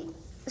 we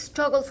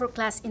struggle for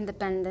class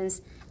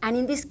independence, and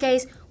in this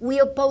case, we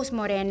oppose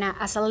Morena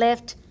as a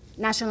left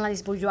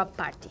nationalist bourgeois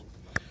party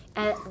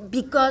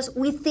because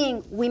we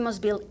think we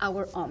must build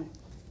our own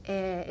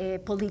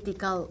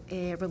political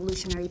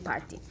revolutionary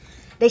party.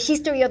 The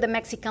history of the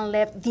Mexican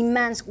left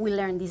demands we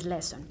learn this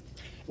lesson.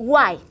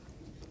 Why?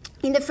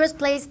 In the first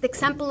place, the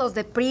example of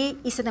the PRI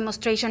is a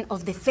demonstration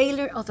of the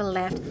failure of the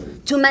left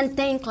to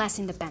maintain class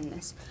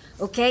independence.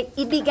 Okay?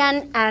 It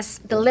began as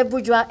the left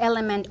bourgeois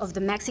element of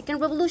the Mexican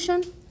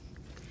Revolution,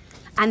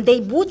 and they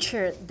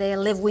butchered the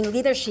left-wing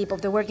leadership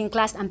of the working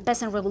class and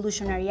peasant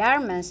revolutionary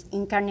armies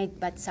incarnated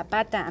by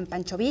Zapata and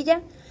Pancho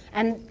Villa,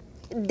 and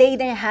they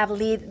then have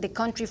led the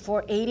country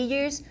for 80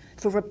 years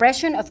through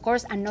repression, of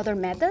course, and other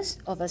methods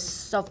of a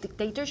soft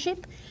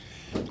dictatorship.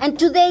 And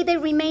today they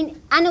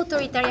remain an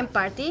authoritarian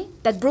party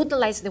that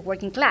brutalizes the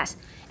working class.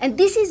 And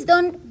this is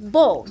done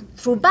both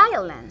through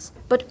violence,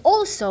 but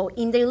also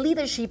in the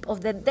leadership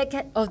of the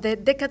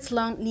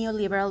decades-long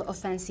neoliberal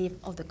offensive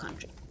of the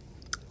country.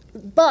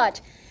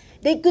 But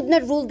they could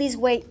not rule this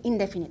way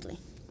indefinitely.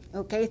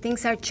 Okay,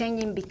 things are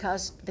changing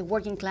because the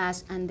working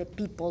class and the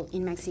people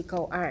in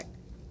Mexico are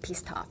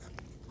pissed off.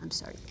 I'm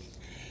sorry.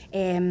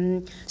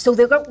 So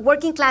the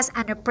working class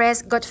and the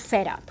press got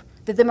fed up.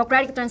 The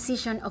democratic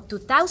transition of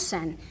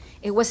 2000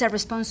 was a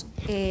response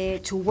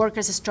to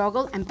workers'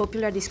 struggle and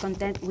popular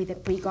discontent with the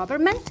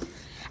pre-government.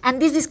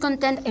 And this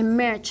discontent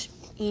emerged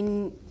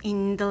in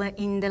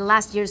the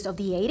last years of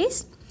the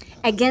 80s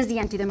against the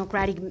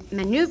anti-democratic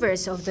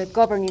maneuvers of the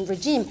governing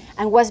regime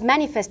and was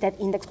manifested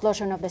in the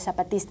explosion of the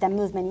Zapatista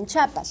movement in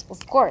Chiapas,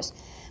 of course.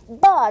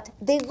 But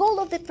the goal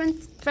of the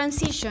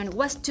transition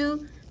was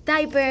to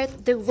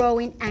divert the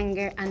growing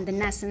anger and the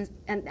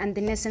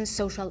nascent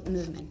social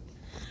movement.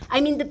 I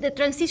mean, the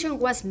transition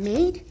was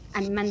made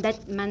and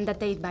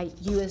mandated by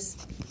US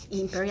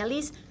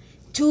imperialists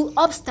to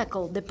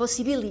obstacle the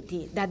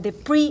possibility that the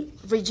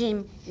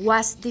pre-regime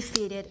was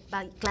defeated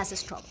by class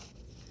struggle.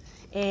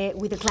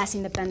 With a class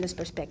independence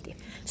perspective.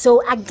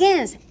 So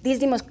against these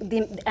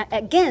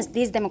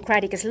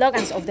democratic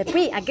slogans of the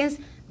PRI, against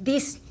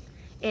this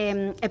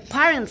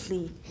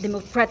apparently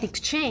democratic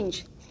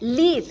change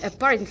led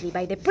apparently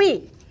by the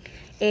PRI,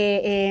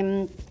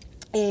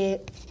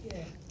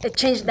 a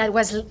change that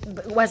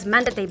was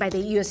mandated by the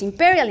US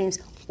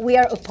imperialism, we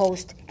are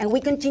opposed, and we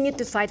continue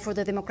to fight for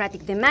the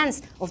democratic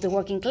demands of the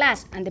working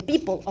class and the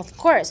people, of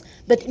course,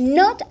 but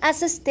not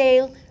as a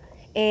stale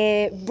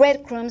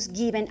breadcrumbs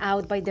given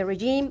out by the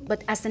regime,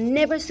 but as a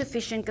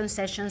never-sufficient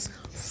concessions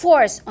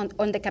forced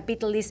on the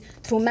capitalists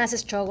through mass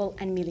struggle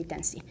and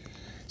militancy.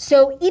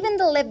 So even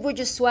the left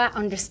bourgeoisie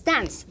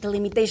understands the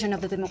limitation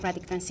of the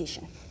democratic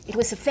transition. It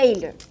was a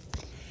failure.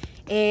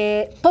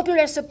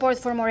 Popular support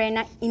for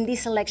Morena in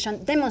this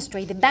election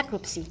demonstrates the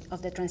bankruptcy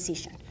of the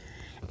transition.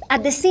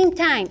 At the same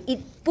time, it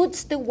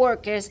puts the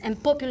workers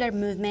and popular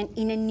movement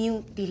in a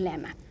new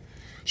dilemma.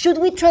 Should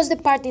we trust the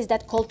parties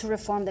that call to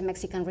reform the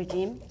Mexican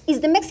regime? Is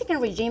the Mexican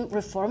regime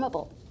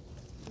reformable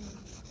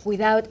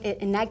without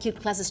an acute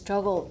class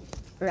struggle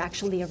or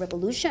actually a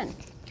revolution?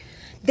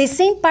 The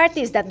same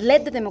parties that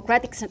led the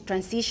democratic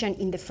transition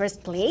in the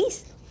first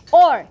place?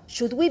 Or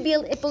should we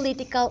build a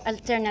political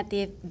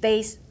alternative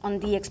based on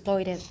the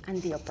exploited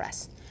and the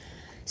oppressed?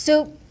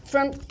 So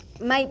from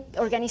my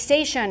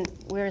organization,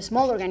 we're a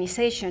small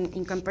organization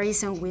in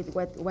comparison with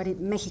what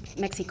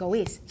Mexico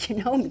is.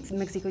 You know,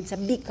 Mexico is a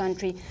big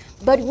country,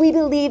 but we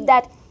believe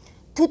that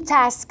two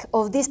tasks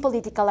of this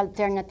political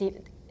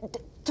alternative,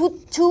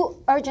 two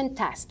urgent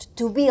tasks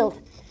to build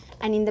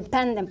an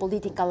independent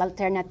political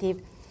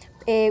alternative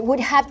would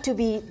have to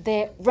be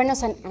the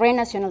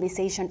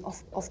renationalization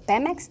of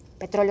Pemex,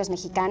 Petróleos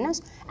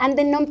Mexicanos, and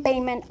the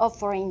non-payment of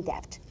foreign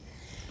debt.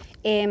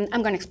 I'm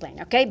going to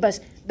explain, okay? But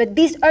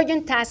these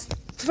urgent tasks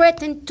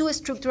threaten two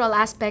structural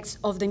aspects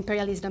of the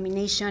imperialist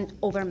domination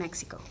over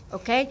Mexico,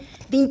 okay?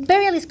 The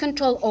imperialist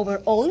control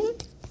over oil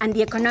and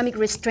the economic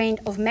restraint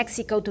of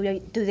Mexico to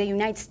the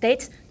United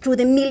States through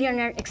the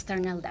millionaire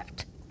external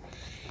debt.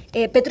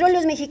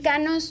 Petróleos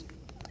Mexicanos,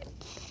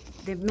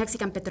 the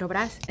Mexican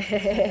Petrobras,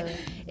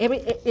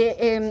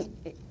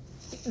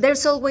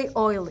 there's always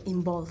oil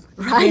involved,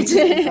 right?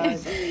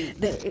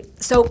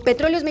 So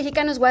Petróleos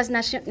Mexicanos was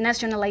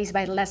nationalized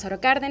by Lázaro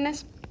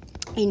Cárdenas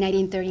in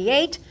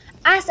 1938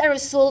 as a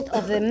result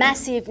of the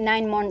massive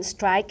 9-month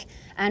strike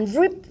and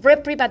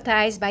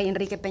reprivatized by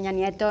Enrique Peña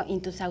Nieto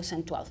in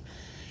 2012.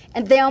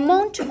 And the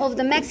amount of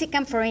the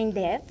Mexican foreign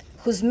debt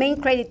whose main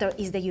creditor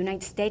is the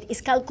United States,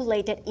 is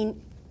calculated in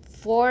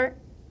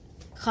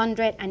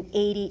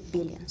 480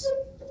 billions.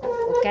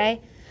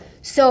 Okay?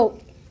 So,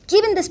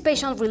 given the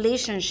special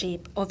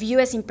relationship of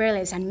U.S.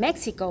 imperialism and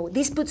Mexico,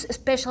 this puts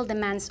special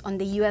demands on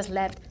the U.S.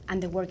 left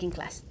and the working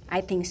class.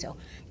 I think so.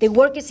 The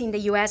workers in the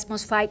U.S.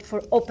 must fight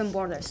for open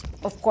borders,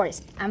 of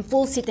course, and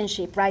full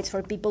citizenship rights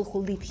for people who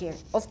live here,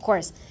 of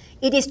course.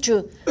 It is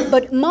true.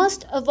 But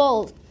most of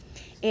all,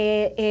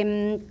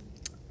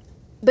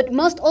 but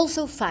must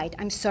also fight,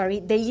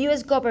 the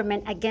U.S.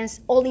 government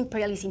against all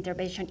imperialist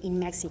intervention in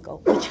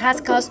Mexico, which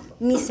has caused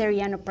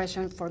misery and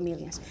oppression for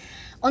millions.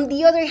 On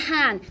the other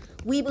hand,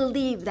 we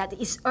believe that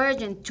it's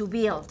urgent to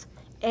build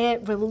a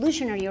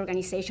revolutionary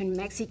organization in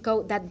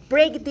Mexico that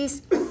break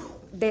this,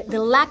 the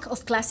lack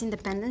of class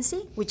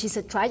independency, which is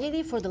a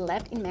tragedy for the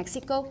left in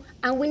Mexico,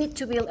 and we need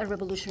to build a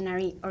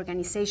revolutionary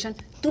organization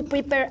to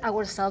prepare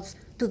ourselves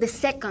to the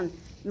second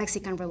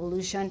Mexican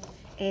Revolution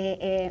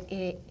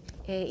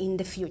in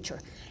the future.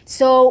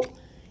 So,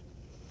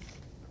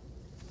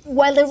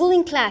 while the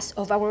ruling class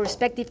of our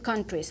respective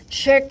countries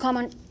share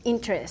common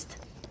interests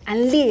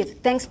and live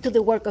thanks to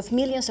the work of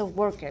millions of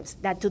workers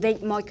that today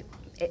make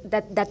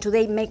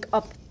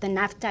up the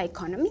NAFTA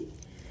economy,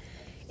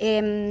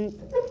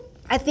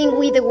 I think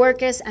we, the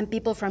workers and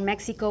people from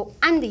Mexico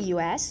and the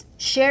US,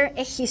 share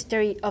a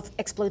history of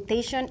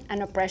exploitation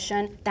and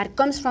oppression that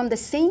comes from the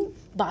same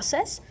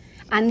bosses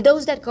and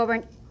those that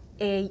governed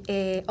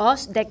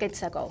us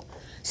decades ago.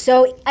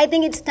 So I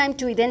think it's time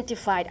to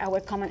identify our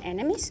common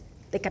enemies,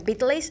 the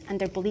capitalists and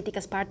their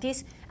political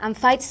parties, and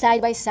fight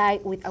side by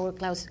side with our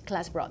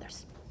class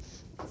brothers.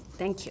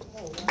 Thank you.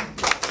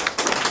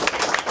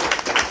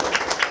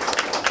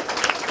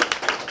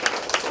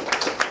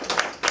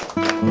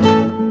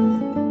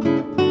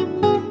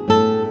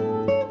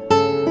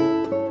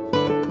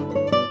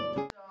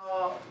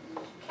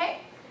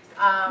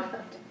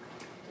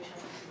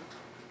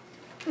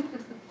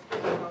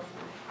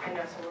 I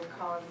know, so we're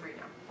calling three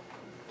now.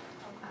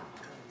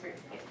 Three.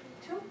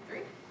 Two,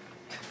 three.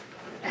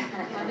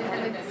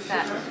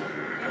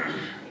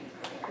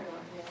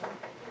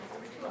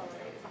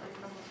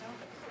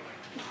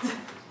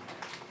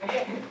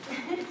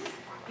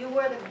 You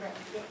were the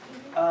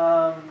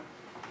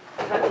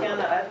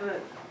Tatiana,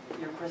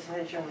 your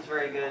presentation was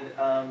very good.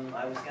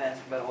 I was going to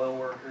ask about oil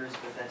workers,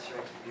 but that's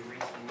right. You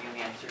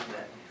recently answered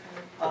that.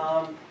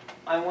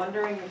 I'm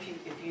wondering if you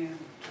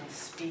can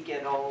speak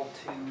at all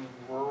to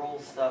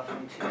rural stuff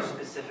and to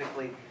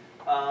specifically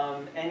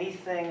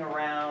anything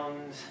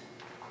around,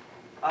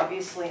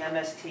 obviously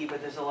MST, but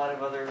there's a lot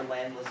of other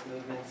landless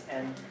movements.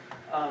 And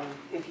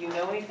if you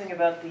know anything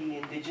about the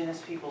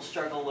indigenous people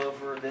struggle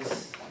over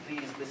this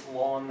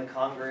law in the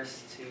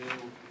Congress to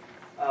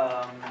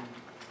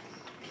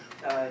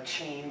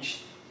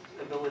change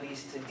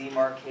abilities to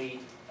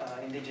demarcate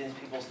indigenous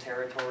people's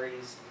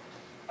territories.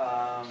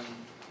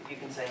 If you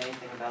can say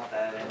anything about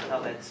that and how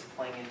that's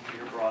playing into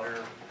your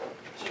broader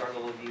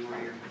struggle of you or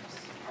your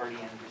party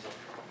end result.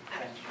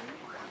 Thank you.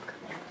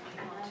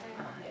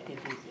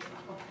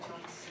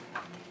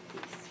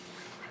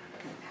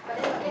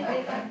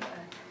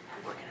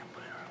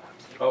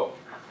 Oh,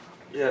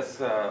 yes,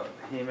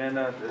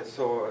 Jimena,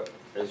 so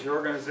is your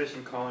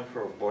organization calling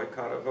for a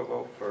boycott of a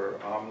vote for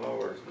AMLO,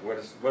 or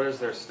what is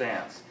their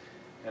stance?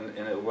 And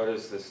what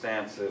is the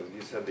stance of,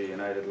 you said the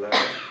United Left,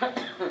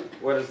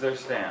 what is their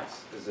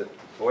stance? Is it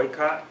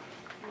boycott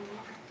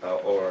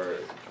or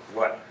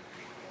what?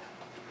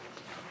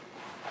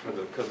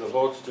 Because the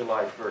vote's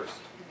July 1st.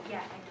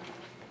 Yeah,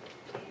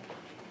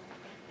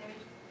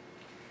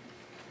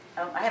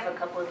 I know. I have a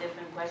couple of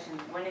different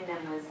questions. One of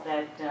them was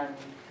that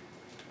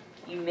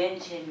you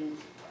mentioned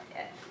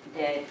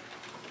that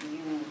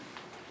you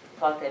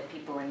thought that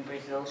people in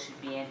Brazil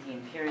should be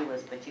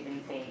anti-imperialist, but you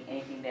didn't say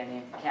anything about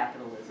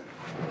anti-capitalism.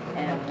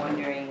 And I'm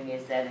wondering,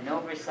 is that an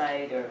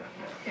oversight, or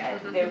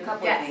there are a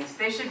couple of things. Yes,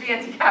 they should be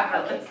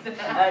anti-capitalist.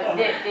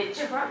 Okay.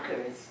 The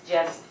truckers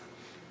just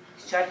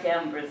shut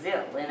down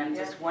Brazil, and I'm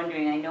just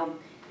wondering, I know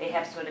they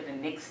have sort of a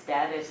mixed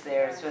status.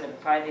 They're sort of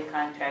private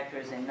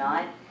contractors and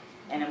not,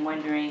 and I'm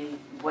wondering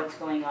what's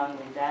going on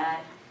with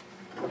that.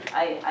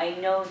 I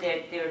know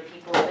that there are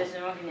people, there's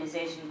an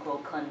organization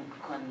called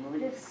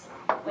Conmudas,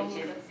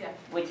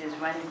 which is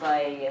run by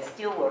a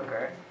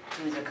steelworker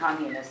who's a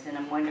communist, and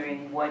I'm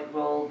wondering what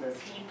role does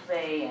he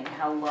play and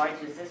how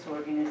large is this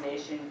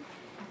organization?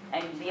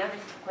 And the other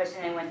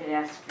question I wanted to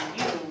ask for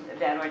you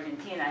about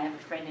Argentina, I have a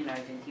friend in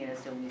Argentina,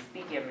 so we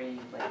speak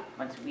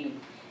once a week,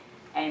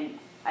 and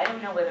I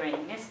don't know whether I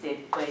missed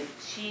it, but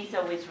she's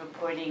always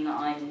reporting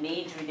on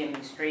major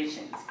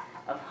demonstrations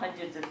of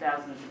hundreds of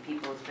thousands of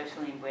people,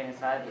 especially in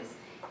Buenos Aires.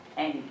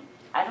 And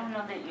I don't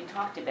know that you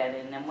talked about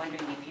it, and I'm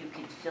wondering if you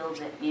could fill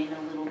that in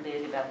a little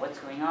bit about what's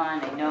going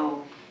on. I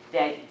know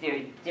that there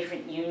are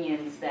different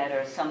unions that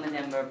are, some of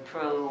them are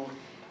pro,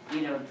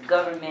 the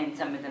government,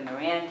 some of them are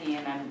anti,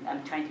 and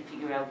I'm trying to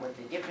figure out what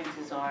the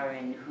differences are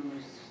and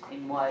who's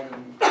in what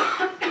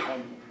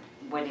and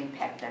what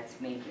impact that's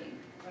making.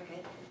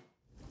 Okay.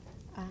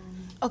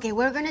 Okay,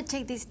 we're going to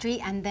take these three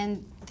and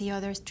then the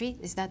other three.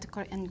 Is that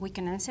correct? And we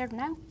can answer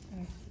now?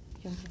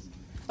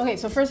 Okay,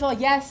 so first of all,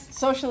 yes,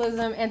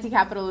 socialism,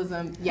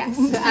 anti-capitalism, yes,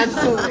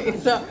 absolutely.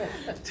 So,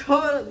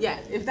 total, yeah,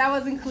 if that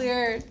wasn't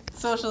clear,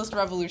 socialist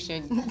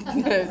revolution.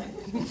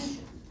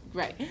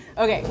 Right.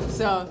 Okay,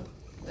 so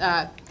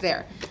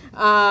there.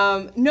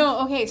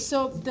 No, okay,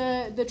 so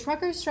the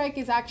truckers' strike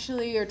is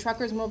actually, or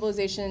truckers'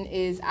 mobilization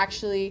is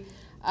actually,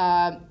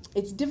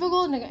 it's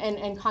difficult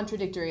and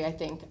contradictory, I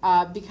think,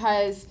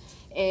 because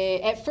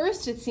at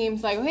first it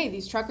seems like, oh, hey,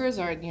 these truckers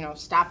are,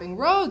 stopping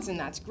roads, and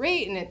that's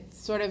great, and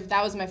it's sort of,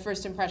 that was my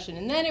first impression.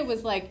 And then it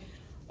was like,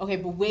 okay,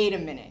 but wait a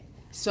minute.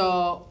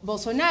 So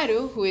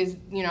Bolsonaro, who is,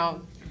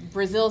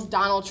 Brazil's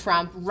Donald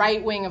Trump,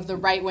 right wing of the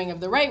right wing of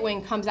the right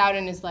wing, comes out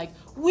and is like,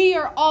 we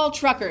are all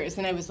truckers.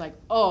 And I was like,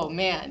 oh,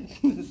 man.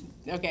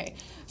 Okay.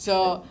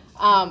 So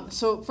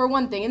so for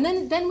one thing.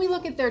 And then we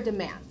look at their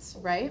demands,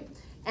 right?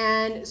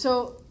 And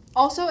so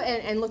also,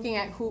 and looking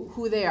at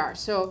who they are.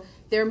 So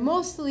they're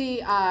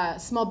mostly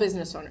small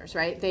business owners,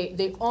 right?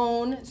 They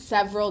own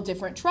several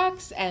different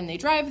trucks, and they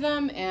drive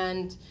them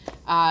and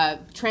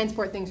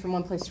transport things from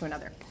one place to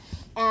another.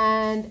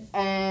 And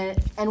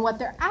what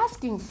they're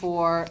asking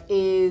for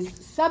is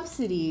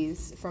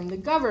subsidies from the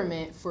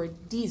government for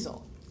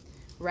diesel,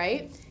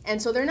 right?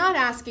 And so they're not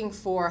asking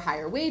for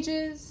higher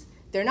wages.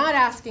 They're not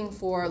asking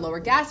for lower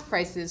gas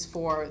prices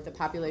for the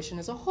population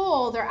as a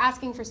whole. They're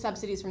asking for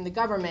subsidies from the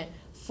government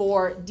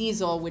for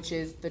diesel, which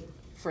is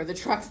for the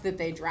trucks that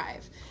they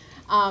drive.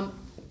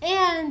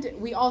 And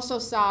we also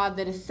saw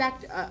that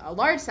a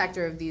large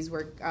sector of these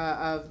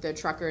of the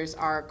truckers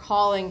are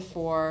calling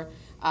for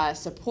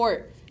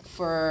support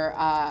for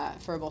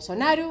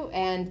Bolsonaro,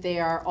 and they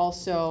are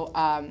also,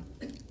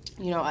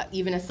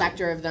 even a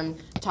sector of them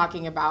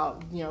talking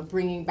about,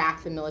 bringing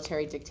back the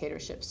military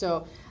dictatorship.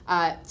 So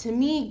to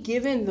me,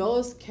 given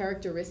those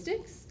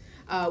characteristics,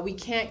 we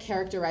can't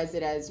characterize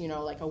it as,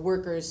 like a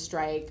workers'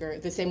 strike, or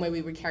the same way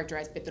we would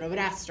characterize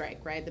Petrobras strike,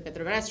 right? The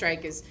Petrobras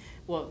strike is,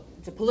 well,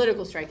 it's a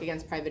political strike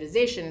against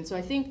privatization. And so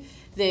I think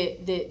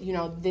that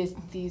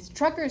these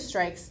trucker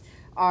strikes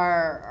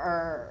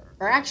are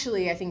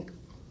actually, I think,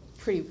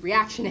 pretty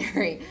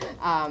reactionary,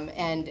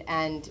 and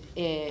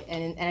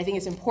I think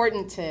it's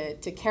important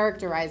to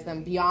characterize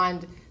them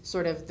beyond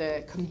sort of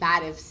the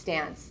combative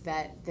stance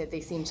that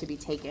they seem to be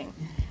taking.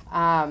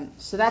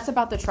 So that's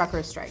about the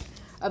trucker strike.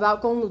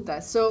 About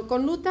Conlutas. So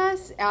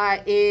Conlutas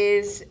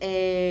is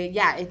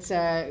it's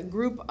a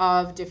group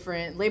of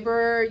different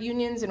labor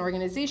unions and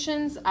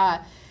organizations.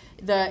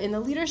 In the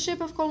leadership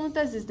of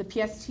Conlutas is the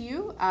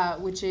PSTU,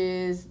 which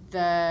is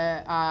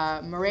the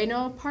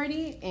Moreno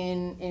party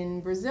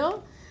in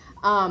Brazil.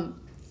 And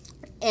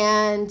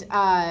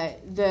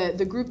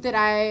the group that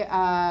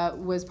I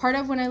was part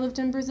of when I lived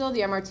in Brazil, the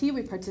MRT,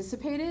 we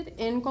participated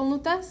in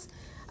Conlutas.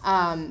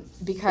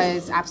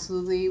 Because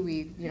absolutely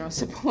we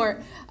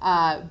support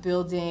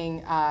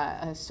building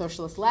a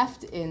socialist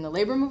left in the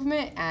labor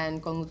movement,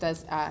 and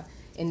Conlutas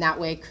in that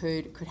way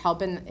could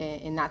help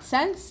in that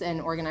sense and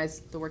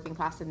organize the working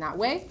class in that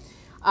way.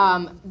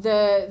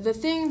 The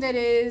thing that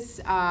is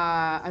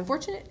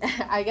unfortunate,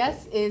 I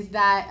guess, is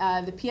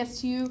that the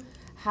PSTU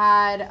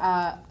had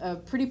a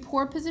pretty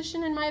poor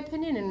position, in my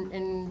opinion,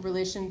 in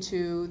relation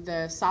to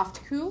the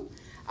soft coup.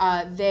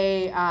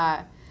 They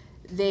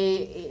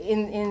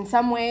in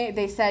some way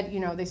they said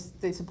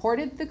they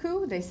supported the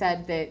coup. They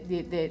said that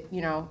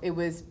it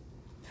was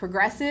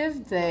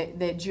progressive, that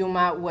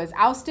Dilma was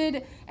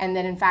ousted, and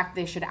that in fact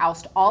they should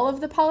oust all of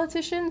the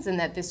politicians, and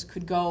that this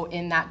could go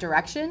in that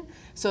direction.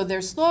 So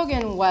their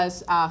slogan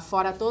was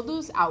 "Fora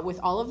todos," out with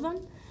all of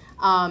them.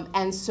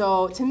 And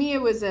so to me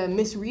it was a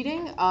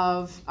misreading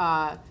of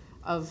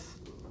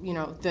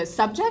the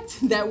subject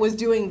that was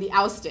doing the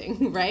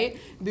ousting, right?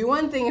 It'd be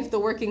one thing if the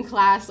working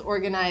class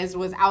organized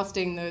was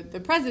ousting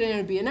the president. It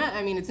would be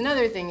it's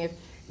another thing if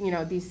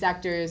these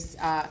sectors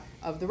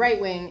of the right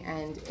wing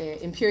and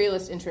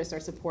imperialist interests are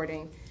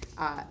supporting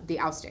the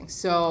ousting.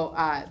 So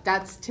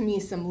that's to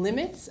me some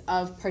limits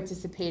of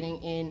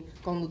participating in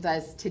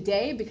Conlutas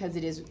today, because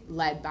it is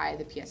led by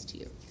the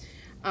PSTU.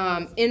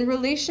 In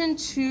relation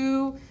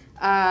to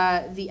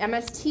the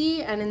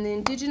MST and in the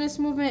indigenous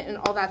movement and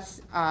all that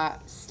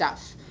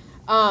stuff.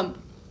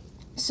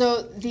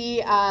 So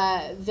the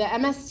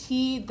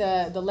MST,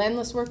 the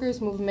landless workers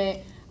movement,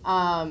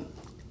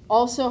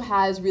 also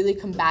has really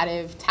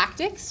combative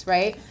tactics,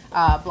 right?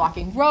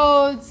 Blocking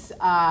roads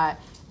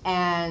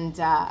and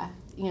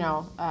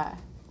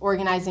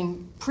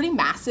organizing pretty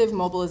massive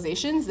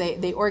mobilizations.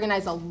 They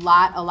organize a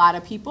lot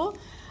of people,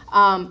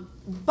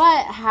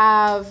 but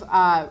have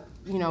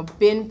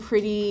been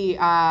pretty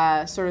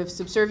sort of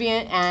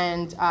subservient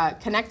and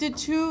connected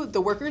to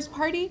the Workers'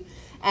 Party.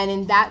 And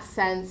in that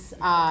sense,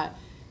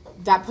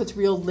 that puts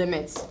real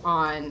limits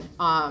on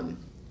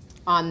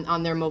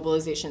their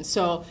mobilization.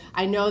 So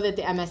I know that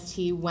the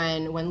MST,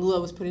 when Lula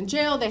was put in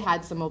jail, they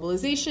had some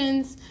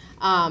mobilizations,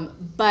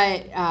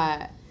 but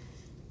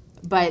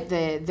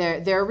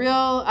there are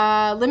real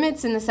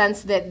limits in the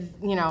sense that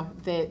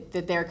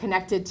that they're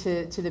connected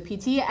to the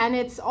PT, and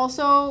it's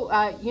also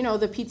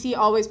the PT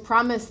always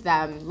promised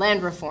them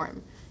land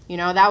reform. You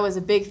know, that was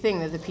a big thing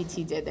that the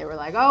PT did. They were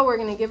like, oh, we're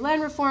going to give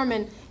land reform,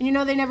 and you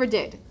know, they never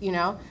did, you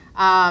know.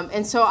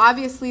 And so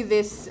obviously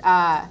this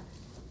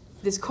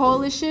this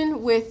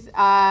coalition with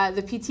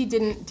the PT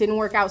didn't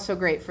work out so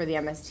great for the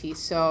MST.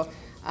 So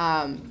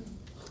I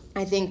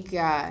think,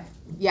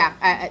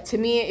 to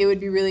me, it would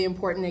be really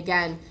important,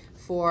 again,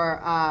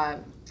 for a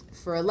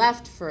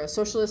left, for a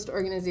socialist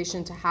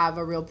organization to have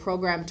a real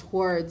program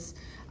towards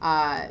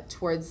the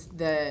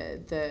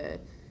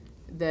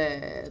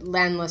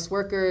landless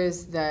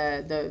workers,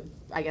 the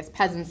I guess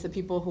peasants, the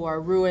people who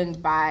are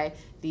ruined by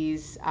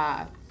these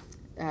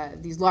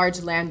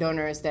large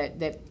landowners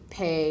that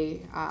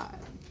pay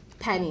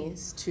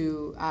pennies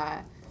to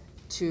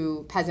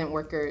peasant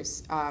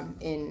workers,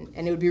 and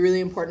it would be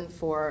really important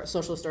for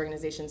socialist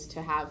organizations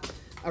to have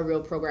a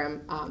real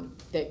program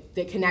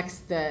that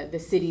connects the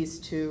cities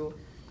to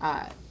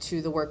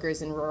the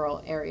workers in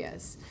rural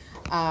areas.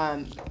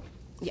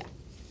 Yeah.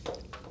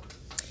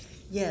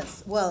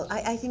 Yes, well,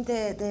 I think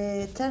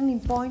the turning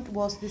point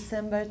was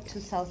December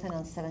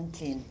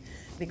 2017,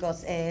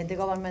 because the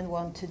government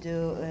wanted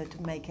to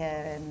make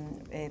a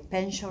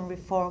pension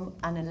reform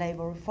and a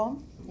labor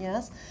reform.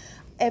 Yes,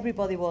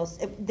 everybody was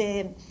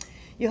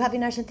you have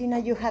in Argentina,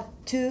 you have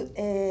two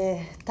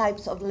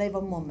types of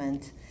labor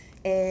movement.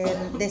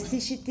 The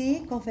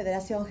CGT,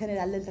 Confederación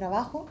General del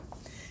Trabajo,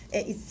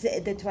 it's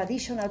the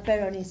traditional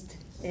Peronist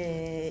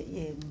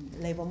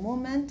labor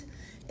movement.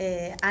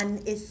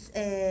 And it's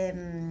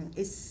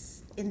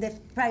in the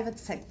private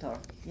sector,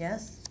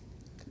 yes?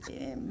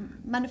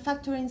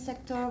 Manufacturing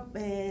sector,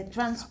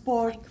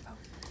 transport,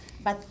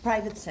 but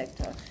private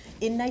sector.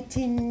 In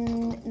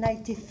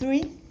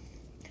 1993,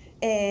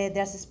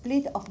 there's a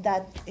split of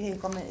that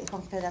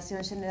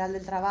Confederación General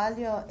del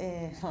Trabajo,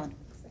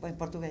 en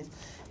portugués,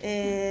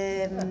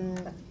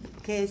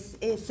 que es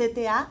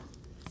CTA,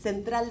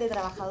 Central de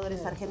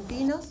Trabajadores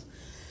Argentinos,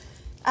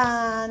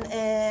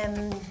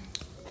 and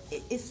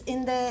it's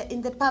in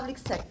the public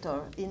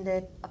sector, in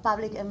the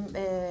public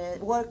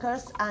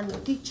workers and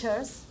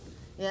teachers,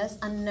 yes,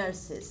 and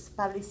nurses,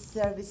 public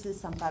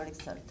services and public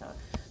sector.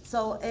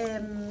 So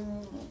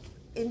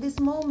in this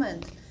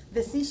moment,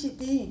 the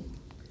CGT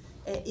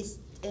is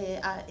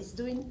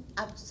doing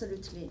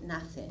absolutely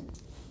nothing.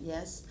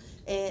 Yes,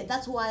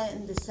 that's why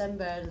in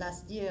December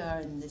last year,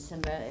 in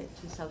December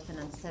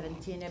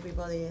 2017,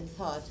 everybody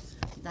thought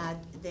that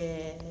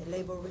the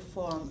labor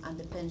reform and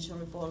the pension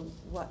reform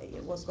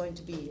was going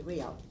to be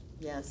real,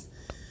 yes.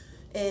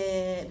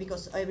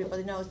 Because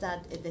everybody knows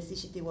that the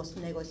CGT was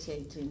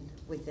negotiating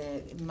with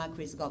the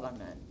Macri's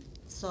government.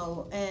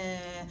 So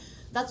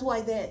that's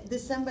why the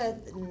December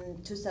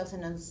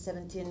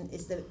 2017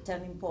 is the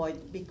turning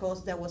point,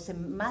 because there was a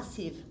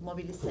massive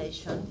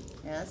mobilization,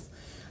 yes.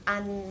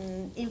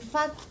 And in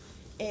fact,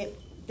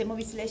 the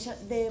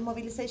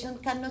mobilization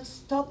cannot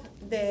stop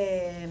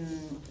the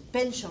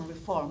pension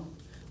reform,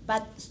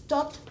 but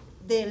stopped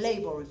the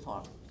labor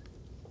reform.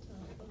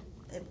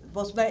 It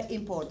was very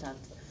important.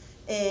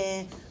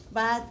 And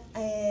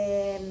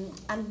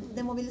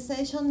the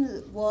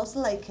mobilization was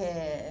like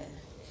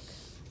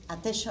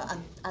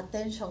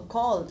attention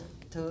called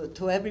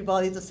to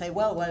everybody to say,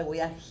 well,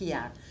 we are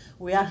here.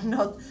 We are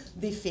not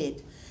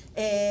defeated.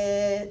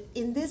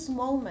 In this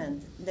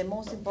moment, the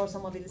most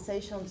important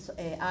mobilizations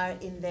are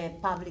in the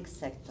public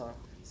sector.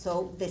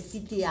 So the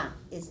CTA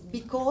is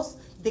because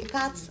the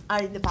cuts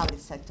are in the public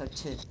sector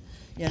too.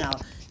 You know,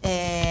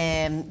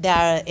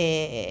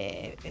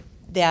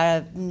 they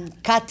are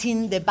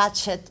cutting the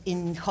budget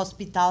in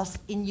hospitals,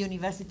 in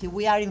university.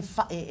 We are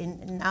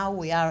now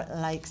we are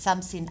like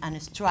something on a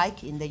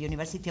strike in the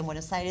University of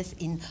Buenos Aires,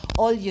 in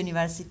all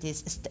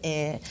universities,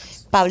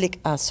 public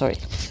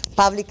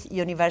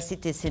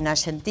universities in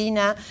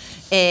Argentina.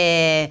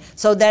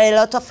 So there are a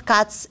lot of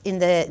cuts in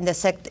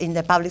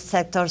the public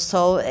sector.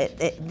 So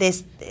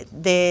the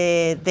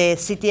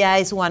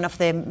CTA is one of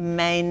the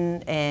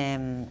main.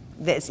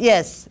 That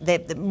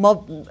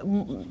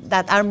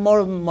are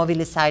more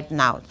mobilized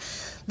now.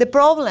 The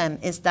problem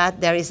is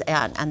that there is,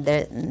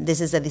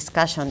 this is a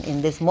discussion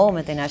in this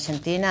moment in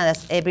Argentina,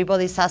 that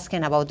everybody's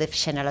asking about the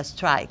general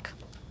strike.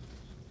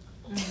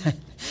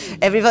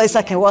 Everybody's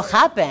asking, what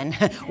happened?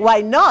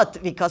 Why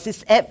not?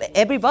 Because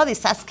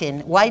everybody's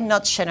asking, why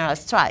not general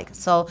strike?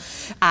 So,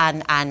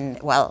 and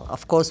well,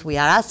 of course, we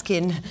are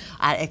asking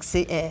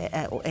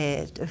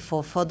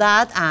for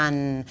that,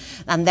 and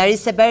there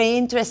is a very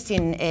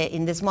interesting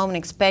in this moment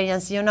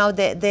experience. You know,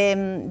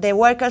 the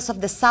workers of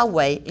the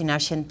subway in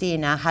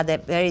Argentina had a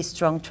very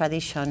strong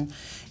tradition,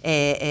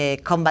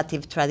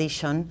 combative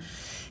tradition.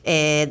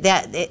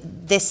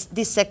 This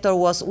sector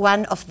was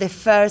one of the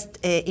first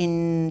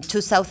in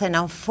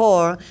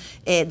 2004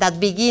 that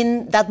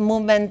began that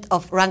movement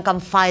of rank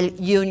and file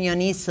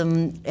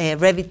unionism,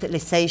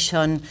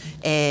 revitalization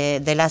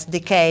the last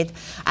decade,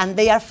 and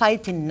they are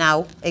fighting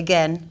now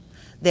again.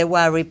 They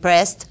were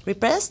repressed.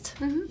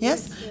 Mm-hmm.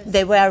 Yes?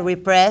 They were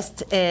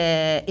repressed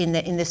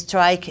in the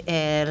strike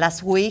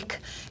last week.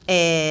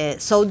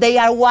 So they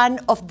are one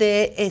of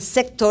the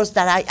sectors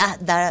that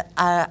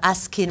are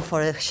asking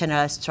for a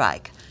general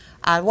strike.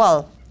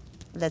 Well,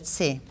 let's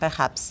see,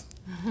 perhaps.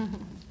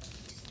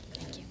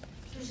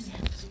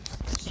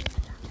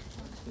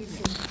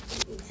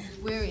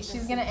 Wait,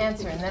 she's going to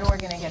answer, and then we're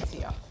going to get to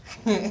you.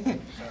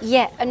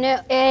 Yeah, no,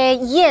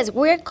 yes,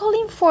 we're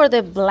calling for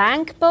the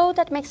blank vote.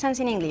 That makes sense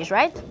in English,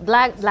 right?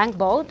 Blank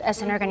vote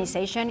as an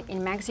organization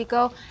in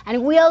Mexico.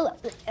 And we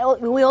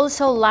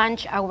also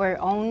launch our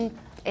own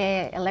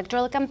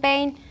electoral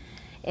campaign,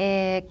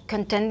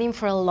 contending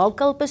for a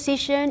local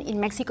position in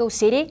Mexico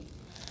City,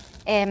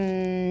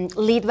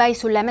 led by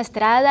Zulema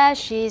Estrada.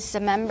 She's a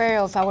member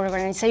of our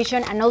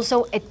organization and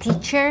also a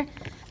teacher,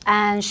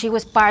 and she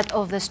was part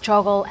of the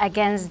struggle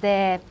against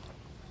the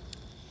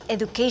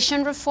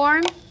education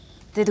reform.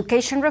 The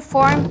education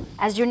reform,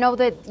 as you know,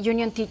 the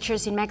union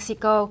teachers in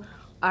Mexico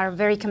are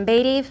very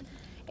combative,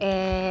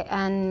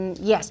 and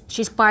yes,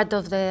 she's part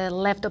of the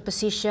left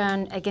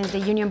opposition against the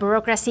union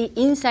bureaucracy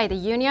inside the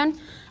union,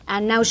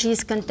 and now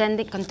she's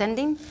contending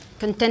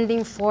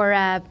for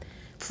a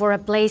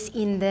place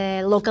in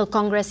the local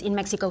Congress in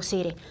Mexico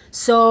City.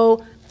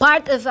 So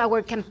part of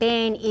our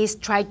campaign is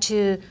try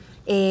to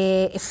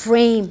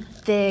frame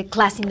the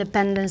class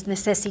independence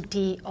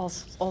necessity of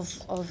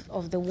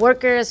the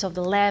workers, of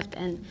the left,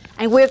 and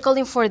we're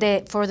calling for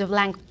the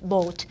blank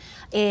vote.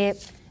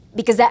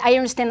 Because I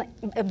understand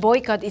a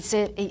boycott, it's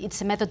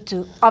a method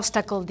to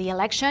obstacle the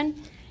election.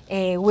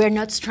 We're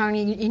not strong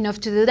enough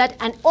to do that.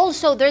 And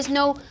also there's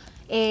no,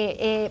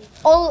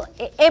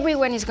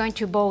 everyone is going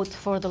to vote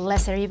for the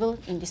lesser evil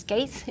in this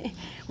case,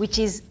 which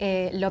is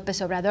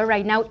López Obrador.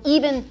 Right now,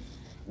 even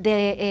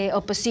the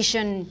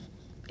opposition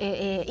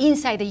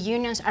inside the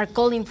unions are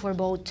calling for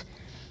vote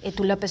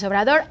to López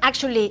Obrador.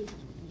 Actually,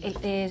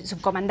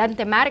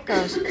 Subcomandante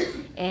Marcos,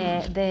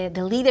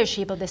 the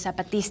leadership of the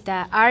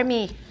Zapatista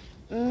army,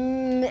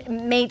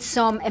 made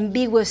some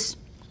ambiguous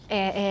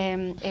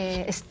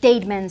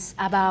statements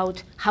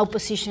about how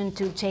position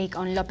to take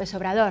on López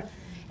Obrador,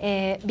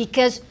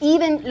 because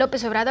even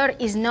López Obrador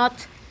is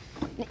not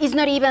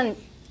even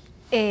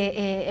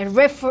a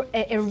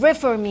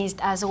reformist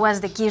as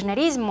was the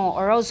Kirchnerismo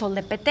or also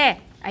the PT.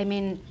 I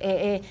mean,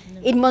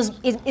 it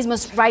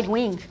must right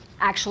wing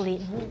actually,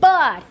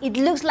 but it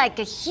looks like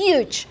a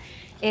huge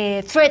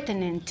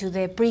threatening to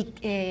the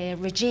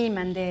regime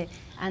and the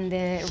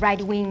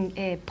right wing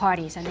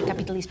parties and the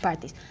capitalist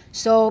parties.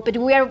 So, but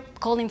we are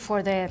calling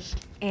for the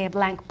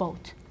blank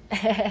vote.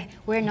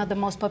 We're not the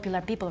most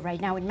popular people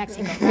right now in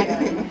Mexico, right?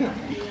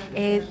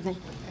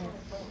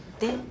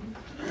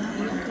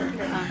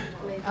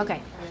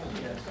 Okay.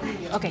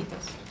 Okay.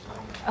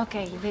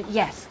 Okay.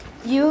 Yes.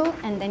 You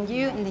and then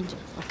you and then you.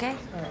 Okay.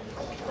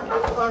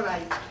 All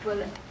right.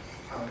 Well,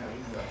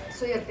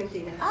 soy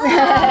Argentina.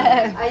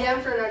 I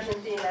am from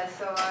Argentina,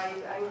 so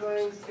I'm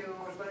going to.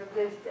 But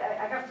this,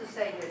 I have to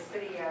say, the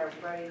three are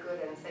very good,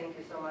 and thank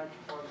you so much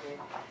for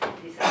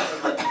this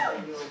update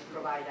that you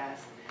provide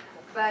us.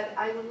 But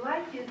I would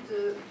like you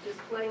to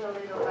explain a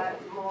little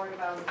bit more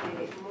about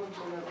the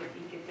movement of the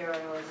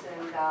piqueteros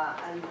and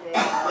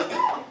what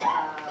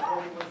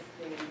was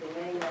the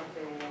name of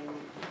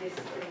this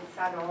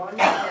salon,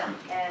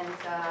 and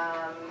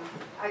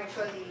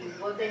actually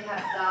what they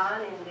have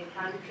done in the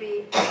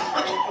country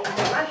and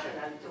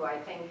international too. I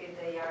think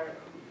they are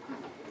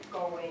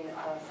going,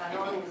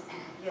 salon is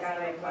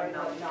very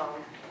well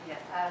known.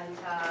 And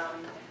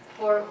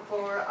for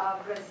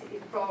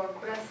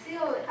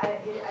Brazil, I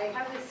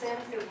have the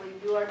sense that what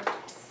you are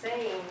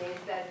saying is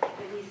that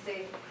there is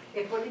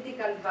a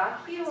political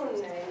vacuum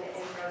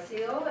in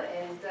Brazil,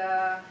 and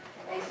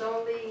it's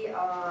only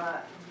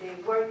the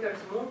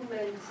workers'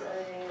 movement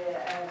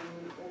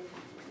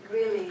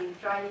really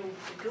trying to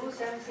do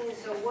something.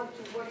 So what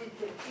is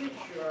the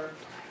future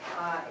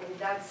in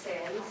that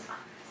sense?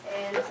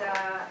 And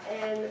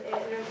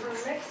from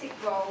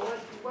Mexico,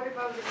 what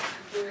about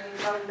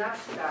about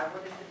NAFTA?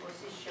 What is the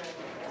position?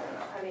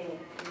 I mean,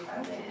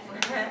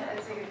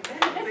 that's a good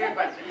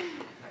question.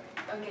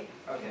 Okay.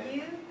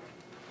 You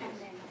and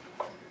then.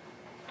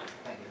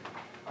 Thank you.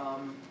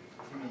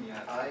 Jimena,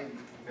 I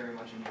very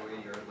much enjoy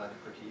your left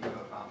critique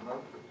of AMLO.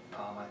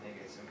 I think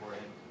it's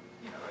important,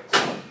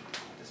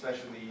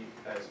 especially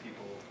as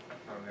people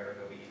from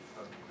America,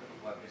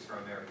 leftists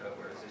from America,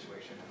 where the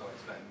situation has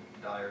always been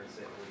dire, to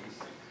say the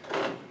least.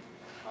 I'm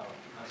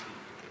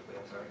speaking too quickly,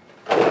 I'm sorry.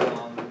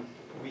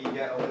 We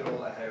get a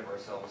little ahead of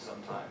ourselves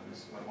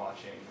sometimes when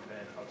watching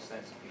an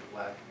ostensibly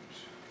left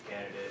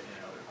candidate in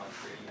another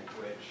country,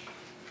 which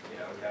we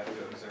have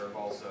to observe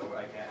also.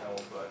 I can't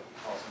help but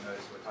also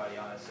notice what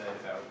Tatiana said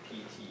about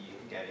PT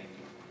getting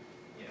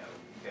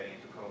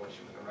into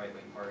coalition with a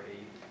right-wing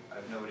party.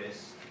 I've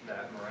noticed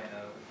that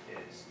Morena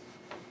is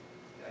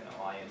an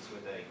alliance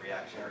with a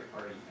reactionary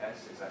party,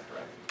 PES, is that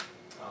correct?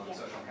 Yes.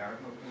 Social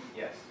Empowerment Movement?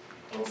 Yes.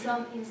 In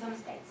some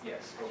states.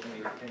 Yes,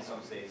 openly, in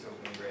some states,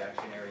 openly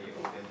reactionary,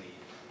 openly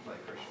like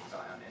Christian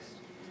Zionist.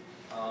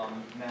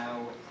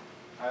 Now,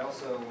 I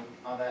also,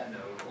 on that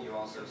note, you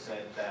also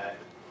said that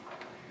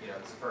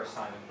it's the first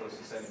time in close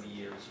to 70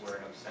 years where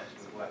an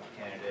ostensibly left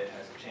candidate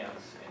has a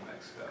chance in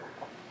Mexico.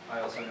 I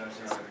also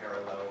noticed another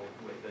parallel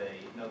with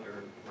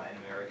another Latin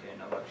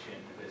American election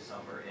this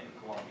summer in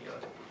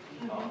Colombia.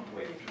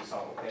 with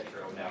Gustavo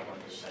Petro now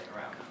going to the second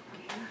round.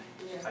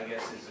 I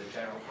guess as a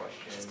general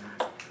question,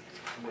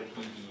 would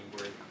he be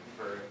worth,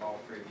 for all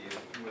three of you,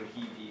 would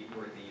he be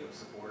worthy of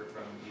support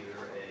from either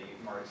a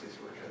Marxist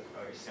or just a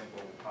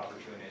simple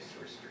opportunist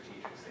or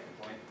strategic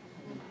standpoint?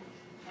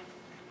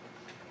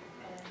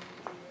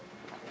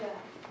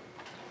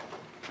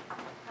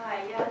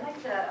 Hi, yeah, I'd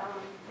like to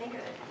make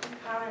a few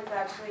comments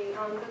actually.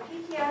 The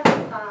PTS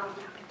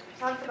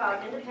talks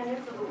about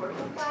independence of the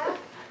working class,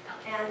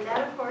 and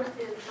that of course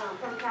is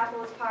from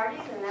capitalist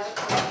parties, and that of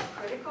course is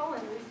critical,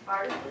 and we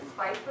Spartacists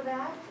fight for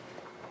that.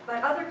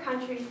 But other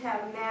countries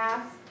have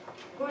mass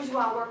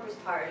bourgeois workers'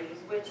 parties,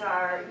 which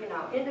are, you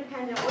know,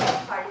 independent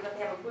workers' parties, but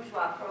they have a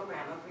bourgeois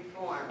program of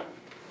reform.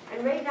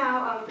 And right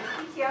now, the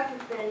PTS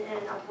has been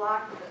in a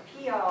block with the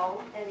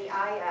PO and the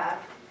IS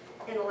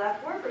in the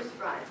Left Workers'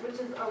 Front, which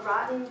is a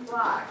rotten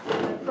block.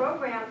 The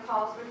program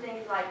calls for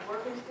things like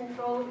workers'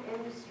 controlled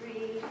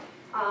industry,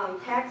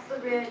 tax the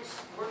rich,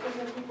 workers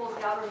and people's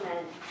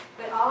government,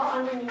 but all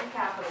underneath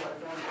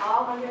capitalism,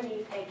 all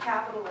underneath a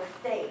capitalist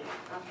state,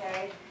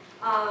 okay?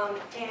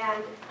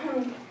 And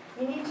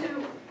you need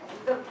to,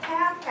 the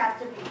task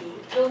has to be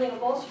building a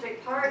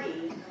Bolshevik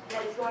party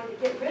that is going to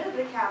get rid of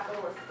the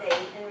capitalist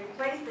state and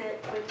replace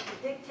it with the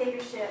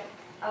dictatorship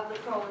of the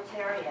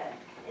proletariat.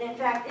 And in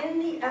fact, in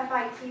the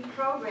FIT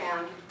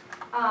program,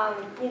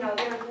 you know,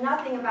 there's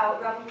nothing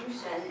about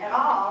revolution at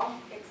all,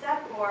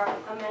 except for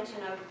a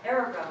mention of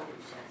Arab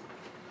revolution.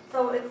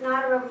 So it's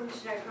not a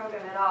revolutionary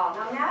program at all.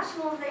 Now,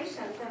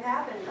 nationalizations have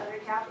happened under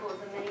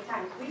capitalism many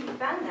times. We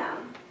defend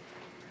them,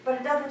 but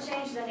it doesn't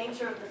change the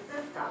nature of the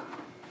system.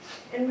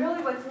 And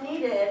really what's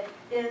needed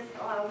is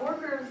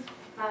workers'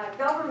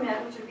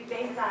 government, which would be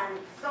based on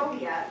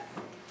Soviets,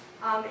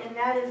 and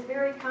that is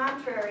very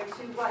contrary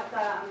to what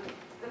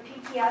the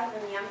PTS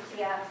and the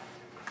MTS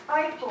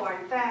fight for.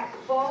 In fact,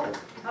 both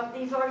of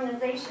these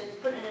organizations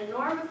put an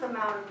enormous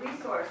amount of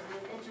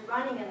resources into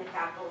running in the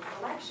capitalist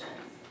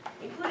elections,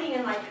 including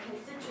in like the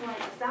Constituent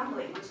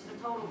Assembly, which is a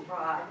total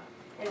fraud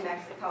in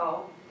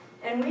Mexico.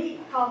 And we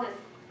call this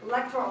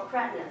electoral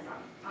cretinism.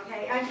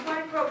 Okay, I just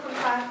want to quote from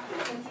Trotsky,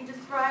 since he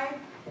described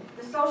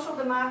the social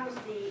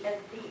democracy as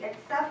the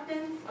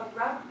acceptance of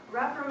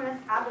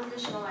reformist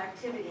oppositional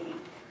activity,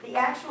 the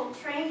actual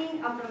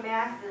training of the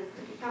masses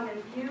to become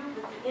imbued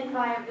with the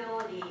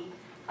inviolability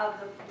of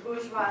the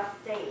bourgeois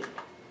state.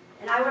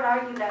 And I would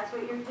argue that's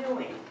what you're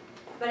doing.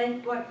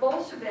 But what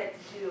Bolsheviks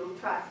do,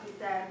 Trotsky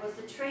said, was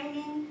the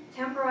training,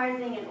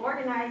 temporizing, and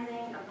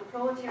organizing of the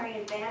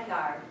proletarian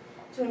vanguard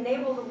to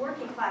enable the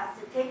working class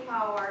to take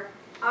power,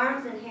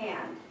 arms in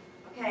hand.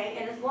 Okay,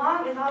 and as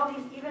long as all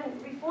these, even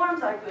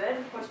reforms are good,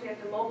 of course we have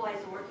to mobilize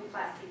the working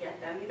class to get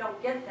them. You don't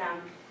get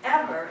them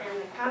ever, and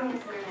the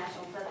Communist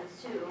International said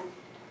this too,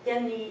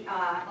 in the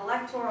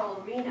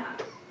electoral arena.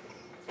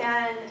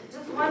 And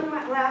just one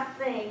last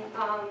thing,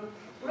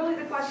 really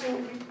the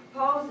question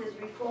posed is,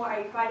 are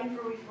you fighting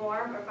for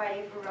reform or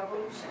fighting for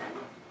revolution?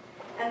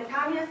 And the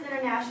Communist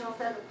International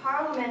said the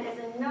Parliament is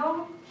in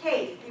no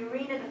case the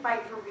arena to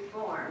fight for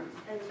reforms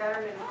and the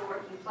betterment of the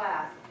working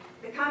class.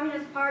 The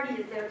Communist Party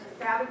is there to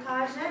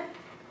sabotage it,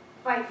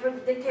 fight for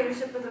the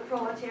dictatorship of the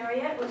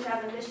proletariat, which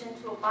has a mission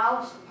to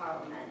abolish the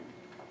Parliament.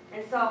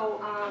 And so,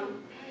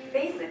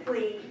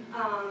 basically,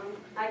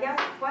 I guess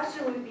the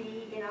question would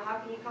be, you know, how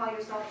can you call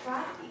yourself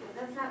Trotsky? Because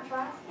that's not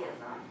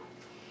Trotskyism.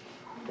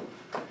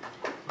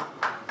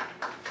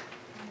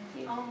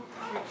 Oh,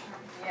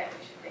 Yeah, we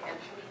should take it.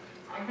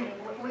 okay.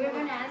 We're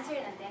going to answer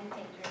it and then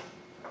take your...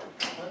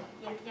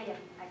 Yeah,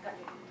 I got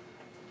you.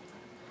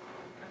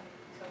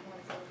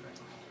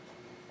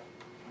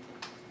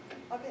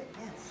 Okay,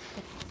 yes.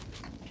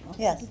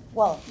 Yes,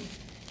 well,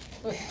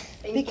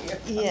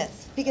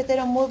 yes,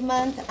 Piquetero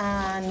movement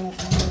and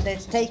the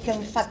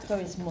Taken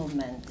Factories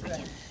movement.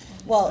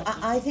 Well,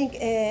 I think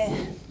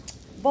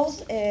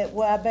both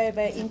were very,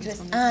 very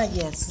interesting. Ah,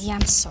 yes. Yeah,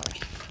 I'm sorry.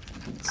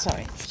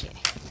 Sorry.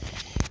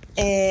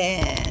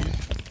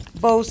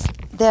 Both,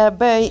 they are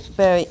very,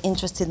 very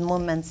interesting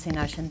movements in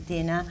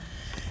Argentina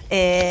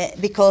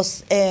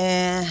because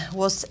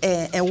was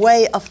a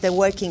way of the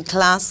working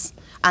class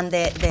and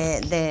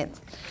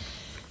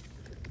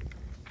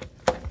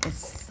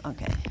it's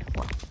okay.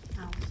 Well,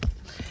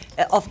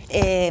 of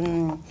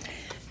the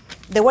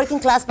working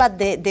class, but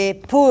the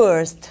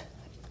poorest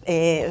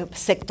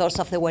sectors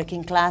of the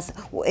working class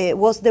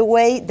was the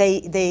way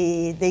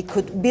they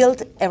could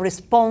build a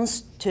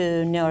response to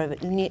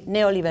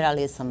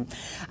neoliberalism.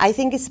 I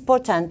think it's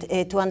important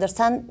to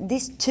understand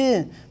these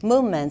two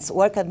movements,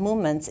 worker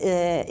movements.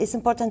 It's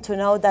important to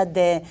know that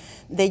the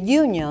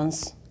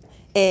unions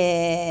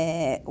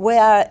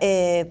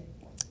were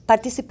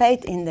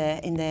participate in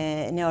the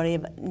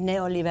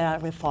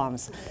neoliberal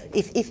reforms.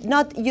 If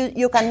not,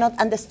 you cannot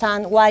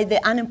understand why the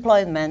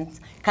unemployment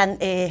can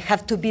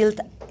have to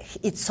build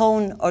its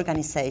own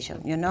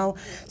organization, you know.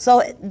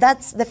 So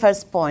that's the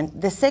first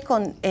point. The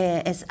second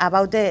is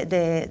about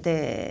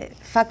the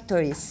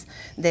factories,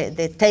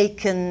 the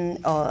taken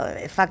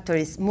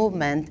factories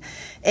movement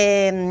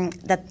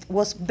that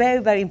was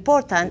very, very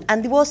important,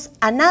 and it was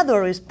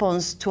another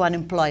response to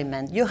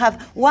unemployment. You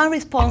have one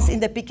response in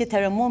the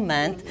picketeer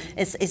movement,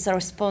 is a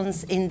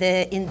response in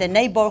the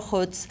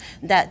neighborhoods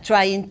that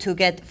trying to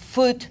get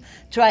food,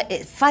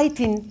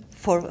 fighting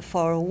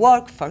for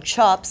work, for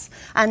jobs,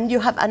 and you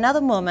have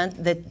another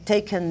moment, the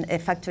taken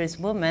factories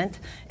movement,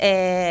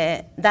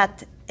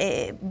 that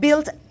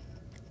built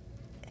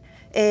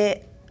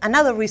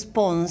another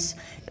response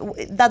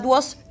that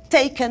was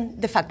taken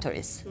the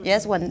factories.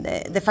 Yes, when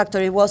the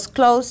factory was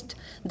closed,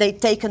 they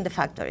taken the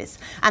factories,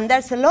 and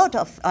there's a lot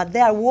of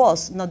there were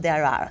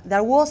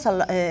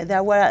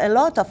a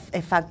lot of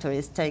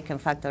factories, taken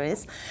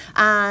factories,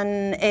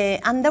 and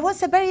there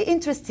was a very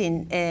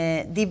interesting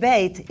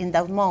debate in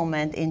that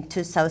moment in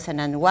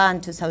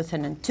 2001,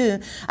 2002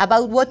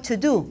 about what to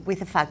do with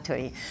the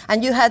factory,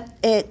 and you had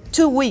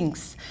two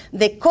wings: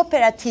 the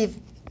cooperative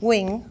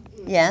wing,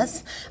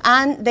 yes,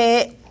 and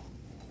the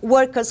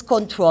workers'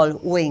 control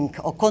wing,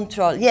 or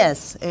control,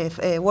 yes,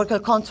 worker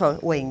control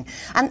wing.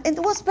 And it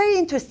was very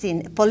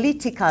interesting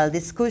political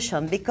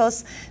discussion,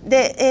 because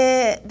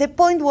the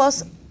point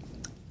was,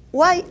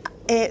 why,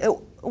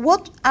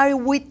 what are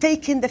we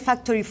taking the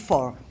factory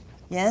for?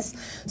 Yes.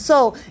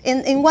 So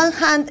in one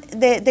hand,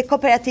 the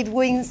cooperative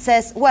wing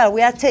says, well,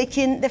 we are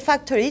taking the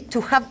factory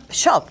to have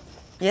shop.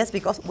 Yes,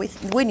 because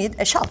we need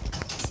a shop.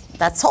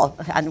 That's all,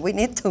 and we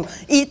need to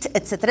eat,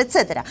 etc.,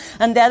 etc.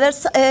 And the other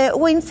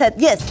wing said,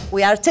 yes,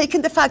 we are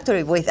taking the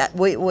factory.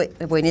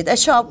 We need a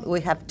shop.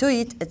 We have to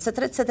eat,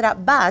 etc., etc.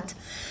 But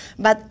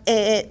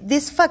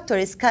these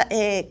factories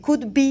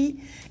could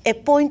be a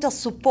point of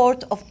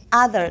support of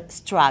other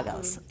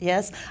struggles.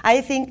 Yes, I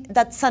think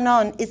that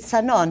Sanon is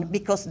Sanon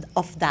because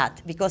of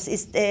that, because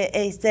it's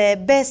the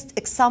best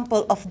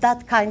example of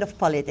that kind of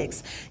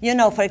politics. You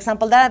know, for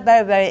example, there are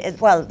very, very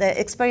well, the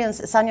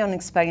experience, Sanon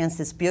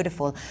experience is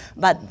beautiful,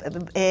 but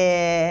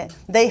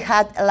they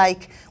had,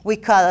 like, we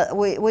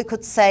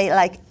could say,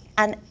 like,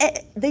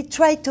 they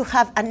tried to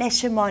have an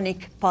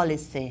hegemonic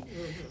policy,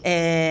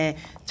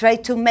 try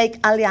to make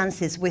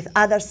alliances with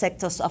other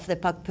sectors of the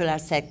popular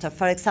sector.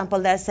 For example,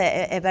 there's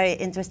a very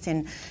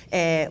interesting,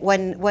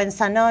 when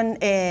Sanon,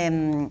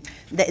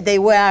 they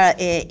were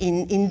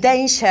in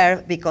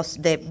danger because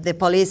the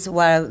police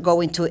were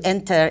going to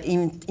enter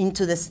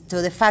into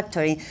the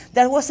factory,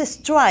 there was a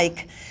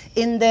strike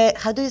in the,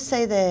 how do you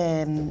say,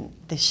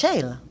 the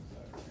jail?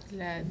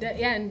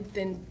 And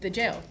then the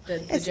jail. The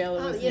jail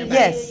was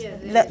yes.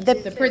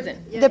 The prison.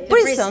 The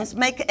prisons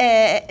make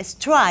a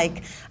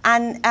strike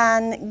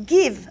and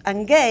gave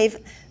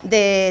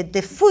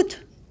the food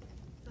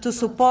to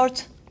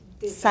support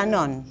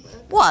Sanon.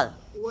 Well,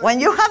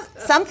 when you have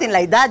something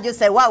like that, you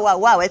say,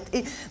 wow,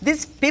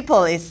 these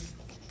people is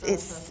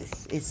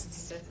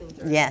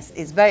yes,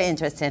 it's very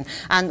interesting.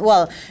 And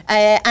well,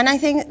 and I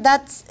think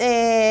that's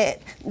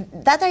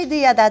that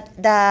idea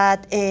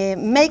that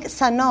make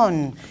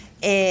Sanon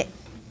a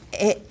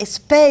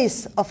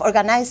space of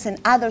organizing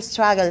other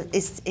struggles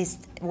is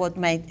what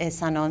made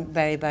Sanon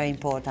very, very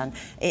important.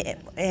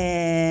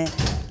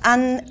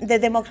 And the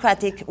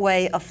democratic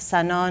way of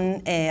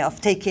Sanon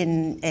of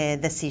taking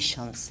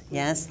decisions,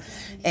 yes.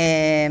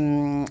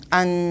 And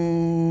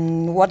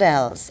what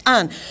else?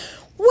 And,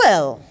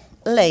 well,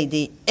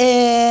 lady,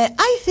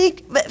 I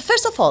think,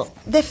 first of all,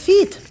 the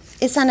FIT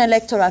is an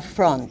electoral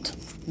front,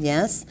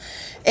 yes,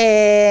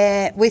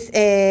 that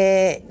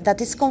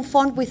is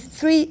conformed with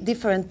 3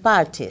 different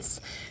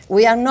parties.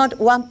 We are not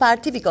one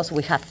party because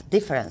we have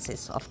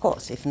differences, of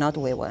course. If not,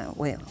 we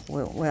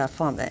are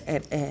formed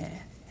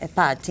a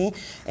party,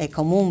 a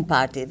common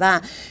party.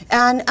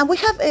 And we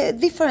have a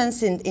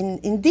difference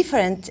in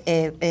different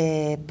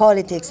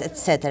politics,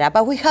 etc.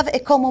 But we have a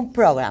common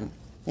program,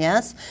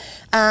 yes?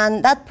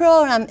 And that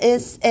program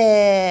is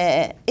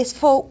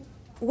for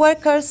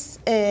workers'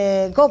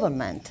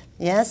 government.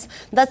 Yes,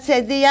 that's the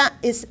idea.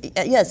 Is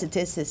yes, it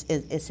is.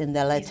 It's in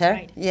the letter.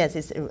 Right. Yes,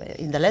 it's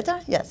in the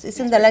letter. Yes, it's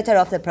in the letter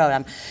of the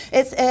program.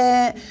 It's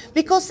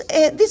because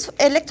this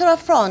electoral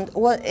front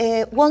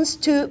wants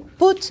to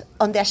put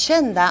on the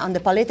agenda, on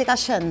the political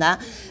agenda,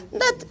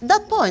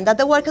 that point that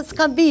the workers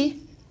can be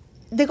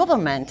the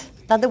government,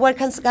 that the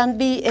workers can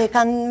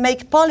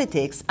make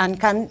politics and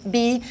can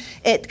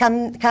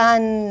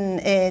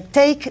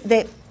take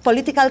the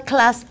political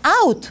class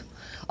out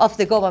of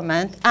the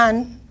government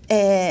and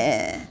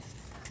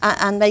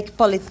make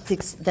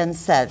politics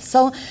themselves.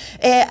 So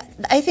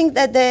I think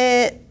that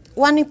the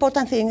one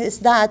important thing is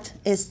that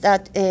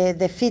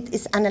the FIT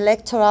is an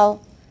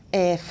electoral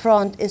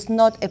front. It's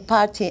not a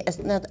party. It's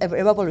not a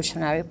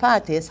revolutionary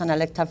party. It's an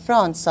electoral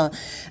front. So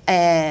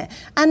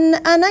and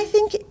I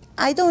think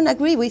I don't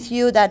agree with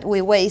you that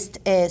we waste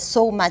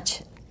so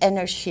much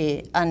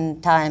energy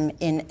and time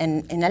in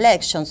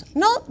elections.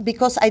 Not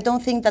because I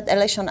don't think that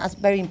elections are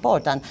very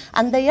important,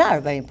 and they are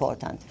very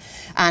important.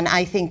 And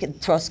I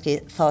think Trotsky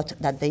thought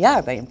that they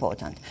are very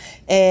important.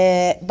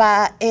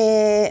 But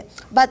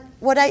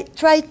what I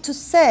try to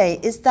say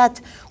is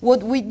that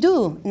what we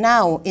do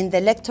now in the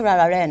electoral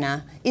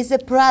arena is a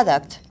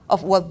product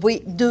of what we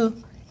do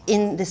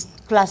in this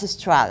class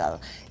struggle.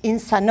 In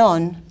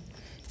Sanon,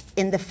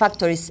 in the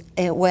factories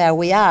where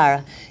we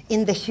are,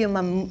 in the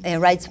human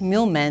rights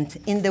movement,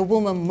 in the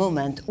women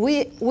movement,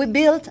 we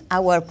build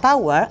our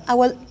power,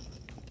 our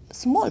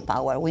small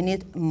power. We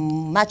need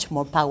much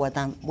more power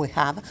than we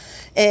have.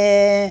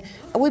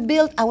 We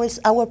build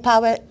our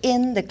power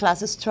in the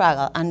class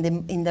struggle and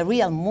in the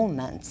real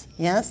movements,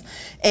 yes?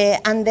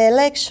 And the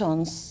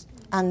elections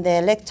and the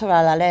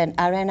electoral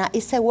arena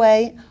is a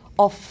way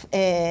of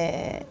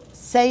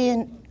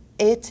saying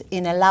it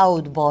in a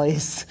loud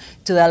voice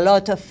to a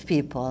lot of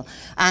people.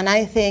 And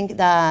I think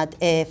that,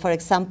 for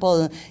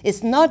example,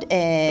 it's not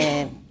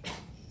a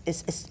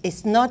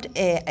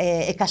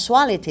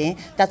casualty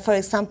that, for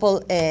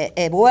example,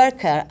 a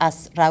worker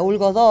as Raúl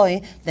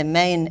Godoy, the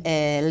main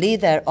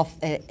leader of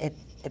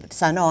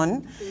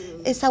Sanon,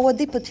 is our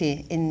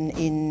deputy in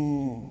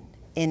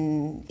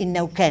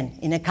Neuquén,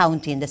 in a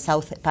county in the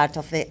south part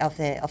of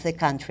the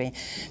country,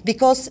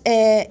 because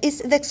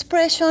it's the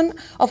expression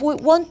of what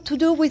we want to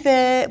do with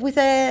the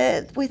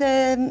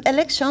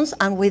elections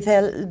and with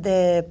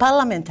the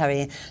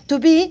parliamentary, to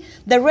be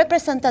the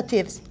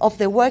representatives of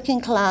the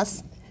working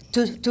class,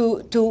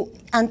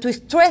 and to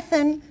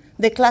strengthen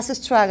the class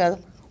struggle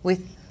with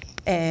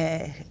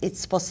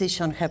its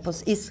position,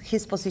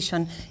 his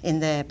position in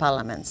the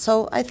parliament.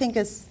 So I think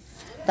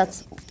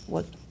that's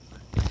what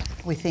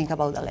we think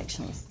about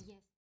elections.